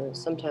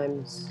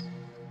 Sometimes.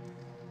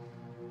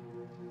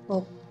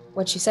 Well,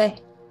 what'd she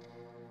say?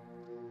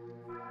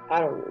 I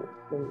don't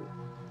know.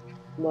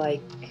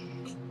 Like,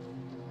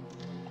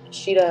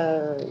 she'd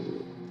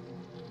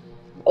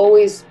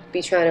always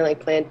be trying to like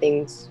plan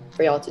things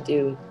for y'all to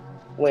do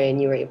when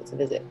you were able to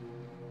visit.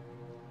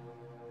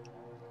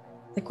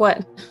 Like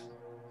what?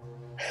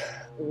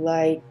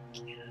 Like,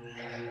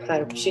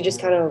 she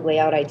just kind of lay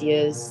out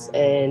ideas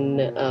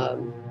and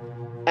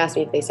asked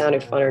me if they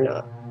sounded fun or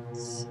not.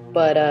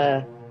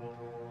 But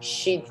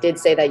she did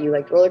say that you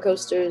liked roller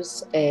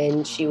coasters,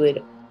 and she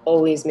would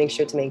always make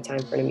sure to make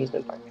time for an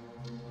amusement park.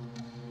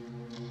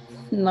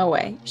 No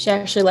way. She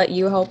actually let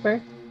you help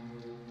her?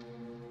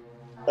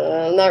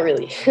 Not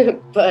really,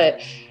 but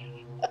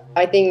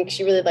I think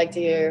she really liked to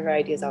hear her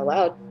ideas out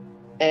loud,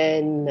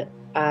 and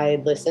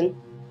I'd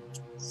listen.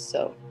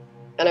 So,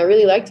 and I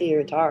really like to hear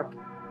her talk.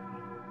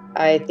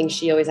 I think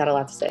she always had a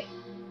lot to say.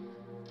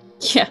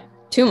 Yeah,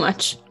 too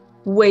much.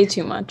 Way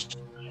too much.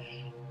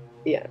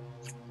 Yeah.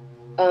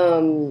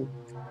 Can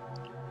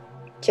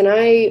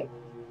I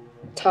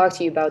talk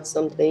to you about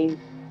something,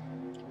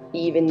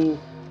 even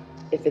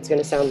if it's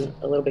gonna sound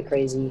a little bit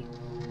crazy?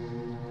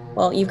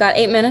 Well, you've got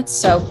 8 minutes,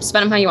 so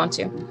spend them how you want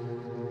to.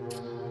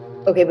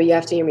 Okay, but you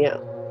have to hear me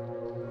out.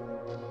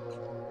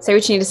 Say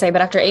what you need to say,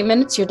 but after 8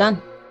 minutes, you're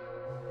done.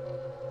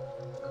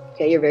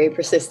 Okay, you're very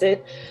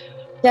persistent.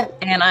 Yeah,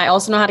 and I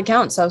also know how to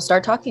count, so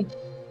start talking.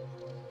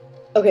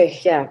 Okay,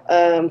 yeah.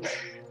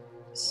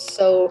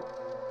 So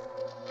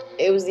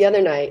it was the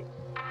other night,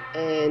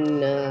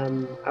 and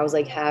I was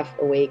like half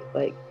awake,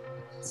 like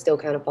still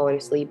kind of falling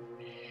asleep.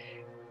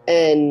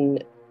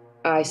 And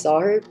I saw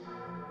her,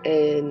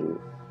 and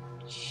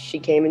she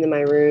came into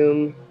my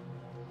room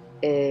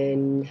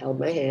and held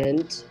my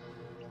hand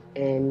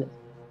and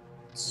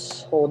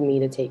told me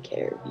to take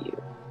care of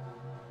you.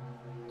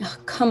 Oh,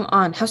 come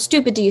on. How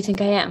stupid do you think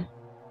I am?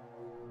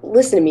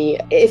 Listen to me.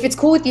 If it's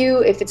cool with you,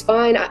 if it's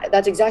fine,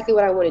 that's exactly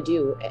what I want to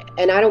do.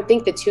 And I don't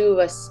think the two of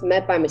us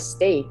met by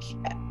mistake.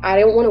 I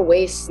don't want to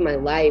waste my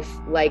life,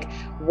 like,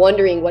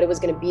 wondering what it was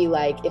going to be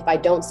like if I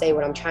don't say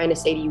what I'm trying to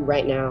say to you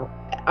right now.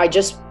 I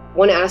just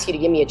want to ask you to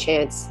give me a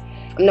chance.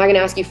 I'm not going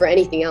to ask you for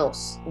anything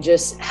else.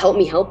 Just help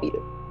me help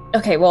you.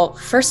 Okay, well,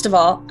 first of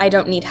all, I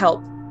don't need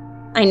help.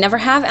 I never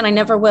have and I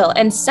never will.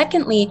 And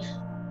secondly,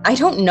 I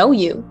don't know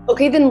you.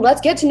 Okay, then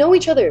let's get to know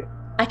each other.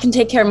 I can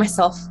take care of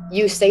myself.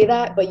 You say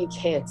that, but you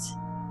can't.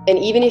 And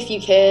even if you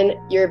can,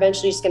 you're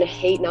eventually just going to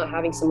hate not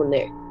having someone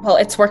there. Well,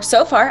 it's worked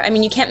so far. I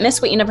mean, you can't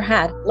miss what you never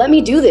had. Let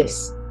me do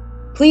this.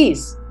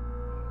 Please.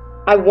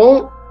 I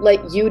won't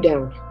let you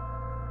down.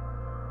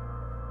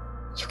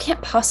 You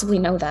can't possibly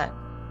know that.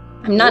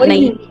 I'm not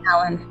naive,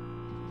 Alan.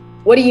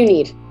 What do you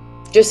need?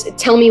 Just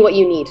tell me what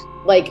you need.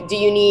 Like, do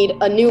you need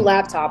a new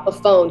laptop, a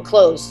phone,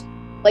 clothes?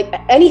 Like,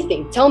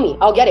 anything. Tell me.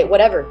 I'll get it.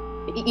 Whatever.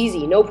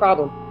 Easy. No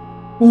problem.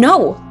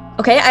 No.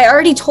 Okay? I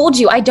already told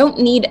you I don't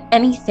need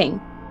anything.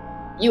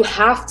 You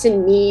have to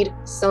need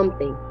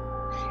something.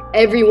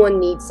 Everyone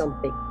needs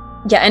something.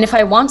 Yeah, and if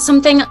I want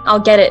something, I'll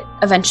get it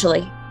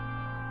eventually.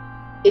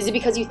 Is it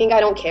because you think I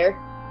don't care?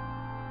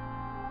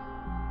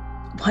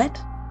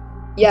 What?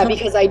 Yeah,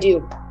 because I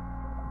do.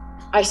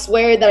 I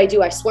swear that I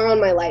do. I swear on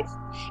my life.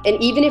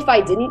 And even if I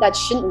didn't, that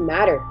shouldn't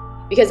matter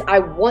because I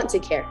want to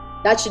care.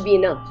 That should be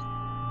enough.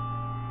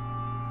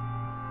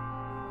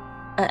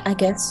 I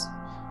guess.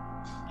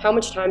 How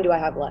much time do I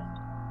have left?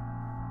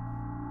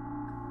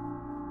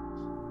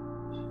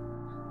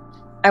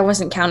 I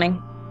wasn't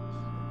counting.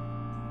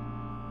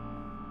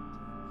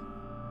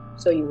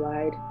 So you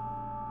lied?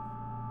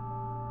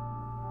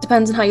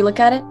 Depends on how you look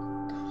at it.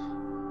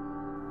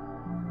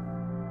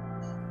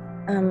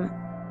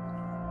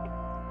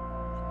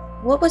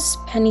 What was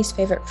Penny's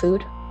favorite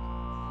food?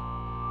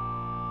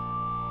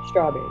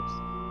 Strawberries.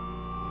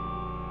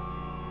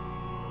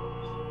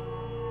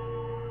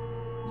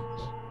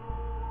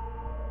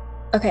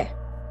 Okay.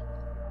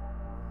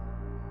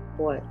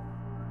 What?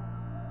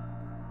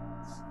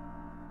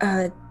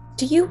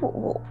 Do you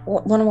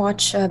want to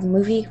watch a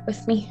movie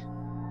with me?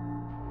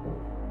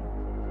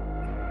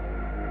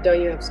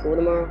 Don't you have school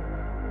tomorrow?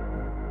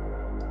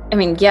 I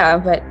mean, yeah,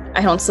 but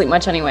I don't sleep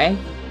much anyway.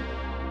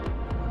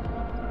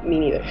 Me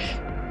neither.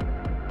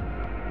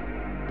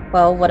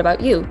 Well, what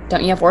about you?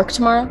 Don't you have work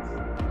tomorrow?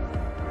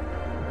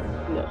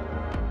 No.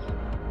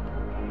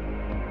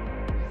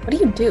 What do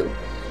you do?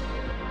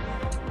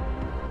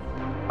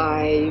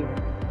 I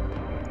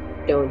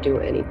don't do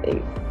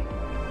anything.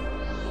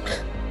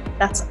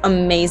 That's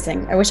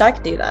amazing. I wish I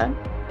could do that.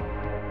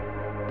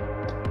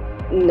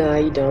 No,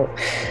 you don't.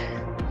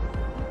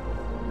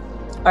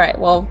 All right,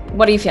 well,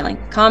 what are you feeling?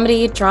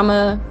 Comedy,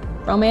 drama,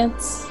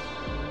 romance?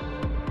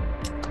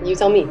 You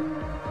tell me.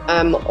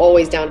 I'm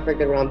always down for a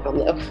good rom-com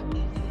though.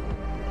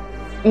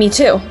 Me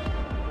too.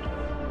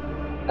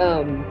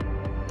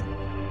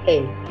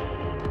 Hey.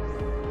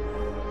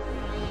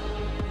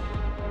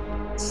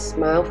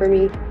 Smile for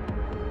me.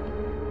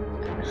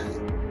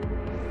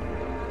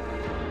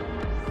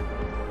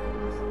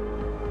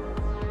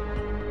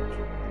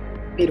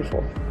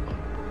 Beautiful.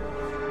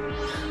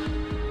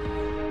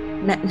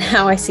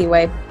 Now I see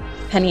why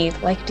Penny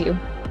liked you.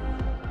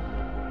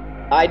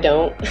 I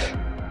don't.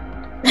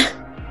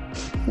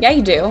 Yeah,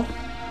 you do.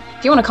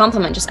 If you want a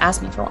compliment, just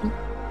ask me for one.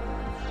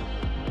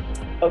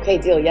 Okay,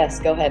 deal. Yes,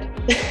 go ahead.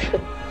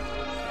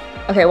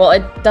 Okay, well,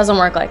 it doesn't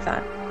work like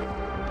that.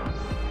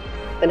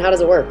 Then how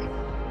does it work?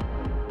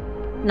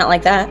 Not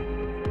like that.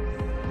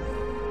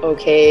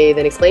 Okay,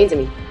 then explain to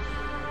me.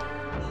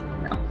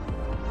 No.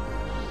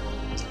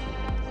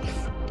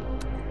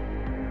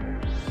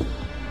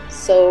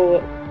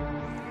 So,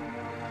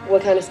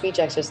 what kind of speech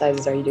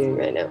exercises are you doing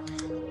right now?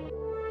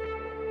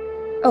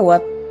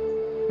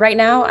 Oh, right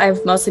now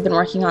I've mostly been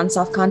working on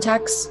soft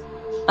contacts.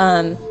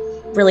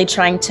 Really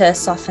trying to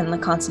soften the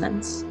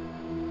consonants.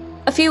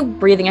 A few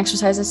breathing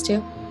exercises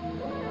too.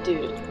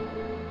 Dude,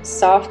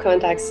 soft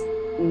contacts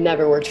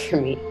never worked for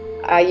me.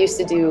 I used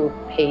to do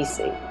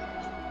pacing.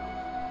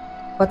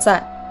 What's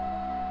that?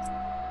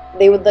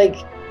 They would like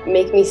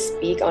make me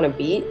speak on a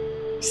beat.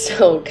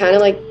 So kind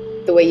of like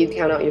the way you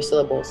count out your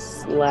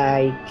syllables,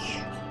 like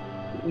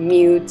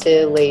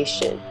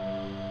mutilation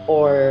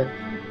or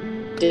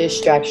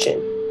distraction.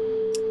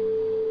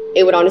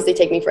 It would honestly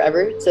take me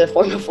forever to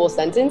form a full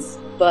sentence,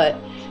 but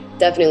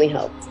definitely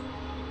helped.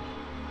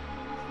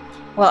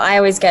 Well, I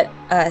always get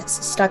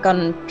stuck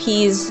on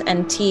P's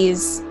and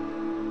T's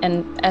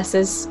and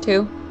S's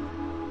too.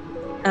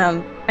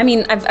 I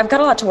mean, I've got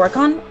a lot to work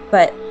on,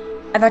 but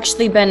I've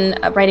actually been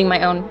writing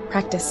my own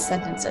practice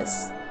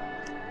sentences.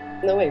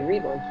 No way,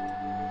 read one.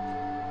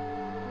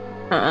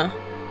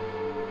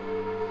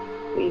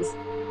 Please.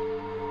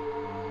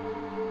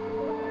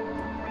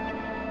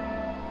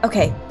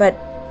 Okay, but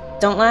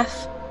don't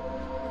laugh.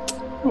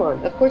 Come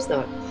on, of course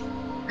not.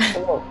 I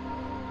won't.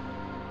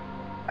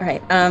 All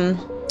right,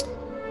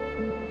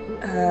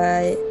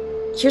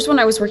 here's one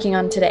I was working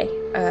on today.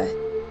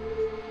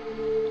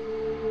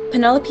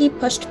 Penelope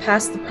pushed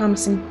past the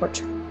promising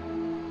portrait.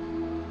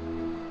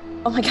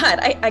 Oh my god,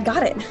 I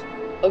got it.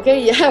 Okay,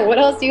 yeah, what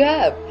else do you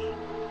have?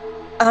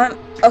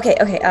 Okay,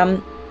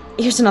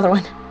 here's another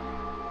one.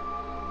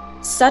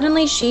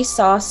 Suddenly she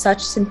saw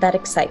such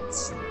synthetic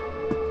sights.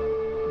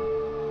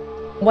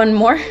 One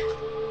more?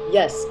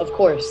 Yes, of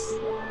course.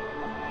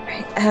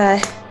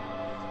 Right,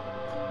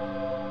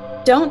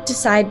 don't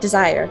decide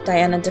desire,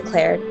 Diana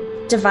declared.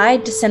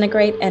 Divide,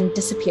 disintegrate, and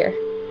disappear.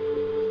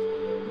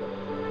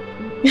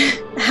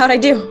 How'd I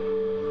do?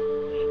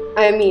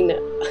 I mean,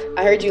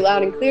 I heard you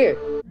loud and clear.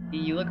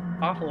 You look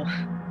awful.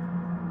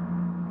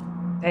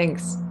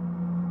 Thanks.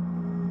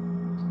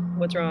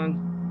 What's wrong?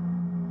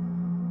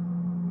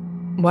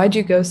 Why'd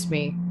you ghost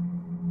me?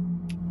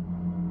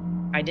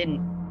 I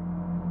didn't.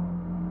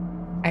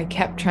 I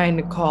kept trying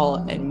to call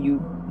and you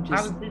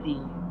just... I was busy.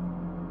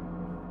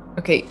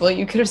 Okay, well,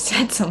 you could have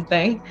said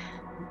something.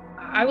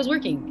 I was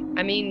working.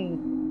 I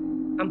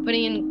mean, I'm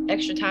putting in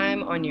extra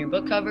time on your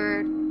book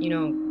cover. You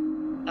know,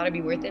 thought it'd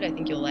be worth it. I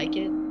think you'll like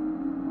it.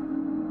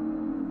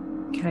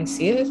 Can I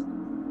see it?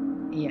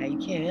 Yeah, you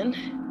can.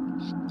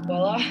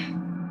 Voila.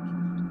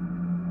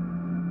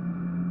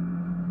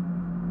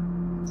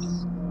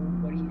 So,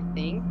 what do you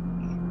think?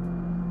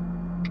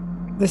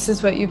 This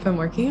is what you've been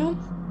working on?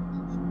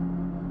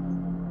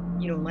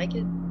 You don't like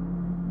it?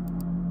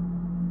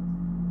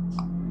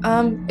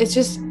 It's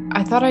just,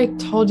 I thought I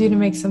told you to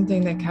make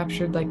something that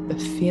captured like the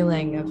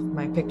feeling of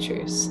my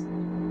pictures.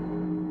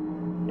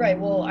 Right,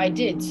 well, I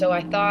did. So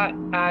I thought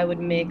I would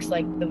mix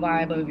like the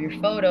vibe of your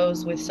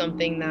photos with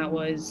something that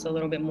was a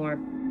little bit more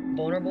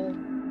vulnerable.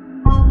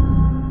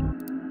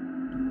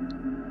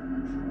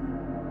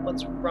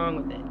 What's wrong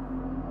with it?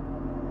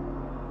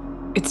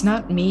 It's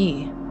not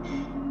me.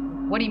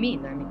 What do you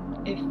mean? I mean,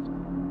 if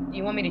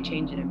you want me to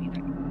change it, I mean,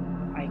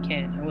 I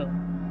can, I will.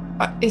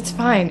 It's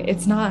fine.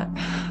 It's not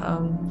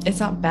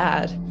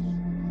bad.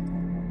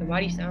 Then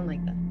why do you sound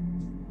like that?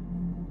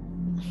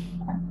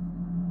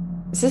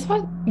 Is this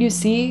what you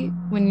see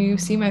when you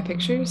see my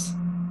pictures?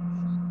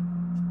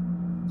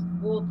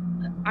 Well,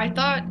 I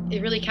thought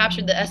it really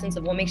captured the essence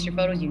of what makes your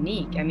photos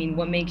unique. I mean,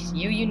 what makes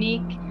you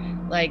unique,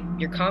 like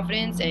your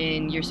confidence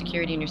and your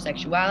security in your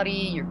sexuality,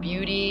 your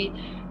beauty.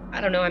 I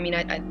don't know. I mean,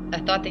 I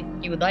thought that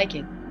you would like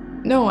it.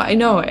 No, I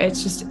know.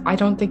 It's just, I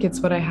don't think it's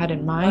what I had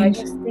in mind.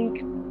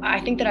 I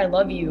think that I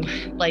love you.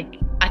 Like,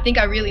 I think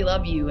I really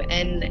love you,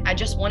 and I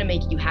just want to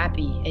make you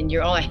happy. And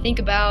you're all I think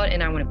about,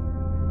 and I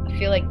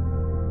feel like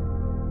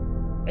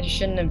I just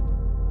shouldn't have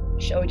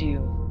showed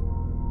you.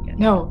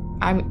 No,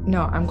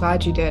 I'm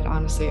glad you did.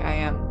 Honestly, I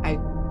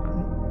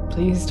am.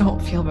 Please don't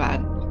feel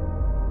bad.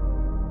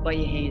 But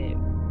you hate it.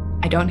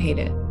 I don't hate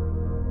it.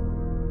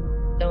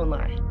 Don't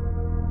lie.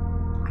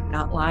 I'm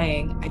not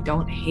lying. I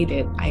don't hate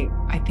it. I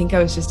think I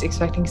was just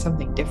expecting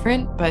something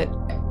different, but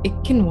it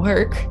can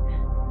work.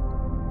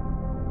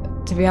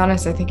 To be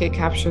honest, I think it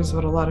captures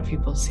what a lot of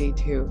people see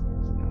too.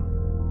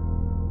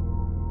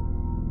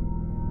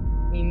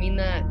 You mean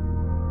that?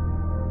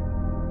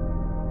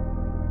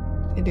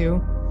 I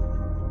do.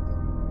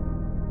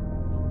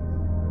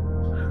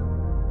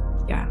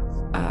 Yeah,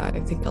 I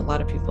think a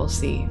lot of people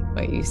see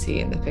what you see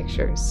in the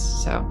pictures,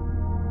 so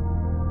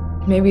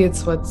maybe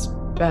it's what's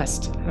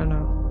best. I don't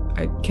know.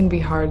 It can be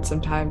hard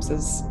sometimes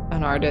as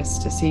an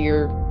artist to see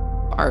your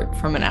art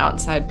from an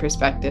outside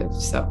perspective,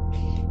 so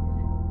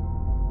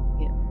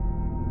yeah.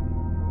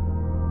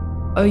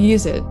 I'll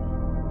use it.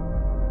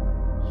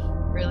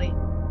 Really?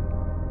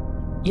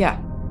 Yeah,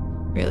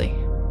 really.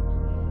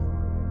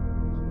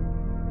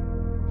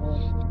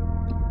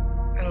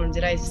 I don't know,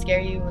 did I scare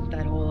you with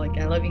that whole like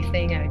I love you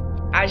thing?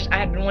 I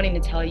had been wanting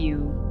to tell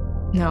you.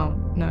 No,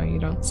 you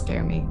don't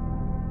scare me.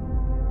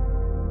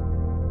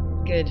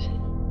 Good.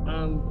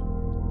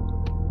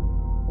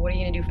 What are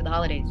you gonna do for the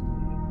holidays?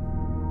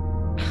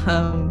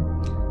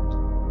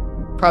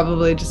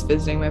 Probably just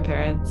visiting my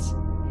parents.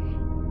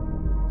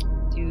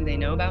 Do they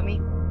know about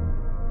me?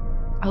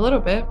 A little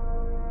bit.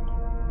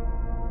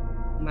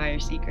 Am I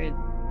your secret?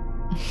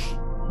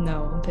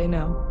 No, they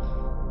know.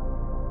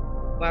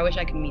 Well, I wish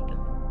I could meet them.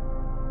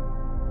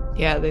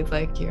 Yeah, they'd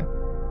like you.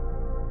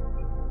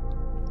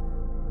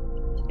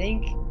 You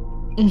think?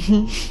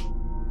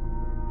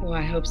 Mm-hmm. Well,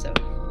 I hope so.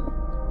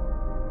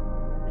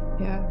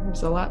 Yeah,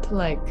 there's a lot to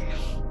like.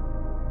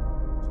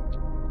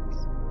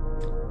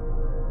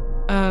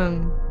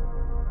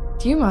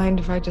 Do you mind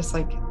if I just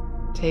like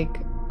take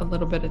a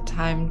little bit of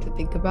time to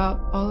think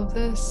about all of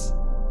this?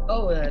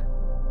 Oh,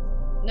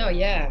 no,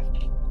 yeah,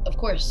 of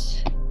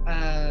course.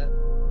 I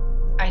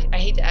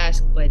hate to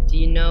ask, but do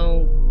you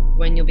know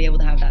when you'll be able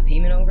to have that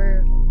payment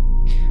over?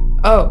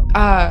 Oh,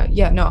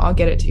 yeah, no, I'll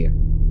get it to you.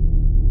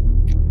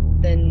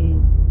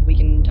 Then we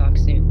can talk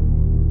soon.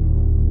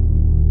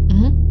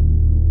 Mm-hmm.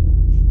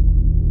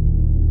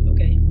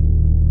 Okay.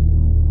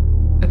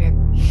 Okay.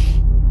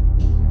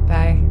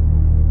 Bye.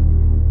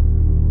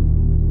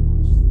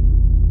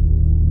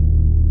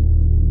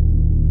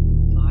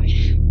 Bye.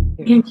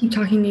 I can't keep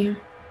talking to you.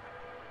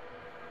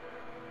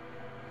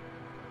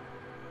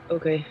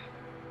 Okay.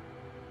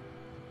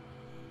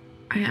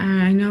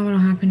 I know what'll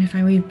happen if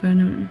I leave, but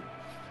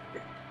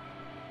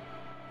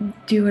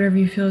do whatever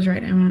you feel is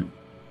right. I won't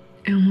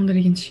hold it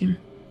against you.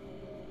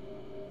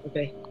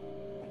 Okay.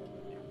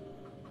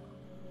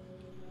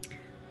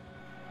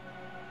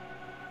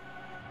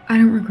 I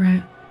don't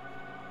regret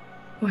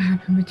what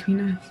happened between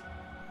us.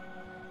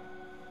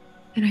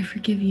 And I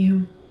forgive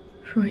you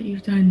for what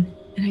you've done.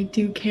 And I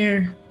do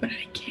care, but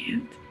I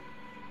can't.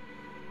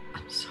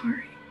 I'm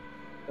sorry.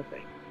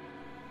 Okay.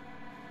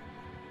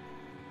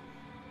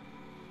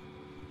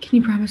 Can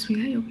you promise me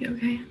that you'll be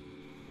okay?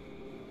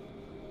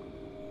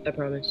 I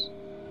promise.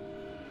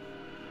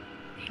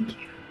 Thank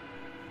you.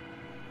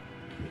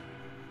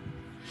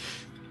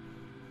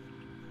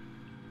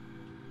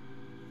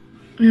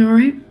 Are you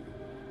alright?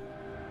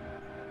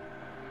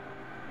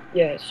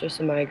 Yeah, it's just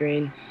a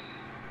migraine.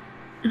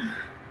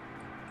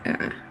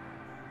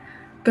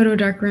 Go to a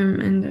dark room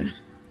and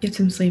get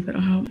some sleep.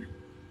 It'll help.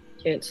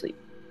 Can't sleep.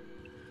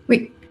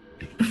 Wait,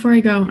 before I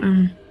go,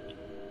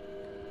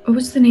 what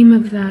was the name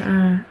of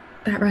that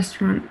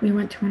restaurant we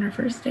went to on our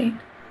first date?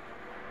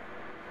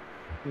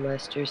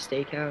 Lester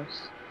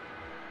Steakhouse.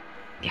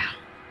 Yeah.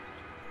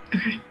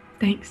 Okay,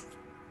 thanks.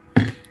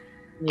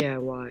 Yeah,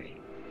 why?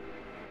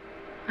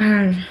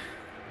 I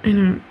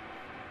know.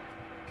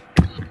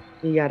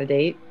 You got a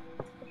date?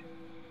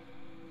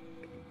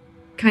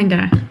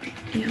 Kinda.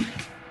 Yeah.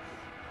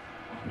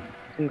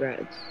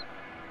 Congrats.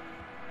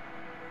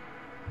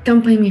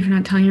 Don't blame me for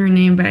not telling you her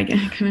name, but I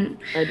couldn't.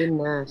 I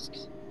didn't ask.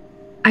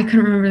 I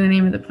couldn't remember the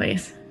name of the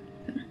place.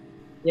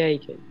 Yeah, you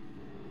could.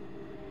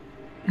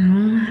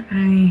 No,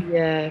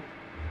 Yeah,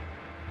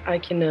 I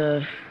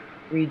can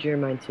read your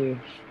mind too.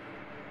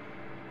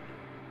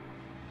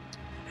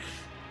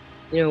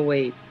 You know,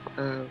 wait.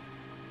 Let's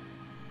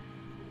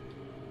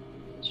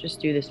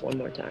just do this one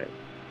more time.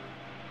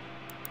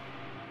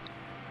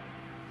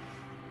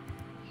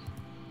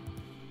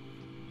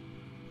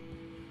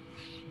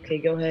 Okay,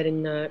 go ahead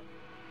and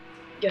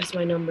guess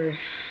my number.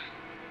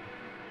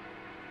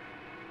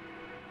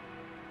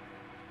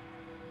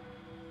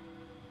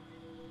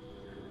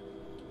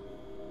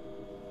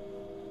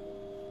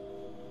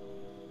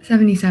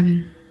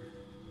 $77.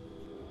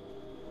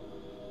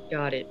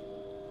 Got it.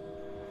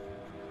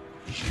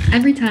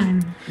 Every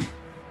time.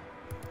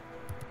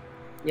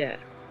 Yeah.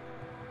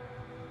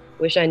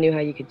 Wish I knew how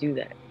you could do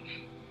that.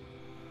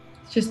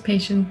 It's just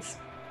patience.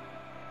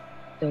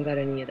 Don't got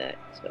any of that,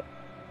 so.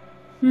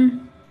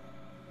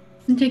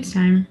 It takes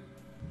time.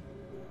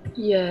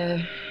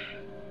 Yeah.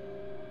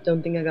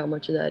 Don't think I got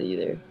much of that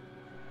either.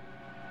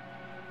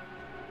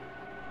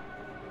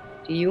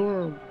 Do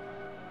you,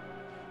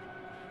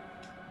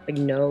 like,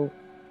 know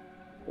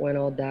when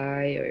I'll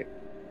die, or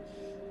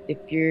if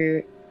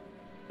your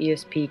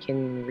ESP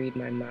can read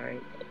my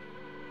mind,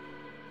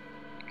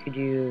 could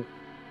you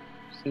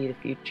see the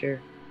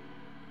future?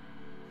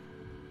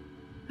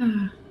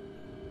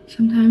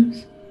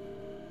 Sometimes.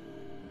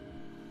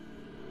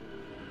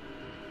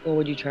 Well,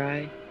 would you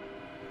try?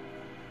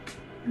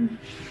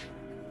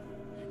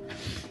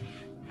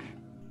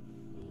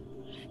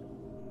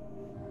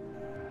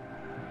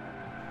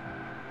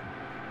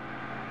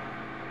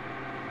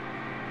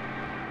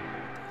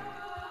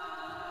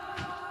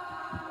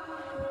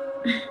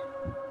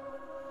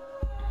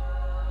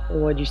 Well,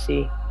 what'd you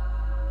see?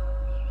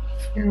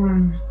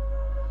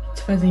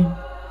 It's fuzzy.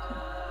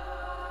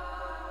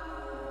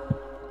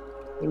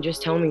 And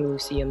just tell me,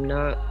 Lucy, I'm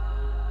not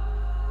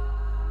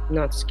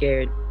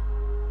scared.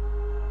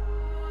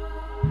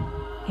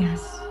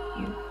 Yes,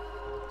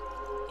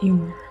 you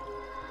were.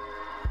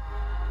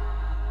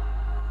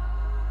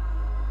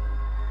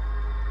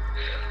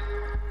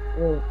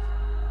 Well,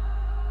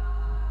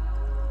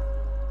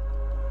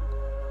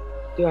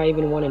 do I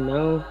even want to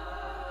know?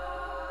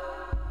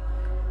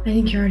 I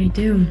think you already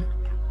do.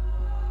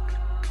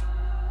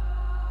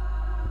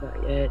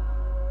 Not yet.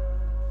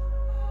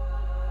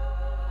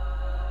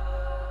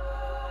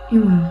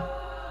 You will.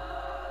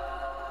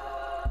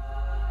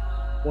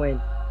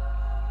 When?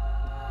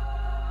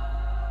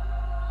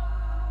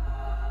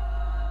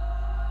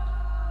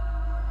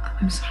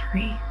 I'm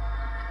sorry.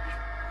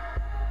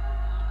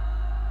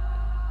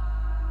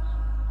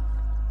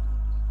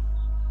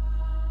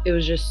 It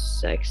was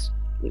just sex,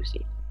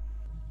 Lucy.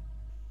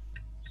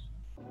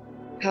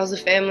 How's the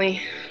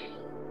family?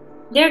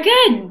 They're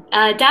good.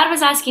 Dad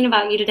was asking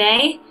about you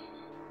today.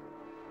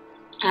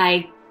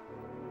 I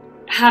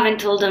haven't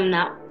told him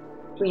that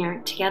we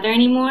aren't together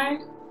anymore.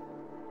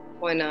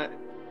 Why not?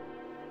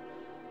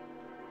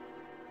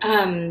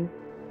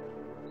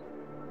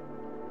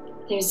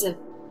 There's a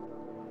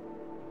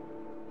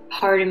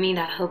part of me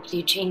that hoped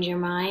you'd change your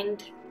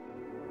mind.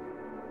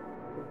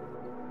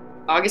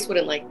 August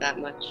wouldn't like that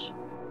much.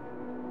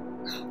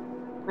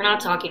 We're not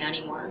talking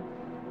anymore.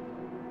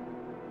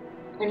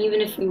 And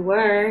even if we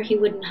were, he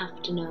wouldn't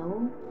have to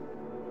know.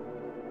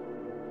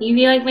 You'd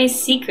be like my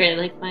secret,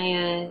 like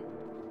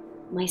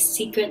my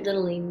secret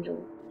little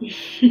angel.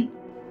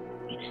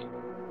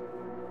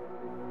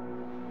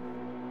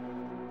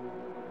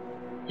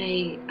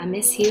 I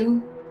miss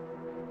you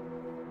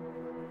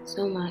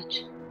so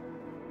much.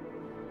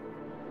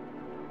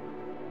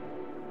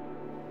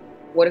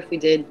 What if we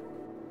did?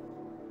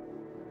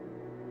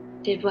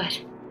 Did what?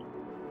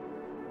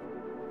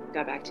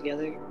 Got back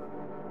together?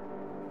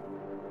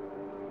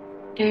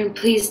 Aaron,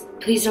 please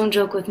don't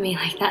joke with me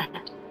like that.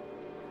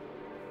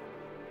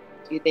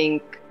 Do you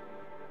think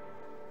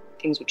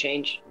things would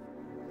change?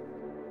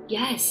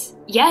 Yes.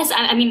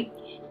 I mean,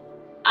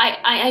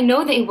 I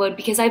know they would,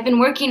 because I've been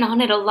working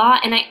on it a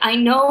lot, and I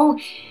know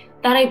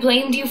that I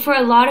blamed you for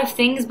a lot of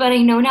things, but I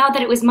know now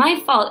that it was my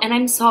fault, and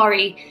I'm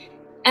sorry.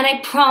 And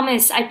I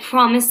promise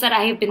that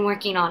I have been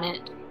working on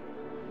it.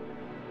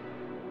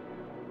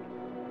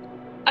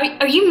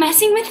 Are you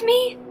messing with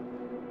me?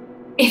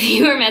 If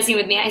you are messing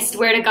with me, I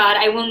swear to God,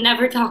 I will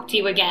never talk to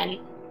you again.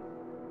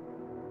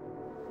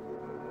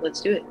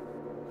 Let's do it.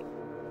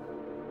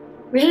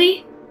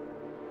 Really?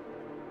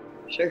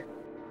 Sure.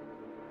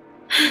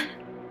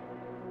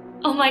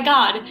 Oh my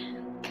God.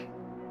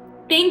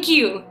 Thank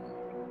you.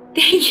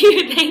 Do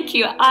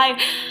you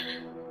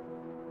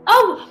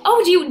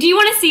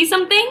want to see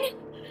something?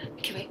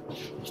 Okay, wait.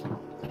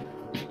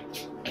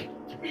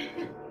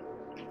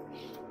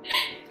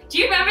 Do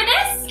you remember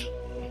this?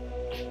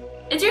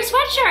 It's your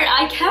sweatshirt.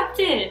 I kept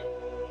it.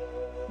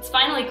 It's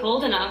finally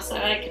cold enough so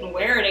I can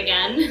wear it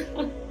again.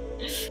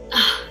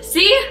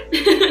 See?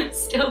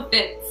 Still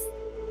fits.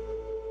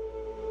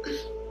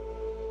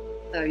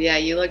 Oh yeah,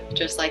 you look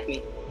just like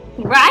me.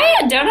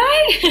 Right? Don't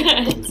I?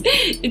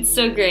 It's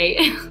so great.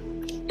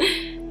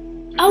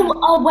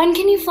 Oh, when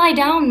can you fly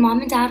down?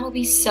 Mom and Dad will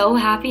be so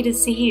happy to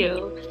see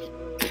you.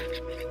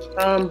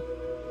 I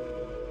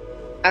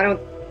don't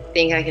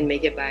think I can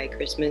make it by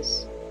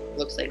Christmas.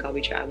 Looks like I'll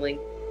be traveling.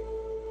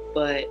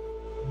 But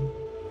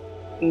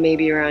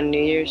maybe around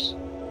New Year's.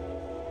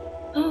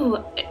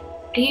 Oh,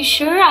 are you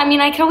sure? I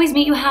mean, I can always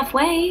meet you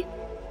halfway.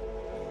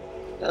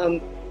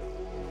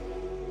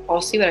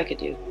 I'll see what I could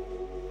do.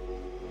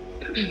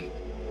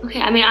 Okay,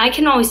 I mean, I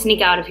can always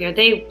sneak out of here.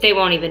 They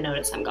won't even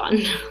notice I'm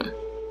gone.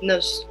 No,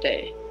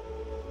 stay.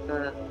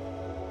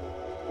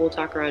 We'll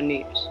talk around New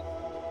Year's.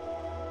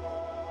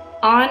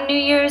 On New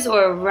Year's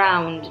or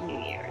around New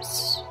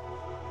Year's?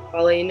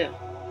 I'll let you know.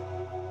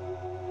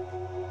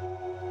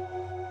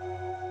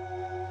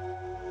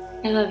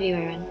 I love you,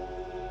 Aaron.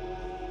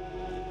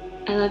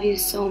 I love you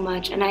so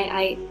much, and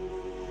I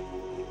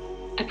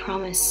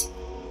promise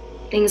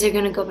things are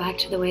gonna go back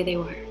to the way they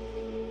were.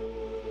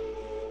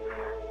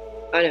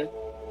 I know.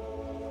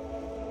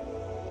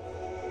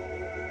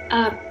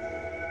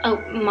 Oh,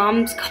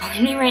 Mom's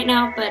calling me right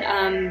now, but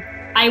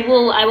I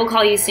will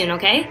call you soon,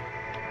 okay?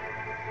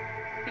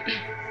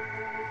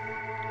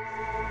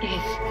 Okay.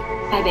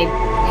 Bye, babe.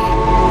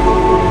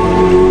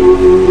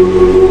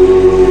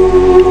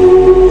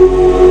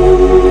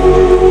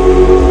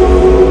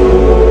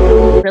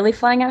 Really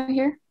flying out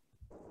here?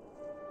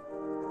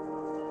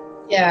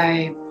 Yeah,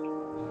 I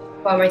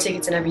bought my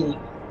tickets and everything.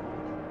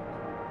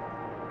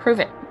 Prove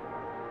it.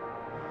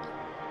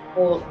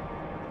 Well,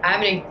 I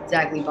haven't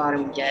exactly bought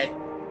them yet,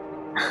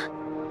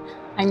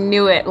 I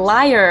knew it.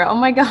 Liar. Oh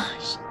my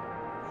gosh.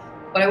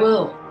 but I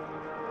will.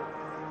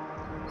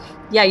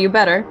 Yeah, you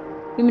better.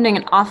 You've been doing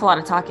an awful lot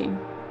of talking.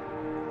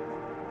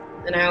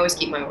 And I always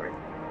keep my word.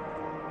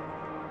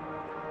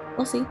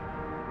 We'll see.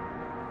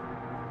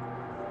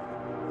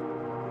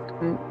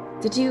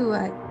 Did you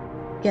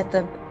get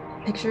the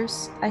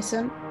pictures I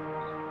sent?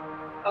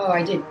 Oh,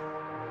 I did.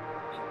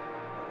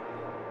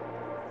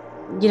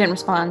 You didn't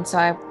respond, so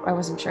I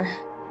wasn't sure.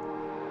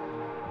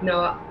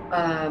 No,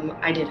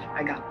 I did.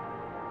 I got them.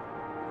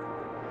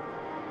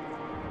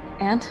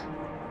 And?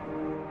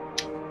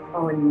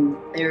 Oh, and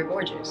they were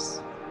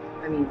gorgeous.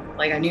 I mean,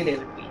 like I knew they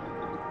would be.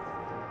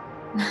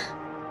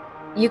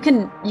 You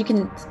can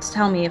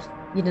tell me if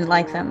you didn't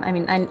like them. I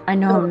mean, I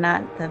know I'm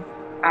not the...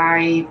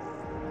 I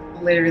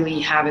literally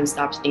haven't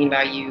stopped thinking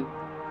about you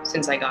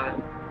since I got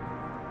them.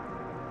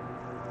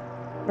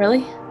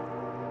 Really?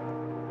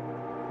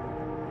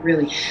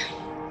 Really.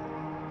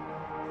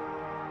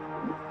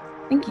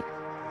 Thank you.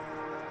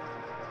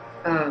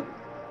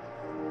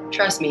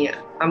 Trust me,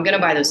 I'm gonna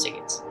buy those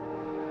tickets.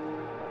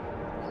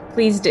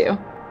 Please do.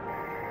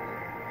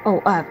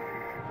 Oh,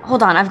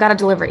 hold on. I've got a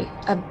delivery.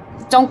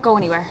 Don't go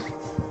anywhere.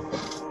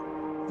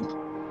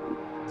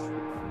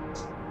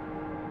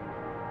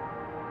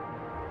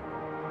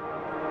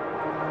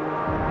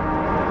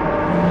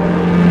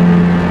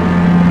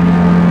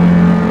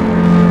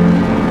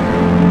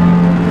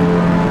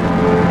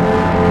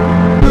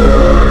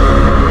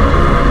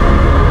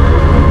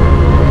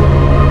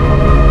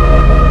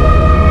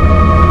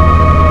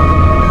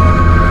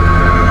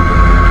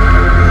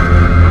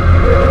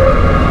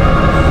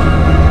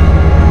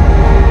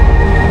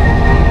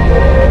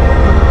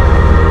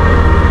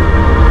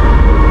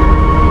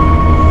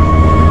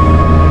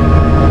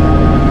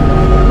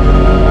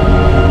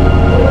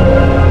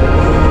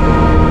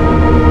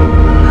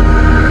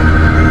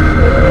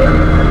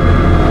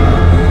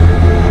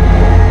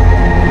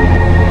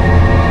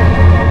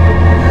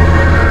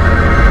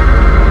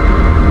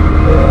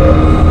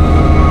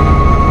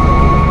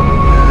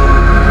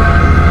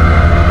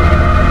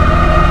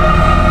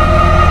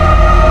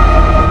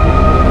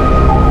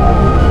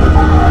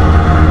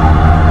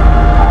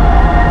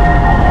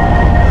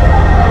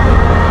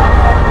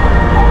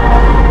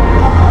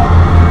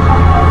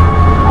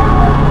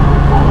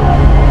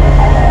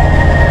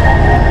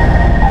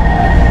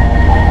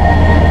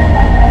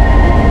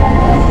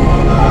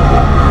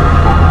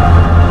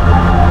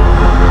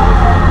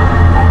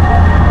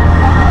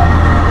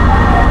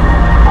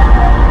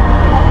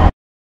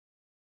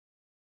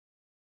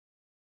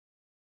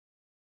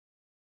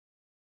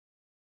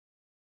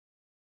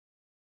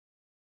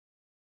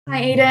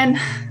 Hi, Aiden.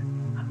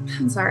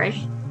 I'm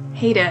sorry.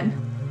 Hayden.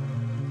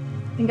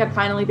 I think I'd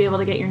finally be able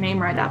to get your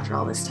name right after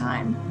all this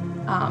time.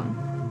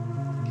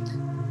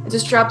 I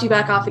just dropped you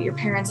back off at your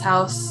parents'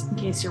 house in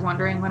case you're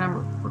wondering when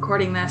I'm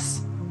recording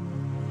this.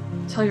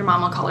 Tell your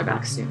mom I'll call her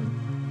back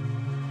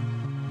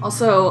soon.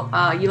 Also,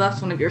 you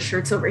left one of your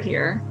shirts over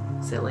here.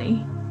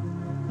 Silly.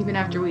 Even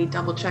after we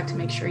double-checked to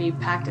make sure you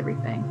packed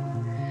everything.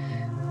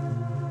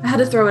 I had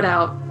to throw it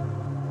out.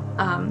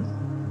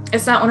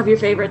 It's not one of your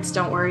favorites,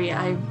 don't worry.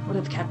 I would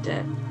have kept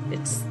it.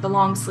 It's the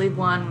long sleeve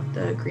one with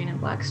the green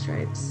and black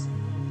stripes.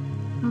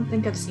 I don't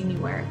think I've seen you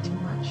wear it too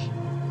much.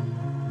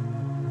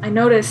 I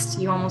noticed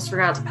you almost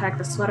forgot to pack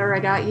the sweater I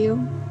got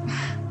you.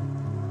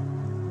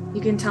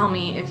 You can tell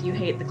me if you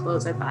hate the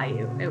clothes I buy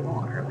you. It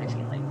won't hurt my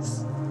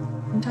feelings.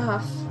 I'm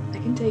tough. I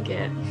can take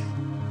it.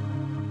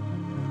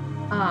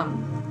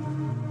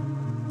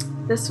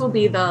 This will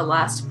be the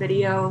last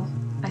video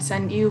I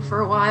send you for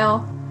a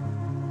while,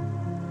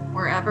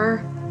 or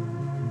ever.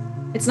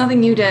 It's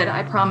nothing you did,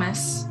 I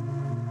promise.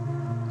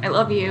 I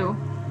love you.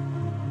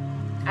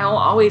 I will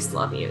always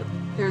love you.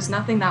 There's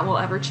nothing that will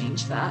ever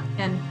change that.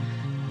 And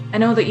I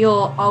know that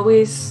you'll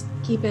always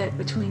keep it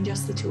between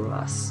just the two of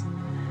us.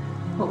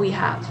 What we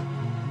had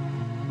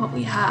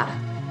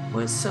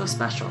was so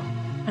special.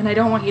 And I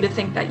don't want you to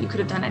think that you could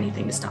have done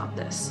anything to stop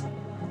this.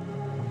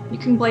 You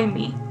can blame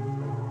me.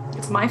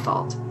 It's my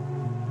fault.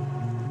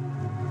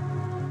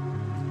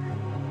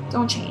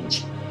 Don't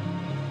change.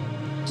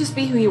 Just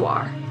be who you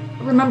are.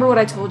 Remember what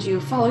I told you.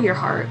 Follow your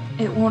heart.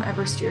 It won't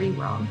ever steer you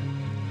wrong.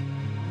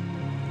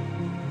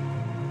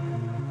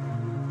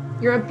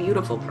 You're a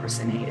beautiful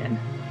person, Hayden.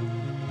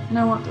 And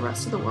I want the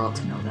rest of the world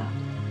to know that.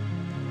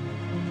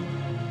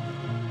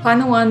 Find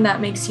the one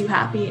that makes you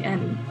happy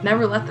and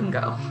never let them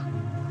go.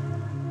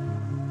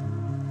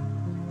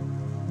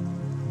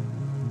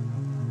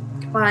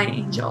 Goodbye,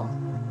 Angel.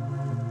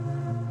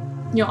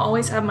 You'll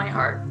always have my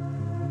heart.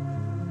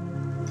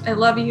 I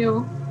love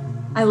you.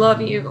 I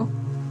love you.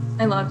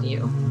 I love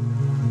you.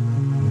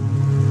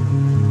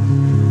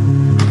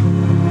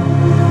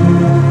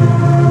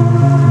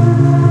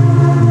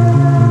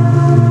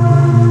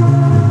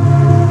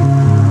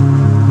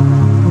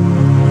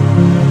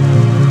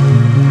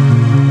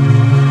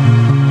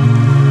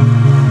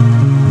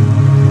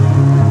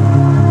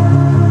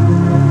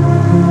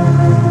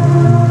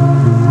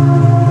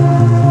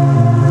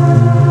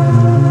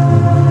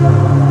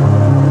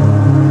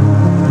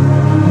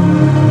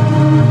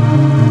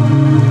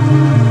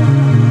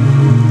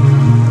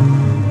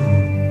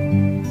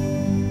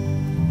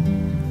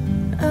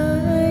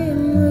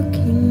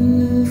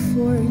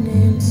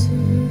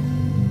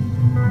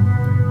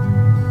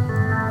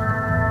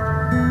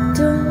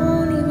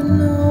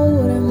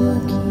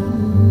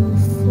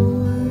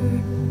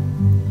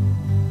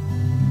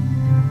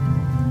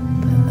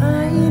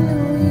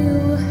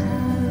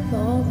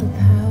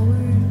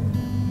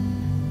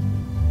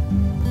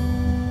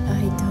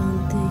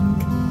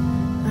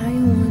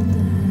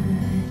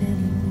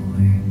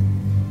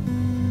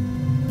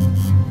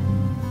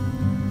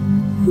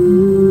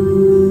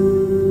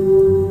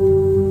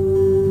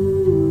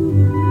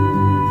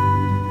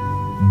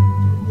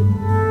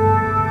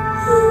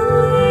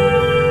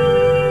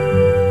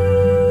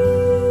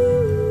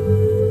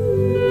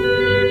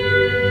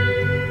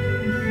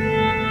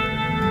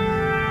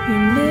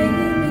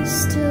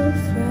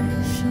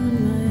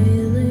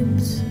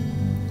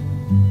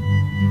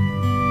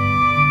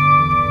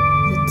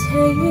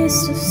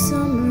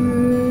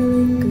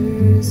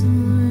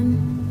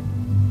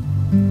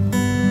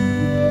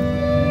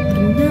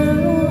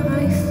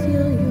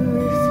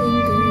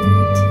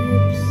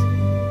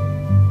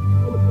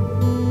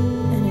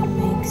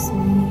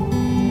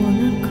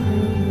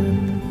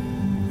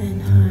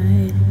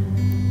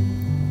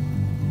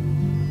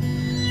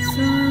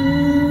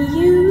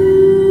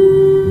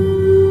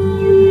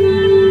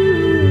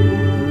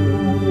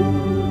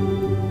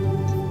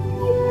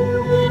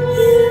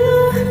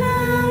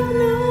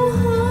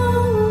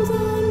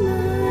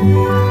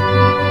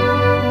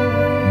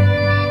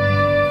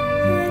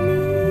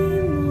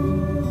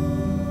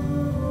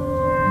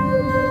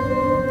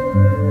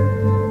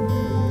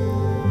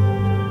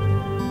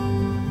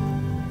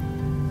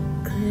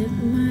 Clip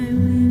my